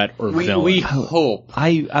the threat or villain. We hope.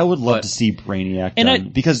 I would love to see Brainiac And done,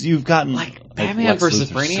 because you've gotten Batman Lex versus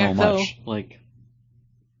Luthor Brainiac, so though? much. Like,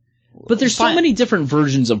 But there's so Fine. many different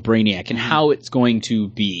versions of Brainiac and how it's going to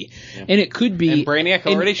be. And it could be... and Brainiac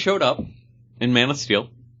already showed up in Man of Steel.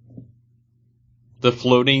 The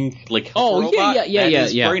floating, like, robot, that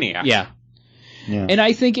is Brainiac. Yeah. Yeah. And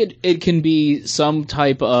I think it can be some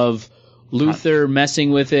type of Luthor messing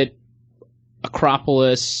with it,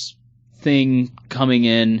 Acropolis thing coming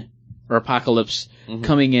in, or Apocalypse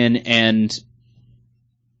coming in and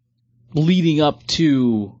leading up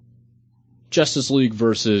to Justice League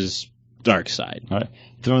versus Darkseid. All right.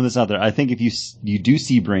 Throwing this out there, I think if you do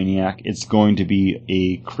see Brainiac, it's going to be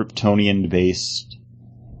a Kryptonian-based,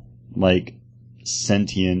 like,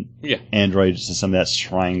 sentient android system that's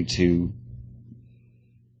trying to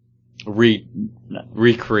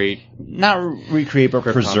recreate, not recreate, but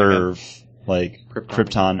Krypton preserve, like, Krypton.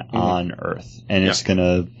 Krypton on Earth, and it's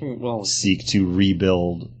gonna seek to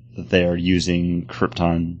rebuild there using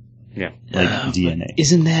Krypton, like DNA.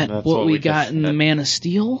 Isn't that That's what we we got just in the said. Man of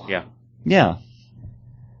Steel? Yeah. Yeah,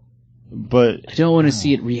 but I don't want to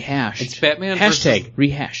see it rehashed. It's Batman Hashtag versus...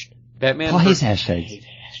 rehashed. Batman oh, he's versus... hashtags.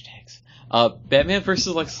 Batman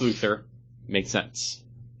versus Lex Luthor makes sense.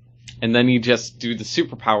 And then you just do the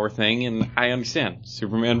superpower thing, and I understand.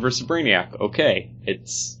 Superman versus Brainiac. Okay.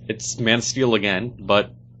 It's Man of Steel again,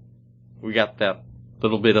 but we got that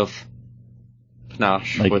little bit of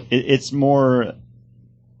panache Like, with it's more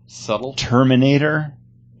subtle. Terminator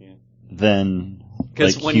than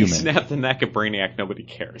Because like when human. you snap the neck of Brainiac, nobody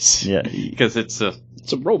cares. Yeah. Because it's a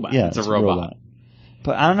robot. Yeah, it's a robot.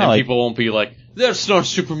 But I don't know. And Like, people won't be like, that's not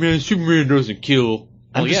Superman. Superman doesn't kill.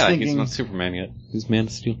 I'm Well, just yeah, thinking- he's not Superman yet. He's Man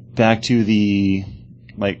of Steel. back to the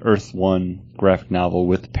like Earth 1 graphic novel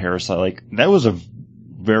with Parasite. Like, that was a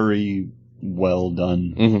very well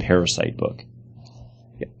done Mhm. Parasite book.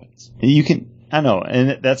 Yeah. You can, I know,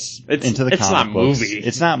 and that's into the it's comic not books. movie.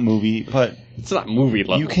 It's not movie, but It's not movie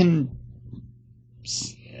level. you can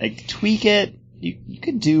like tweak it. You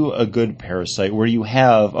could do a good Parasite where you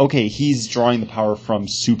have, okay, he's drawing the power from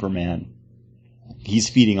Superman. He's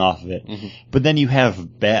feeding off of it. Mhm. But then you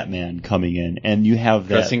have Batman coming in, and you have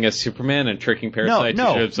that. dressing as Superman and tricking Parasite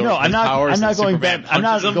to absorb no, his I'm not. powers. I'm not and going. Superman I'm not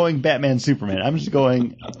punches him. going Batman Superman. I'm just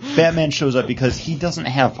going. Batman shows up because he doesn't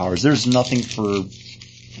have powers. There's nothing for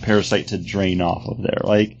Parasite to drain off of there.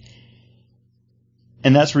 Like,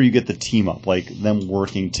 and that's where you get the team up, like them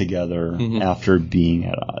working together Mhm. after being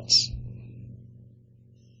at odds.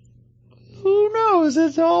 Who knows?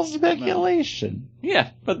 It's all speculation. Yeah,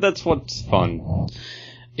 but that's what's fun.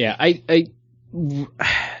 Yeah,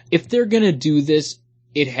 if they're gonna do this,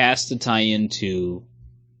 it has to tie into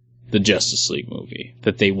the Justice League movie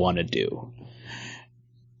that they want to do.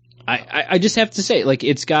 I just have to say, like,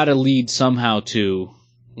 it's got to lead somehow to.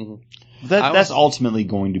 That's ultimately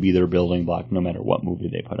going to be their building block, no matter what movie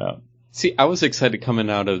they put out. See, I was excited coming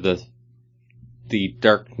out of the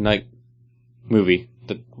Dark Knight movie.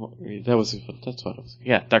 That's what it was.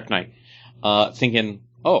 Yeah, Dark Knight. Thinking,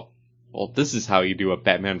 oh, well, this is how you do a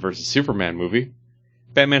Batman versus Superman movie.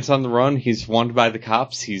 Batman's on the run. He's wanted by the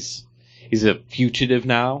cops. He's a fugitive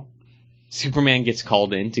now. Superman gets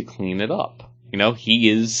called in to clean it up. You know, he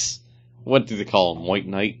is, what do they call him? White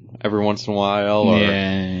Knight every once in a while, or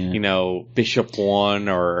Yeah. you know, Bishop One,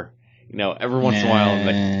 or you know, every once in a while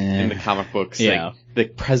in the comic books, Yeah. like, the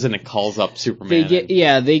president calls up Superman.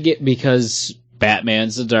 They get because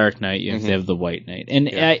Batman's the Dark Knight, you have Mhm. to have the White Knight, and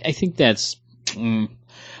Yeah. I think that's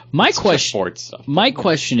my question. Sports stuff. My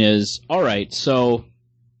question is, all right, so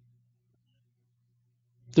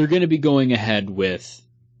they're going to be going ahead with,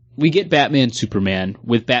 we get Batman, Superman,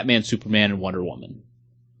 with Batman, Superman, and Wonder Woman.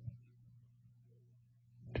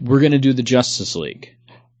 We're going to do the Justice League.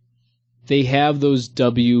 They have those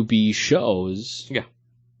WB shows. Yeah.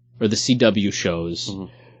 Or the CW shows. Mhm.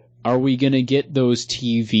 Are we going to get those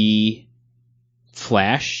TV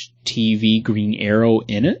Flash, TV Green Arrow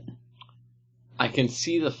in it? I can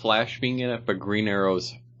see the Flash being in it, but Green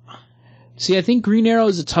Arrow's. See, I think Green Arrow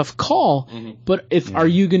is a tough call, Mhm. but are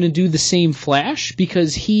you going to do the same Flash?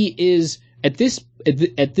 Because he is at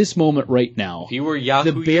this moment right now. If he were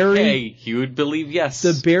Yahoo The Barry- UK, he would believe yes.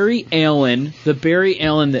 The Barry Allen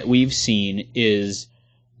that we've seen is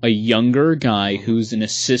a younger guy who's an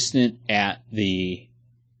assistant at the,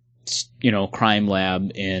 crime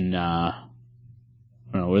lab in, I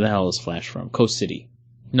don't know, where the hell is Flash from? Coast City.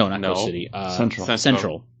 No, not No. Coast City. Central.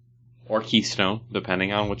 Central. Or Keystone,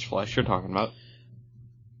 depending on which Flash you're talking about.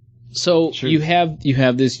 So Sure. you have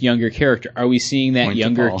this younger character. Are we seeing that Point to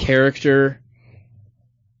younger Paul. character?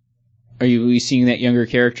 Are we seeing that younger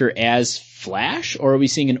character as Flash, or are we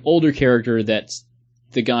seeing an older character that's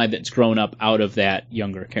the guy that's grown up out of that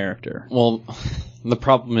younger character? Well, the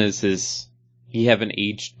problem is you have an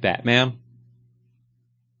aged Batman.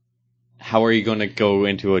 How are you going to go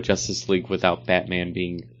into a Justice League without Batman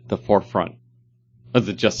being the forefront of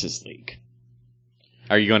the Justice League?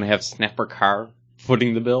 Are you going to have Snapper Carr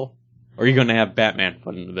footing the bill? Or are you going to have Batman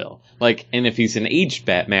footing the bill? Like, and if he's an aged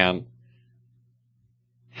Batman,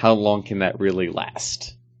 how long can that really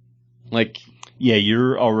last? Like, Yeah,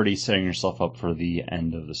 you're already setting yourself up for the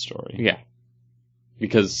end of the story. yeah.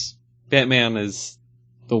 Because Batman is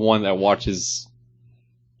the one that watches...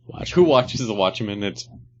 Who watches the Watchmen? It's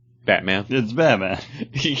Batman. It's Batman.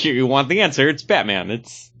 You want the answer? It's Batman.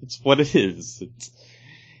 It's what it is.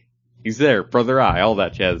 He's there, Brother Eye, all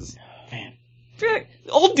that jazz. Man,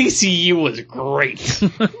 old DCU was great.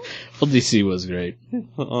 Well, DC was great.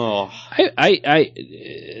 Oh,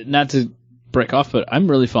 I not to break off, but I'm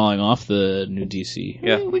really falling off the new DC.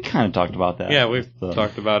 yeah, We kind of talked about that. yeah. We've The-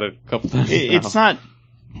 talked about it a couple times. It's now. not.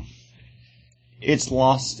 It's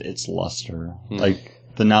lost its luster, Hmm. like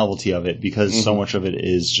the novelty of it, because so Mhm. much of it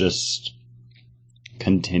is just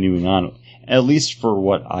continuing on. At least for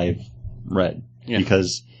what I've read, Yeah.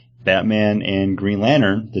 because Batman and Green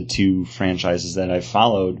Lantern, the two franchises that I've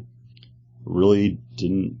followed, really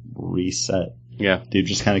didn't reset. Yeah. They've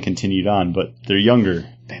just kind of continued on, but they're younger.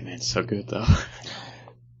 Batman's so good, though.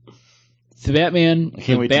 The Batman, I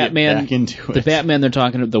can't wait to get back into it. the Batman they're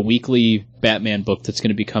talking about, the weekly Batman book that's going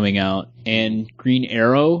to be coming out, and Green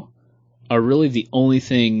Arrow are really the only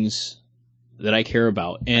things that I care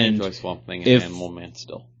about. I And enjoy Swamp Thing and if- Animal Man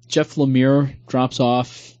still. Jeff Lemire drops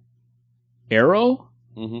off Arrow,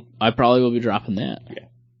 Mm-hmm. I probably will be dropping that. Yeah.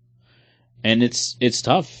 And it's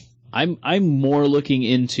tough. I'm more looking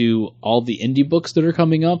into all the indie books that are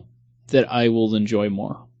coming up that I will enjoy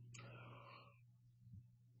more.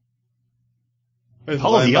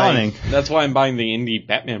 Paul's yawning. That's why I'm buying the indie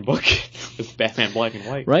Batman book with Batman Black and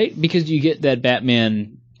White. Right? Because you get that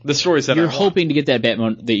Batman. The stories that You're I want. hoping to get that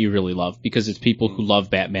Batman that you really love, because it's people who love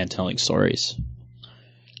Batman telling stories.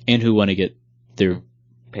 And who want to get their...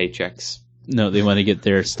 Paychecks. No, they want to get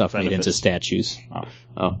their stuff made Benefits. into statues.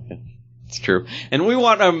 Oh, yeah. It's true. And we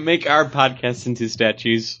want to make our podcast into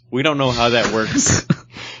statues. We don't know how that works.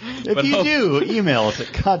 If But you hope- do, email us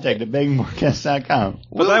at contact@beggingmorecast.com.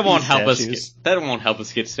 But that won't help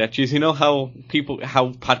us get statues. You know how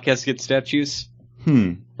podcasts get statues?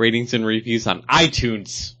 Ratings and reviews on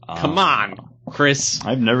iTunes. Come on, Chris.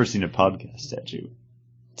 I've never seen a podcast statue.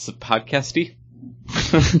 It's a podcasty.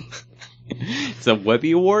 It's a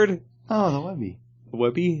Webby Award. Oh, the Webby.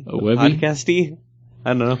 Webby? A Webby? Podcasty? I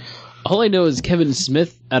don't know. All I know is Kevin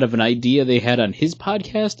Smith, out of an idea they had on his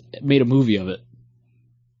podcast, made a movie of it.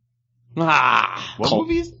 What Called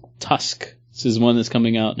movies? Tusk. This is one that's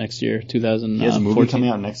coming out next year, 2014. He has a movie coming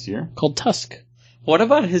out next year? Called Tusk. What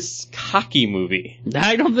about his hockey movie?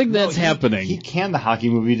 I don't think that's happening. He canned the hockey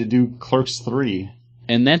movie to do Clerks 3.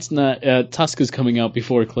 And that's not... Tusk is coming out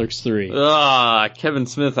before Clerks 3. Kevin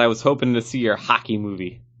Smith, I was hoping to see your hockey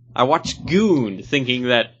movie. I watched Goon thinking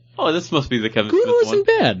that, oh, this must be the Kevin Goon Smith one. wasn't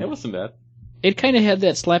bad. It wasn't bad. It kind of had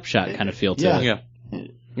that Slapshot kind of feel to it. Yeah.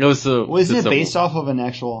 It was Wasn't it based off of an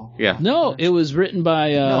actual... Yeah. No, it was written by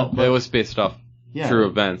It was based off Yeah. true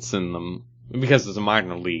events and because it's a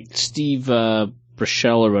minor league. Steve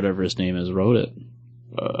Brachel or whatever his name is, wrote it.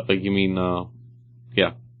 You mean,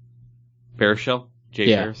 yeah. Baruchel? Jay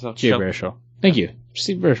Baruchel? Jay Baruchel. Thank you.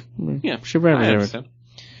 Steve Baruchel. Yeah, Shebang. I understand.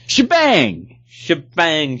 Shebang!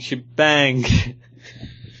 Shebang.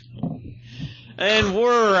 And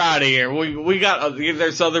we're out of here. We got,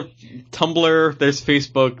 there's other Tumblr, there's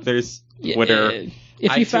Facebook, there's Twitter. If you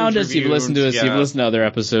iTunes found us, you've listened to us, reviews, you've listened to other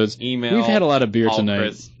episodes. Email. We've had a lot of beer Paul, tonight.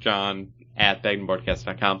 Chris, John at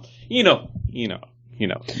bagandboardcast.com. You know. You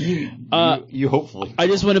hopefully. I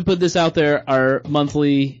just want to put this out there. Our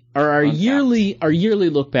monthly, or our yearly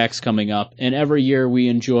look back's coming up, and every year we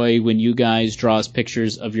enjoy when you guys draw us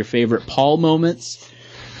pictures of your favorite Paul moments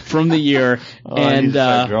from the year. I need to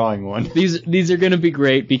start drawing one. These are going to be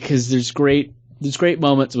great because there's great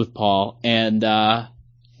moments with Paul, and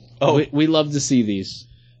we love to see these.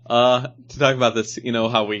 To talk about this, you know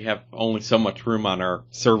how we have only so much room on our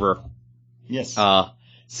server. Yes.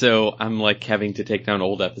 So I'm like having to take down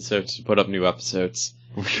old episodes to put up new episodes.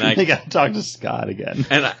 I gotta talk to Scott again.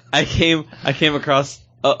 And I came across,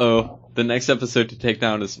 the next episode to take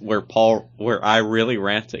down is where I really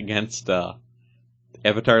rant against,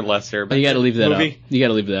 Avatar Last Airbender. You got to leave that movie. out. You got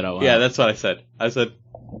to leave that out. Yeah, that's what I said. I said,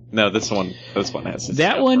 no, this one has to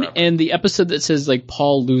that stay one forever. and the episode that says like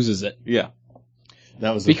Paul loses it. Yeah.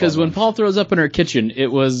 That was Because when Paul throws up in her kitchen, it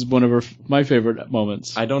was one of my favorite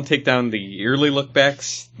moments. I don't take down the yearly look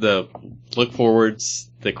backs, the look forwards,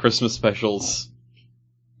 the Christmas specials,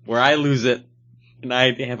 where I lose it, and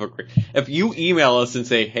I have a great... If you email us and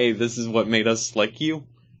say, hey, this is what made us like you,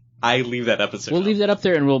 I leave that episode We'll leave that up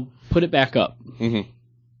there and we'll put it back up. Mm-hmm.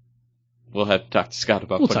 We'll have to talk to Scott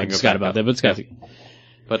about We'll putting talk to it Scott back about up. that, but Scott...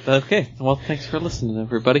 But, okay. Well, thanks for listening,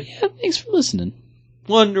 everybody. Yeah, thanks for listening.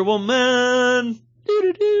 Wonder Woman!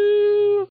 Doo-doo-doo.